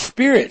preached to these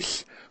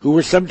spirits who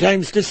were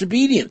sometimes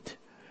disobedient.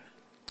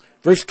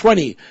 Verse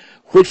 20,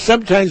 which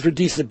sometimes were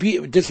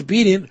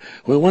disobedient,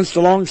 when once the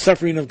long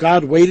suffering of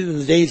God waited in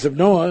the days of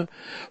Noah,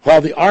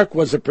 while the ark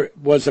was a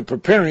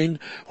preparing,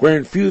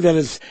 wherein few, that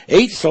is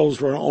 8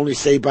 souls, were only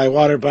saved by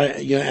water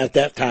at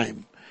that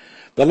time.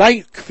 The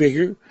like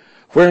figure,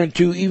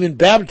 whereunto even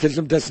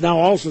baptism does now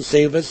also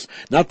save us,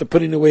 not the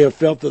putting away of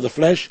filth of the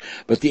flesh,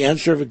 but the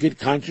answer of a good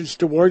conscience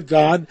toward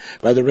God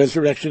by the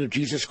resurrection of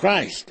Jesus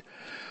Christ,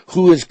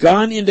 who is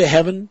gone into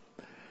heaven,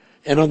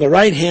 and on the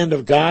right hand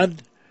of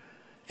God,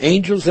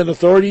 angels and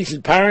authorities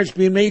and powers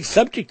being made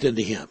subject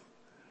unto him.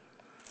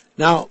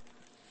 Now,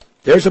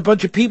 there's a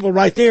bunch of people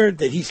right there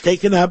that he's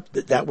taken up,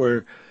 that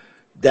were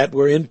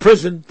in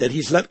prison, that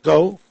he's let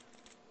go.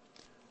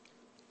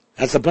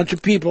 That's a bunch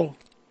of people.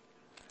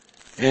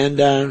 And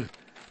that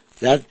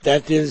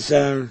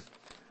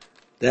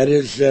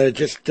is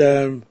just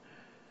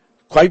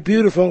quite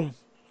beautiful.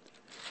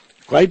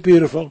 Quite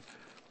beautiful.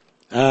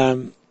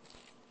 Now,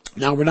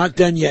 we're not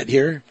done yet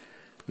here.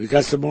 We've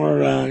got some more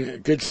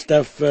good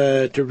stuff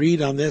to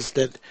read on this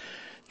that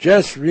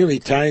just really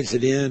ties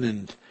it in,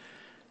 and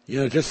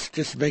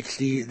just makes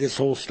this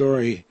whole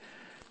story,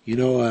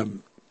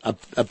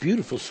 a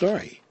beautiful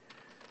story.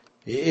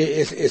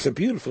 It's a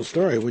beautiful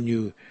story when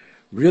you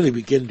really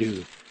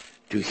begin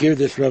to hear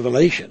this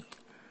revelation.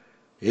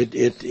 It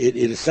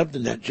is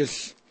something that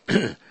just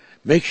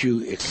makes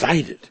you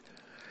excited.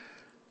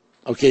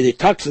 Okay, it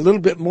talks a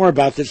little bit more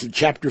about this in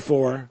chapter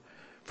 4,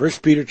 1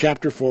 Peter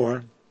chapter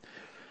 4.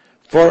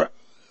 For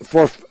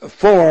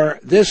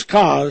this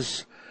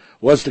cause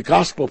was the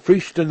gospel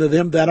preached unto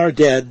them that are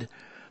dead,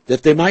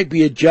 that they might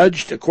be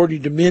adjudged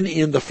according to men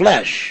in the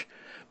flesh,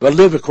 but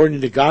live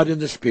according to God in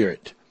the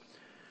Spirit.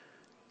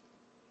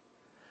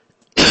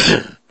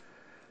 There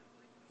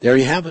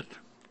you have it.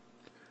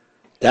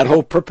 That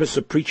whole purpose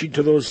of preaching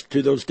to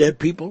those dead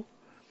people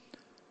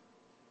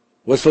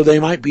was so they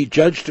might be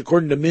judged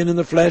according to men in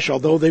the flesh,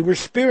 although they were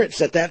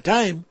spirits at that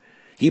time.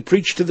 He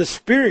preached to the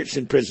spirits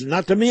in prison,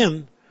 not to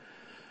men,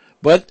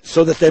 but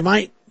so that they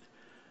might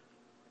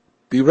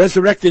be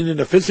resurrected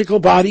into physical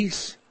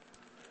bodies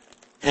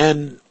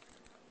and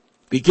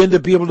begin to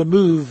be able to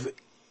move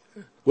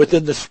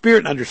within the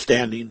spirit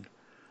understanding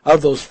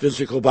of those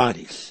physical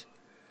bodies.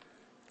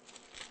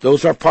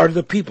 Those are part of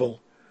the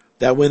people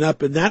that went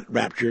up in that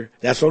rapture.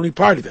 That's only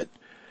part of it.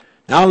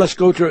 Now let's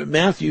go to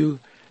Matthew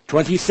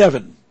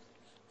 27.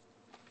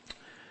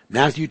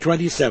 Matthew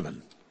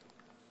 27.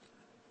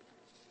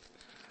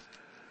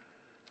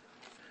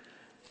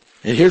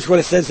 And here's what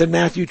it says in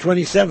Matthew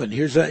 27.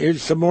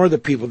 Here's some more of the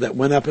people that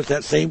went up at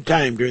that same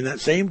time, during that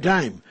same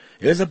time.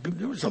 There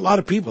was a lot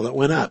of people that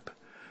went up.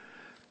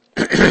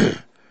 I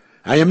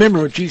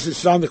remember when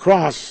Jesus was on the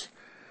cross,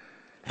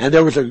 and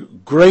there was a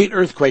great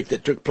earthquake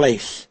that took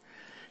place.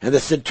 And the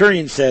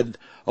centurion said,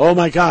 "Oh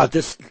my God,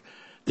 this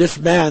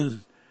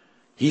man,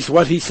 he's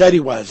what he said he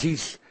was.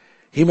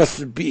 He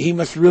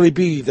must really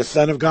be the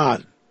Son of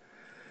God."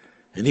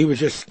 And he was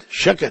just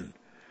shooken.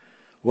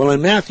 Well,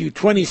 in Matthew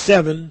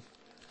 27,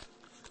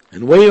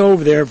 and way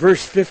over there,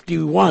 verse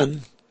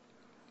 51,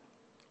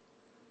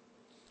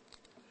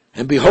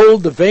 "And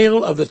behold, the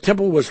veil of the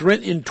temple was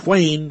rent in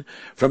twain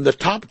from the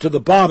top to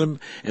the bottom,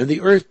 and the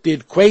earth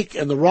did quake,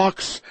 and the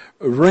rocks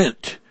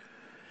rent,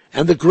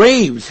 and the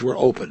graves were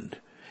opened,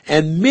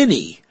 and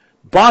many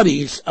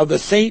bodies of the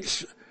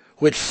saints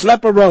which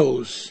slept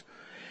arose,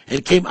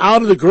 and came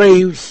out of the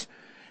graves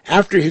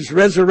after his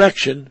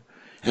resurrection,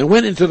 and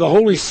went into the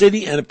holy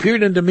city, and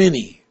appeared unto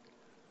many.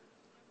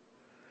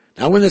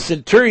 Now when the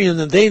centurion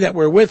and they that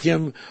were with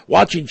him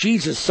watching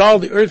Jesus saw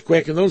the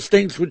earthquake and those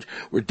things which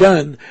were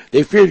done,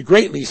 they feared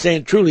greatly,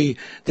 saying, Truly,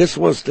 this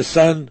was the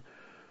Son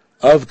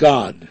of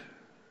God."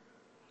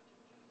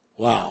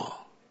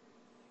 Wow.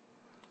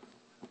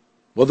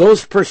 Well,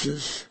 those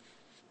persons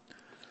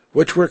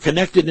which were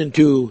connected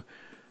into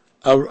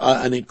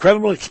an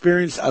incredible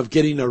experience of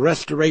getting a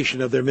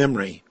restoration of their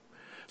memory,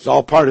 it's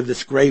all part of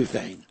this grave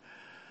thing.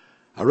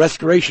 A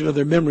restoration of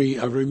their memory,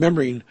 of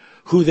remembering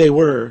who they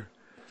were.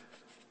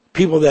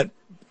 People that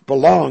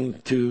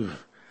belonged to,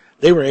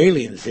 they were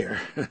aliens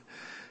here.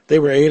 They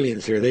were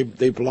aliens here.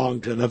 They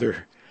belonged to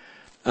another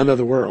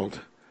world.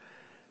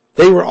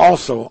 They were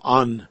also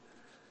on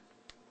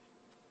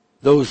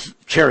those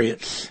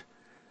chariots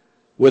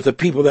with the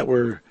people that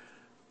were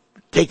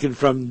taken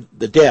from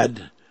the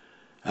dead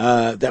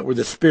that were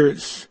the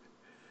spirits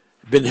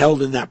been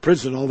held in that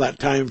prison all that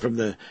time, from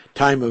the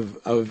time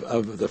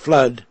of the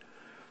flood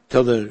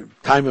till the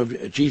time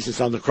of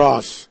Jesus on the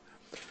cross.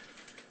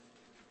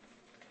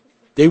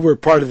 They were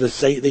part of the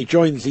saint. They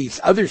joined these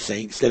other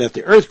saints that at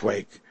the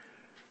earthquake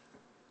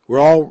were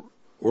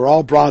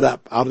all brought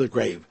up out of the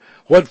grave.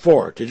 What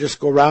for? To just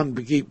go around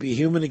and be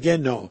human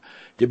again? No,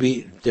 to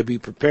be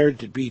prepared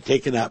to be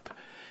taken up.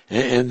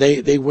 And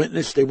they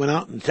witnessed. They went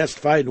out and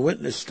testified and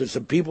witnessed to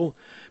some people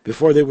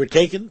before they were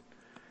taken.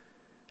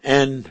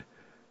 And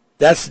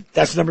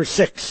that's number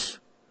 6.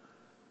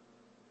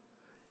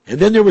 And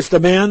then there was the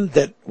man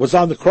that was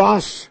on the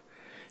cross,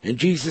 and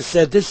Jesus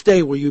said, "This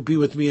day will you be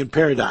with me in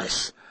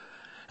paradise."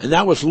 And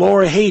that was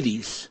lower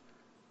Hades.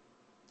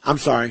 I'm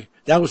sorry,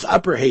 that was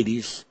upper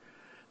Hades.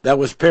 That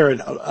was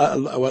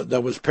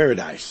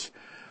paradise.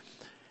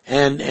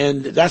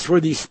 And that's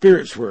where these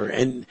spirits were.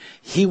 And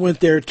he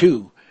went there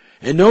too.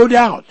 And no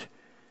doubt,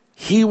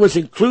 he was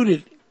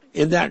included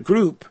in that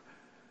group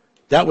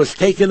that was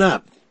taken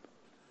up.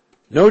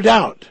 No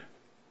doubt.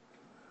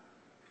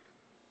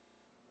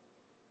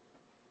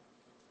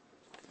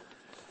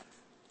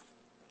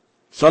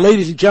 So,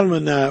 ladies and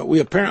gentlemen, we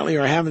apparently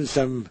are having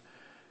some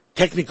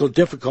technical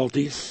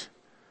difficulties.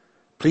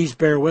 Please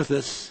bear with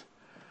us.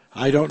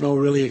 I don't know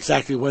really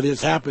exactly what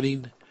is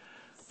happening,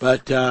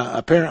 but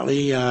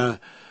apparently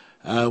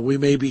we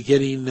may be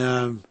getting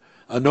an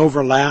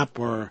overlap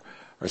or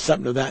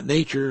something of that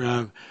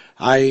nature.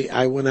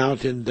 I went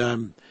out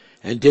and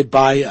did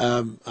buy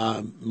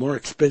a more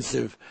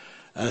expensive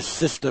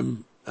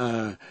system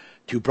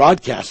to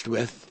broadcast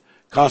with,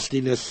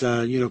 costing us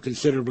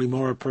considerably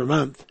more per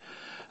month.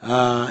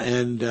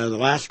 And the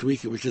last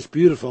week it was just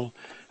beautiful.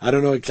 I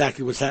don't know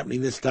exactly what's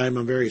happening this time.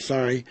 I'm very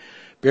sorry.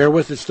 Bear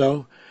with us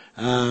though.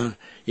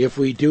 If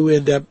we do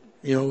end up,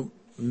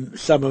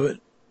 some of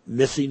it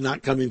missing,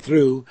 not coming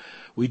through,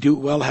 we do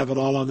well have it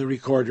all on the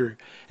recorder,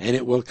 and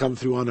it will come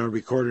through on our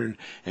recorder.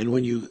 And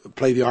when you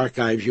play the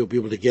archives, you'll be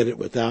able to get it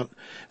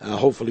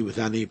hopefully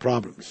without any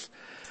problems.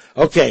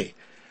 Okay.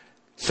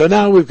 So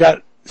now we've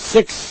got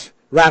 6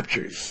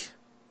 raptures.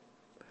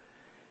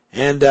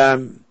 And,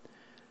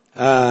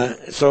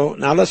 so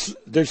now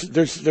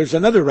there's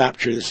another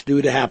rapture that's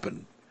due to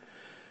happen.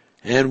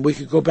 And we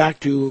could go back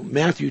to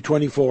Matthew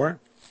 24.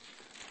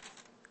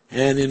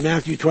 And in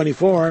Matthew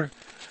 24,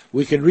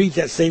 we can read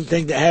that same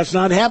thing that has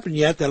not happened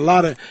yet, that a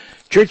lot of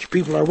church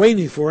people are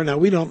waiting for. Now,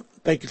 we don't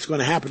think it's going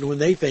to happen when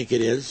they think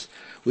it is.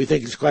 We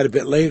think it's quite a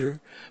bit later.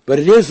 But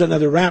it is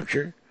another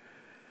rapture,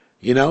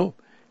 And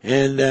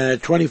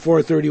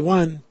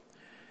 24:31,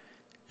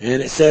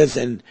 and it says,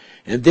 And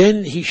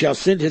then he shall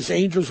send his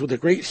angels with a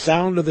great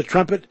sound of the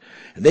trumpet,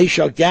 and they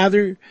shall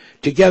gather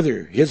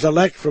together his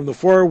elect from the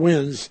 4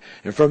 winds,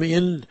 and from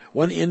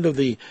one end of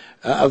the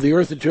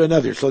earth into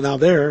another. So now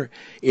there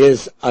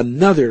is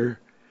another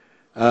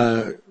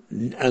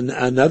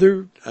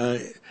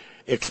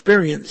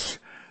experience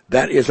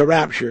that is a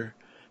rapture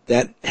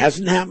that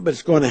hasn't happened, but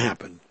it's going to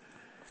happen.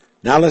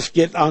 Now let's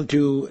get on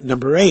to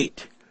number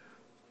 8,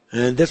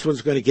 and this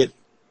one's going to get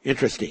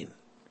interesting.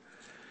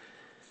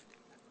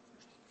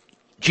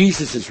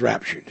 Jesus is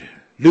raptured.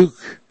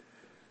 Luke,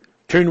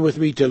 turn with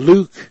me to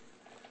Luke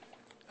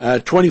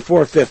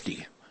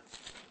 24:50.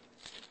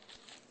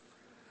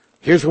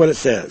 Here's what it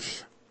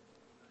says.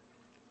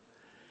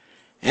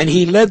 And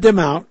he led them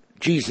out,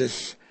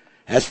 Jesus,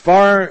 as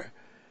far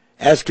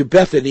as to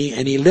Bethany,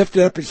 and he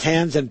lifted up his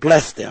hands and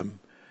blessed them.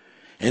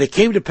 And it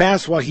came to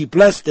pass, while he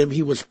blessed them,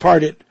 he was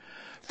parted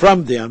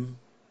from them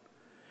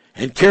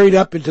and carried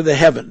up into the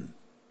heaven.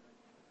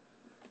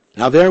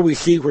 Now there we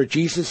see where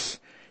Jesus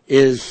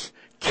is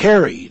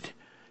carried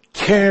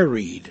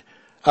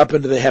up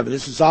into the heaven.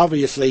 This is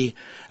obviously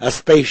a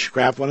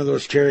spacecraft, one of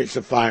those chariots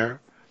of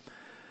fire.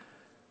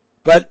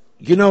 But,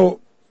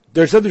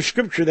 there's other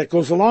scripture that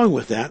goes along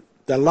with that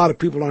a lot of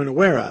people aren't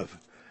aware of.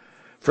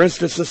 For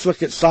instance, let's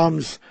look at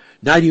Psalms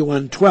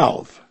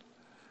 91:12.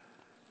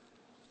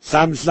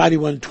 Psalms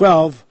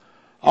 91:12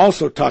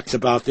 also talks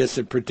about this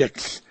and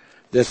predicts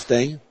this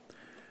thing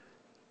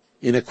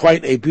in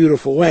quite a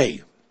beautiful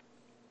way.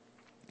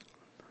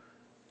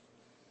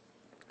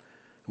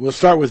 We'll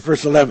start with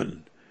verse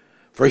 11.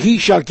 For he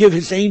shall give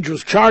his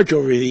angels charge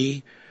over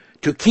thee,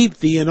 to keep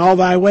thee in all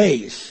thy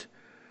ways.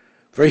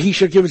 For he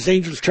shall give his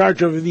angels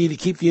charge over thee, to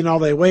keep thee in all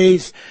thy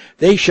ways.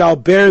 They shall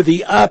bear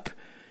thee up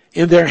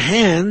in their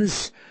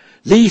hands,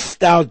 lest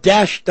thou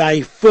dash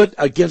thy foot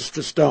against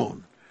a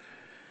stone.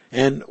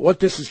 And what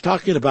this is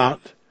talking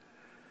about,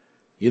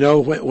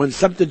 when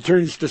something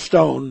turns to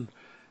stone,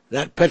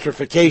 that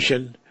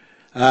petrification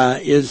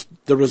is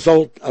the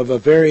result of a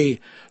very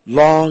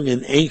long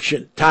and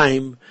ancient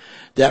time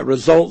that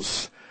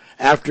results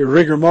after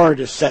rigor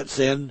mortis sets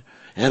in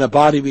and a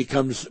body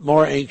becomes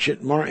more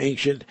ancient,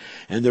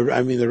 and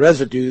the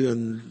residue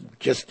and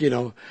just,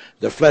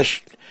 the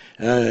flesh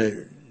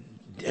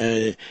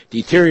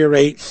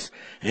deteriorates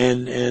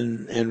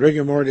and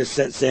rigor mortis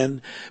sets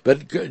in.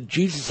 But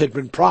Jesus had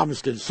been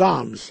promised in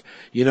Psalms,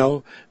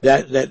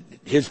 that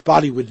his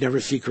body would never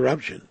see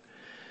corruption.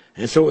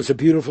 And so it was a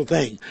beautiful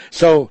thing.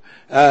 So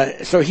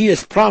he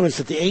has promised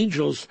that the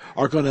angels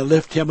are going to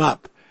lift him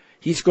up.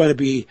 He's going to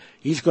be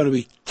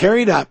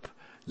carried up,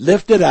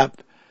 lifted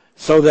up,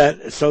 so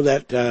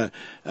that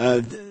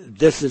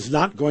this is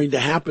not going to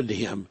happen to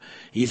him.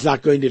 He's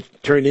not going to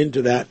turn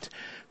into that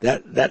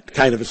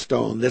kind of a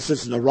stone. This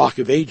isn't a Rock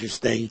of Ages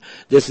thing.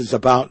 This is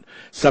about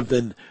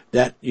something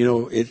that,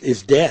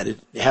 is dead.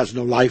 It has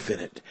no life in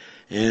it.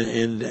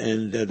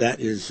 And that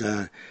is,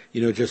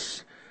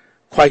 just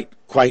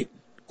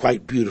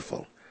quite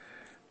beautiful.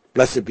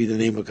 Blessed be the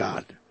name of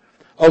God.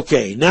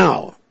 Okay,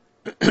 now,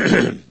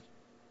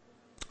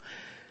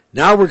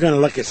 now we're going to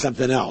look at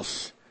something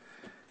else.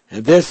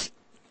 And this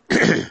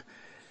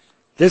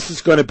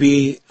is going to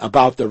be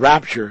about the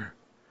rapture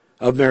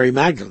of Mary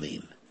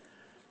Magdalene.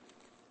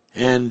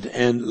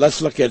 And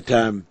let's look at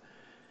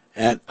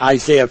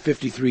Isaiah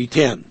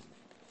 53:10.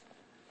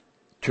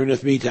 Turn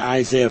with me to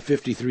Isaiah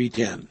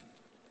 53:10.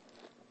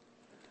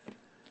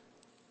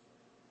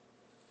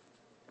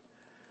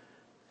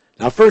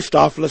 Now, first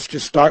off, let's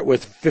just start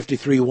with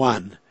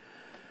 53:1.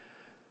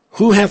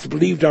 Who hath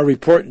believed our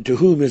report, and to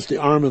whom is the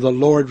arm of the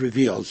Lord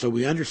revealed? So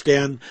we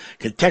understand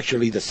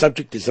contextually the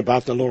subject is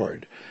about the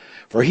Lord.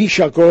 For he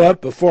shall grow up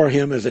before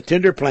him as a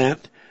tender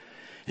plant,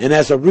 and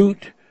as a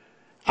root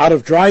out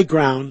of dry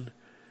ground.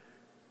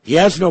 He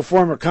has no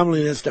form or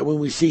comeliness, that when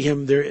we see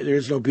him there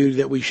is no beauty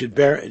that we should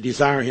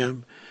desire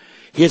him.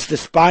 He is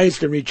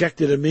despised and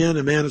rejected of men,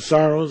 a man of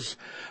sorrows,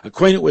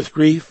 acquainted with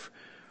grief.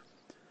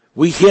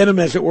 We hid him,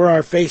 as it were,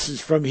 our faces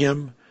from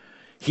him.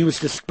 He was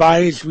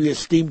despised, we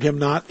esteemed him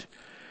not.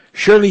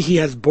 Surely he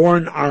has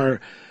borne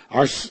our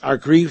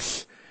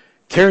griefs,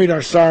 carried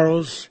our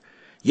sorrows.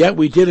 Yet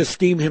we did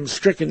esteem him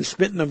stricken,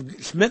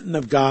 smitten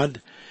of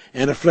God,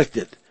 and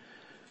afflicted.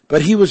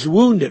 But he was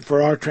wounded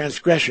for our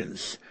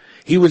transgressions.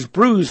 He was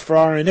bruised for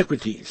our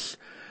iniquities.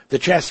 The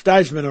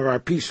chastisement of our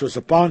peace was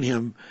upon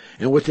him,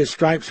 and with his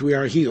stripes we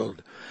are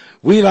healed.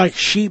 We like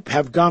sheep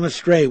have gone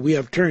astray. We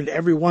have turned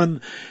every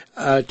one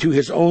to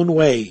his own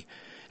way.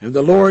 And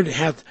the Lord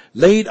hath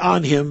laid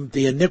on him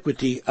the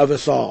iniquity of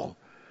us all.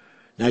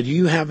 Now, do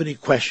you have any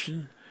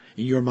question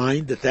in your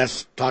mind that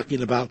that's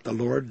talking about the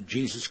Lord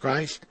Jesus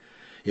Christ?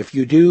 If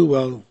you do,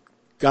 well,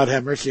 God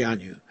have mercy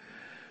on you.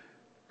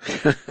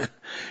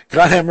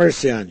 God have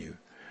mercy on you.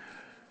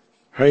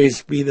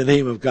 Praise be the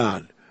name of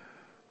God.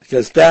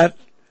 Because that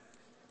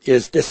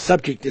is this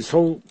subject, this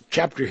whole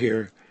chapter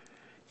here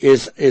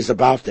is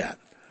about that.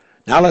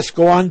 Now let's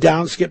go on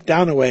down, skip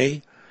down a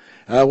way.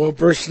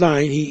 Verse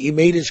 9, he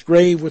made his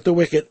grave with the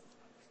wicked.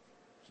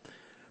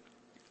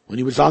 When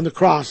he was on the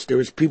cross, there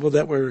was people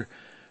that were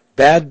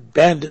bad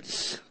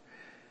bandits,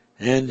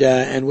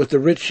 and with the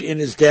rich in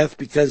his death,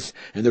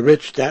 and the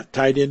rich, that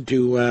tied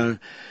into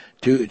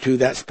to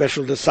that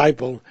special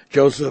disciple,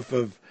 Joseph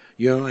of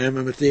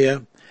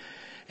Arimathea,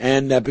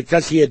 and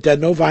because he had done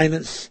no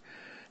violence,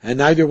 and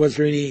neither was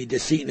there any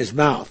deceit in his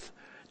mouth.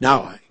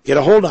 Now, get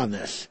a hold on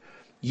this.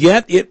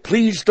 Yet it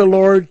pleased the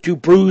Lord to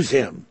bruise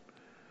him.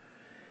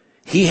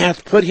 He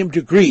hath put him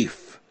to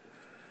grief.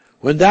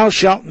 When thou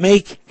shalt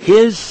make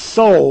his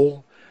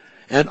soul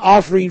an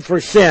offering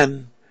for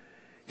sin,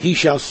 he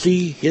shall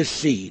see his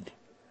seed.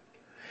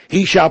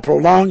 He shall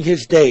prolong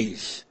his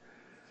days,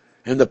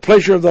 and the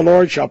pleasure of the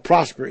Lord shall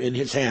prosper in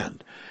his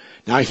hand.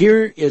 Now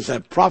here is a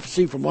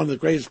prophecy from one of the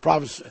greatest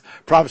prophets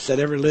that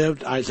ever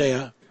lived,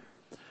 Isaiah.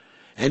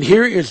 And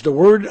here is the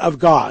word of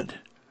God.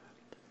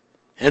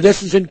 And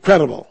this is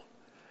incredible.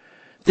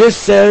 This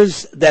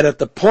says that at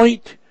the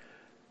point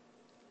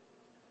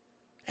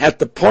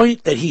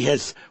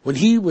that when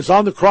he was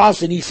on the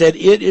cross and he said,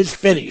 it is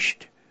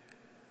finished.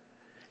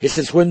 It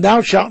says, when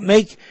thou shalt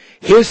make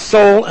his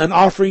soul an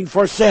offering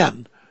for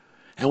sin.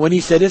 And when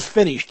he said, it's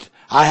finished,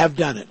 I have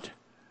done it.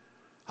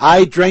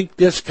 I drank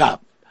this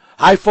cup.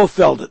 I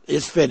fulfilled it.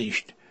 It's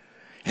finished.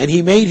 And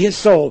he made his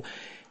soul.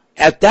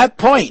 At that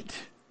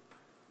point,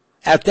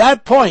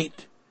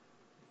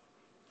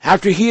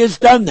 after he has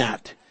done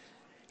that,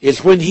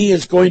 is when he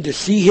is going to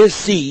see his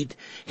seed,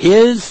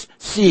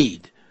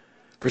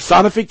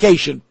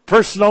 personification,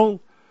 personal.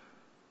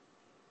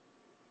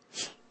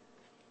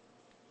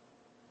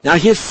 Now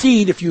his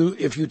seed, if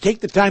you take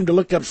the time to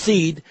look up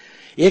seed,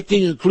 it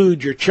can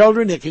include your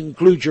children, it can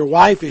include your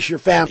wife, it's your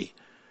family.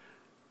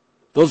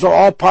 Those are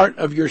all part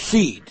of your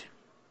seed.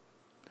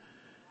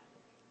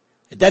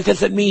 That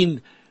doesn't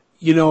mean,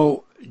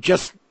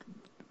 just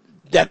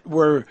that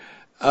we're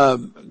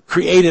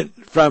created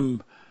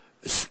from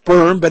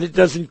sperm, but it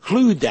does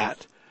include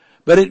that.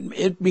 But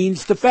it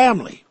means the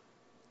family.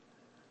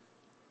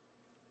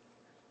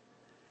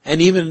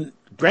 And even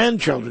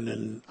grandchildren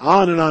and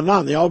on and on and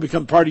on, they all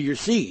become part of your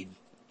seed.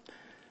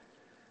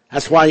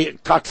 That's why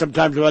it talks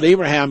sometimes about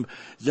Abraham,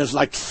 just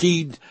like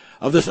seed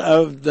of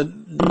the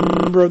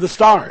number of the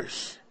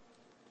stars.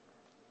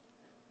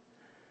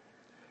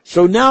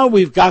 So now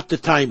we've got the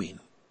timing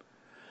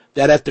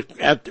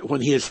that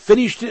when he has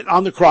finished it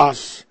on the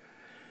cross,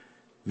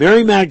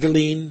 Mary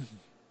Magdalene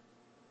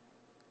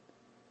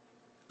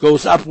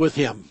goes up with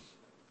him.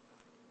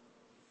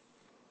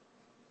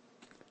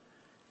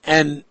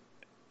 And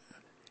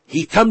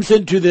he comes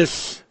into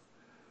this,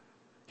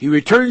 he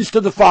returns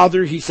to the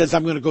Father. He says,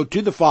 I'm going to go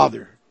to the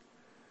Father.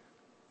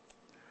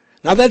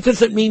 Now that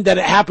doesn't mean that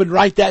it happened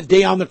right that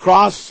day on the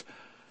cross,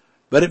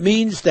 but it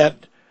means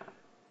that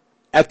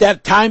at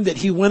that time that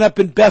he went up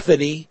in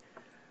Bethany,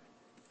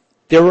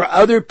 there were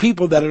other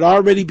people that had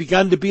already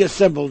begun to be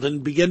assembled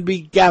and begun to be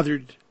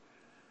gathered,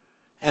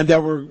 and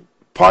that were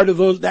part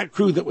of that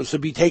crew that was to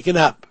be taken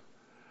up.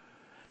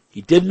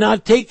 He did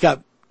not take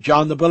up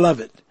John the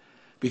Beloved,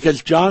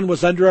 because John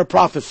was under a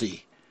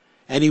prophecy,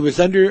 and he was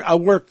under a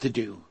work to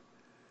do.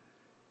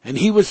 And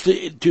he was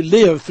to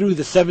live through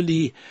the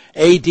 70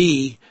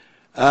 A.D.,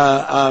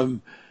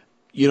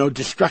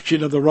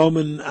 destruction of the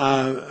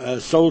Roman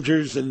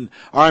soldiers and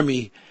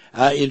army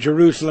in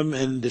Jerusalem,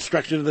 and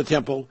destruction of the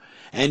temple.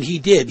 And he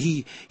did.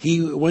 He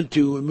moved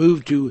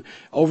to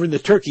over in the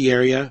Turkey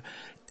area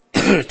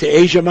to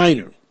Asia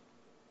Minor,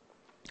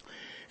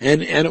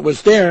 and it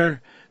was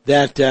there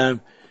that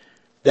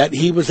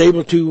he was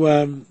able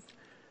to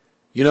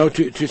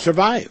to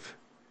survive,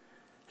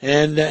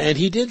 and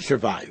he did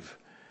survive,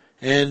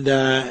 and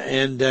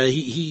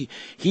he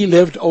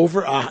lived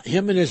over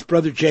him and his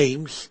brother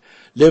James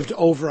lived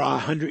over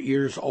 100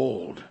 years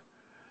old.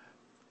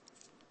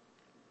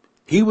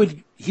 He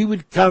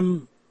would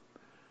come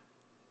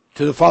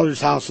to the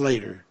Father's house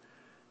later,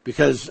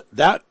 because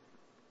that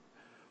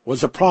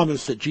was a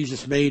promise that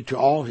Jesus made to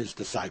all his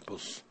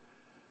disciples.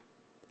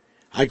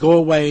 I go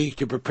away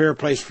to prepare a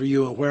place for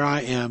you, and where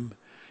I am,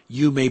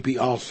 you may be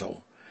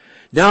also.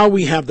 Now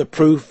we have the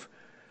proof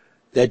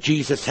that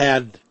Jesus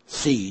had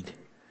seed.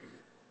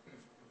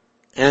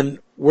 And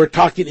we're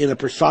talking in a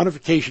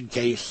personification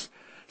case,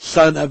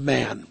 Son of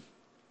Man.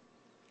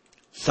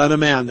 Son of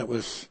Man that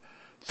was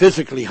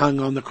physically hung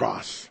on the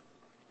cross.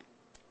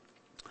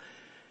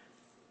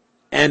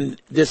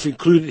 And this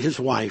included his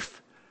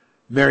wife,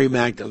 Mary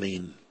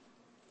Magdalene.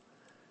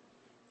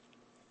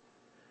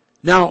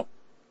 Now,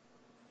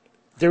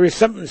 there is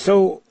something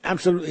so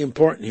absolutely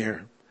important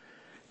here.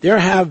 There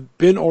have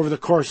been, over the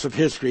course of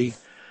history,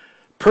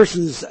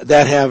 persons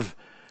that have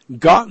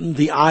gotten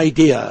the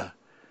idea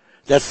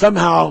that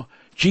somehow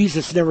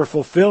Jesus never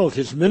fulfilled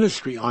his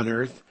ministry on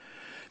earth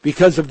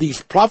because of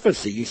these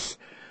prophecies,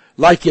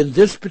 like in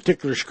this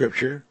particular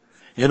scripture,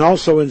 and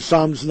also in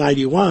Psalms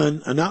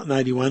 91, not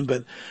 91,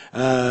 but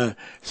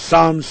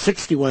Psalm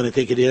 61, I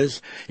think it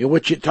is, in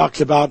which it talks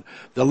about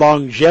the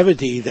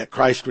longevity that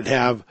Christ would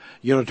have,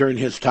 during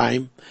his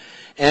time.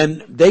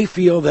 And they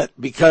feel that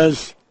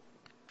because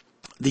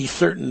the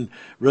certain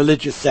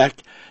religious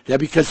sect, that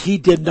because he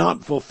did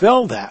not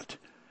fulfill that,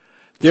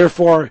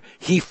 therefore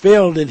he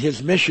failed in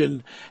his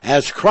mission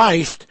as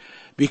Christ,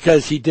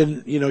 because he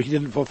didn't, he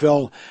didn't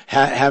fulfill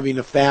having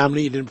a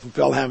family, he didn't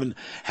fulfill having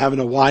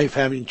a wife,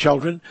 having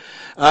children.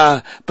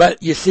 But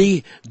you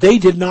see, they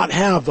did not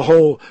have the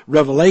whole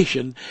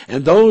revelation,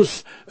 and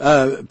those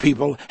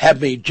people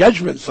have made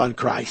judgments on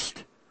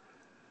Christ.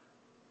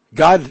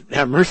 God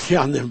have mercy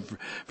on them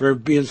for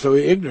being so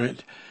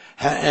ignorant,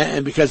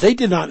 and because they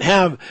did not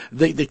have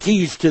the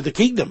keys to the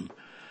kingdom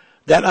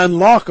that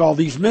unlock all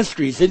these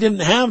mysteries. They didn't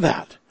have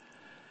that.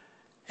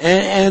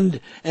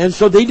 And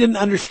so they didn't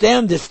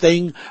understand this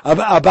thing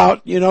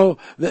about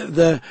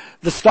the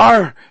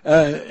star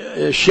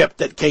ship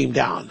that came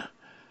down,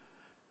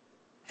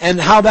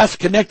 and how that's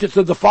connected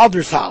to the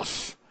Father's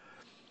house,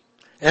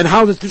 and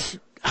how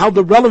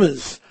the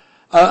relevance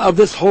of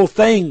this whole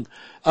thing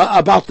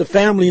about the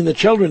family and the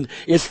children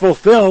is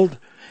fulfilled,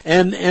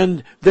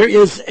 and there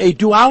is a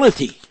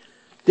duality.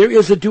 There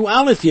is a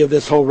duality of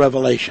this whole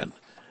revelation.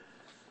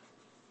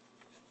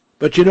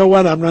 But you know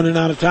what? I'm running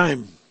out of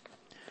time.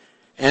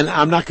 And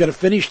I'm not going to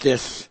finish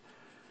this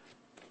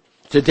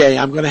today.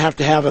 I'm going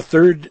to have a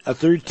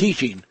third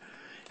teaching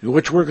in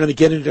which we're going to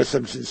get into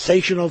some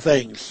sensational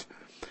things.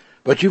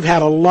 But you've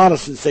had a lot of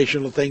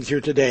sensational things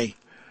here today.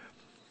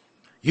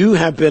 You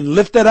have been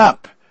lifted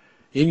up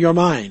in your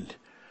mind,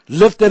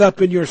 lifted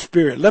up in your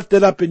spirit,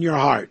 lifted up in your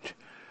heart.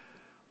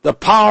 The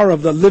power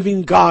of the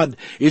living God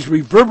is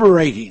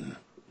reverberating.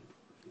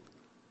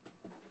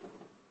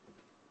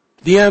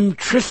 The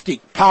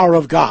amtristic power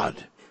of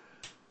God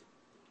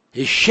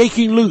is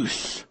shaking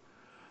loose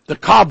the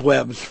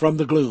cobwebs from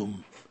the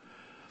gloom.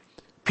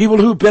 People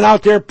who've been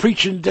out there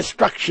preaching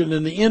destruction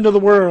and the end of the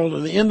world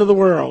and the end of the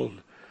world,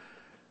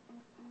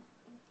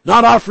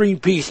 not offering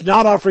peace,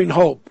 not offering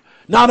hope,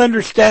 not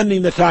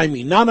understanding the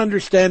timing, not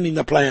understanding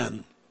the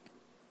plan,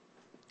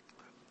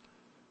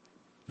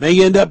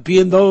 may end up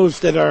being those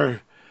that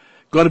are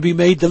going to be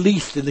made the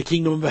least in the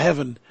kingdom of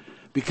heaven,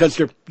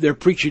 because they're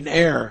preaching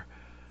error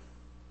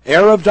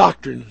of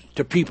doctrine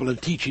to people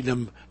and teaching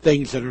them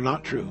things that are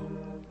not true.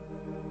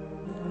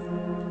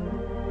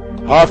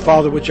 Our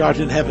Father which art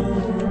in heaven,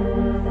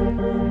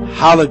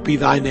 hallowed be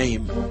thy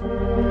name.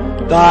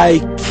 Thy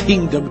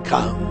kingdom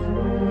come.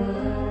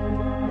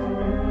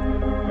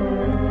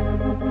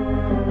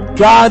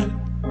 God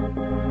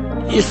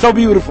is so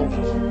beautiful.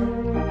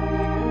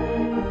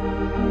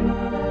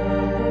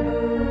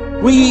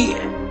 We,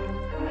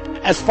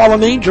 as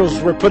fallen angels,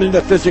 were put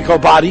into physical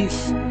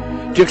bodies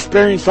to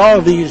experience all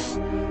of these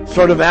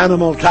sort of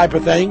animal type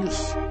of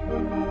things.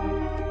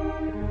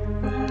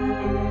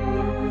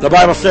 The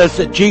Bible says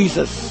that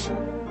Jesus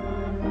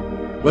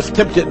was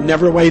tempted in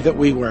every way that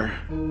we were.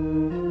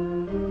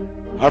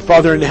 Our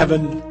Father in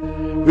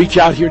heaven, reach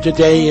out here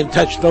today and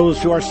touch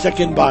those who are sick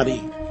in body.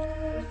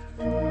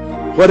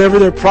 Whatever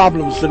their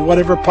problems and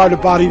whatever part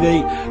of body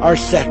they are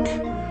sick,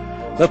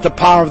 let the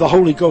power of the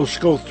Holy Ghost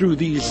go through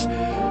these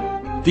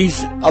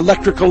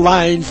electrical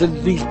lines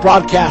and these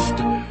broadcast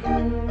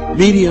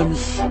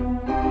mediums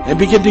and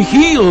begin to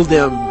heal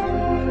them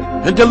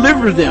and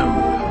deliver them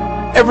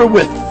every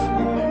width,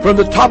 from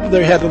the top of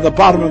their head to the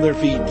bottom of their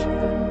feet.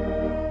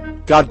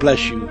 God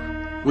bless you.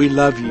 We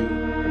love you.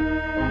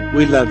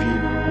 We love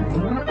you.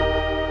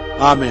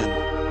 Amen.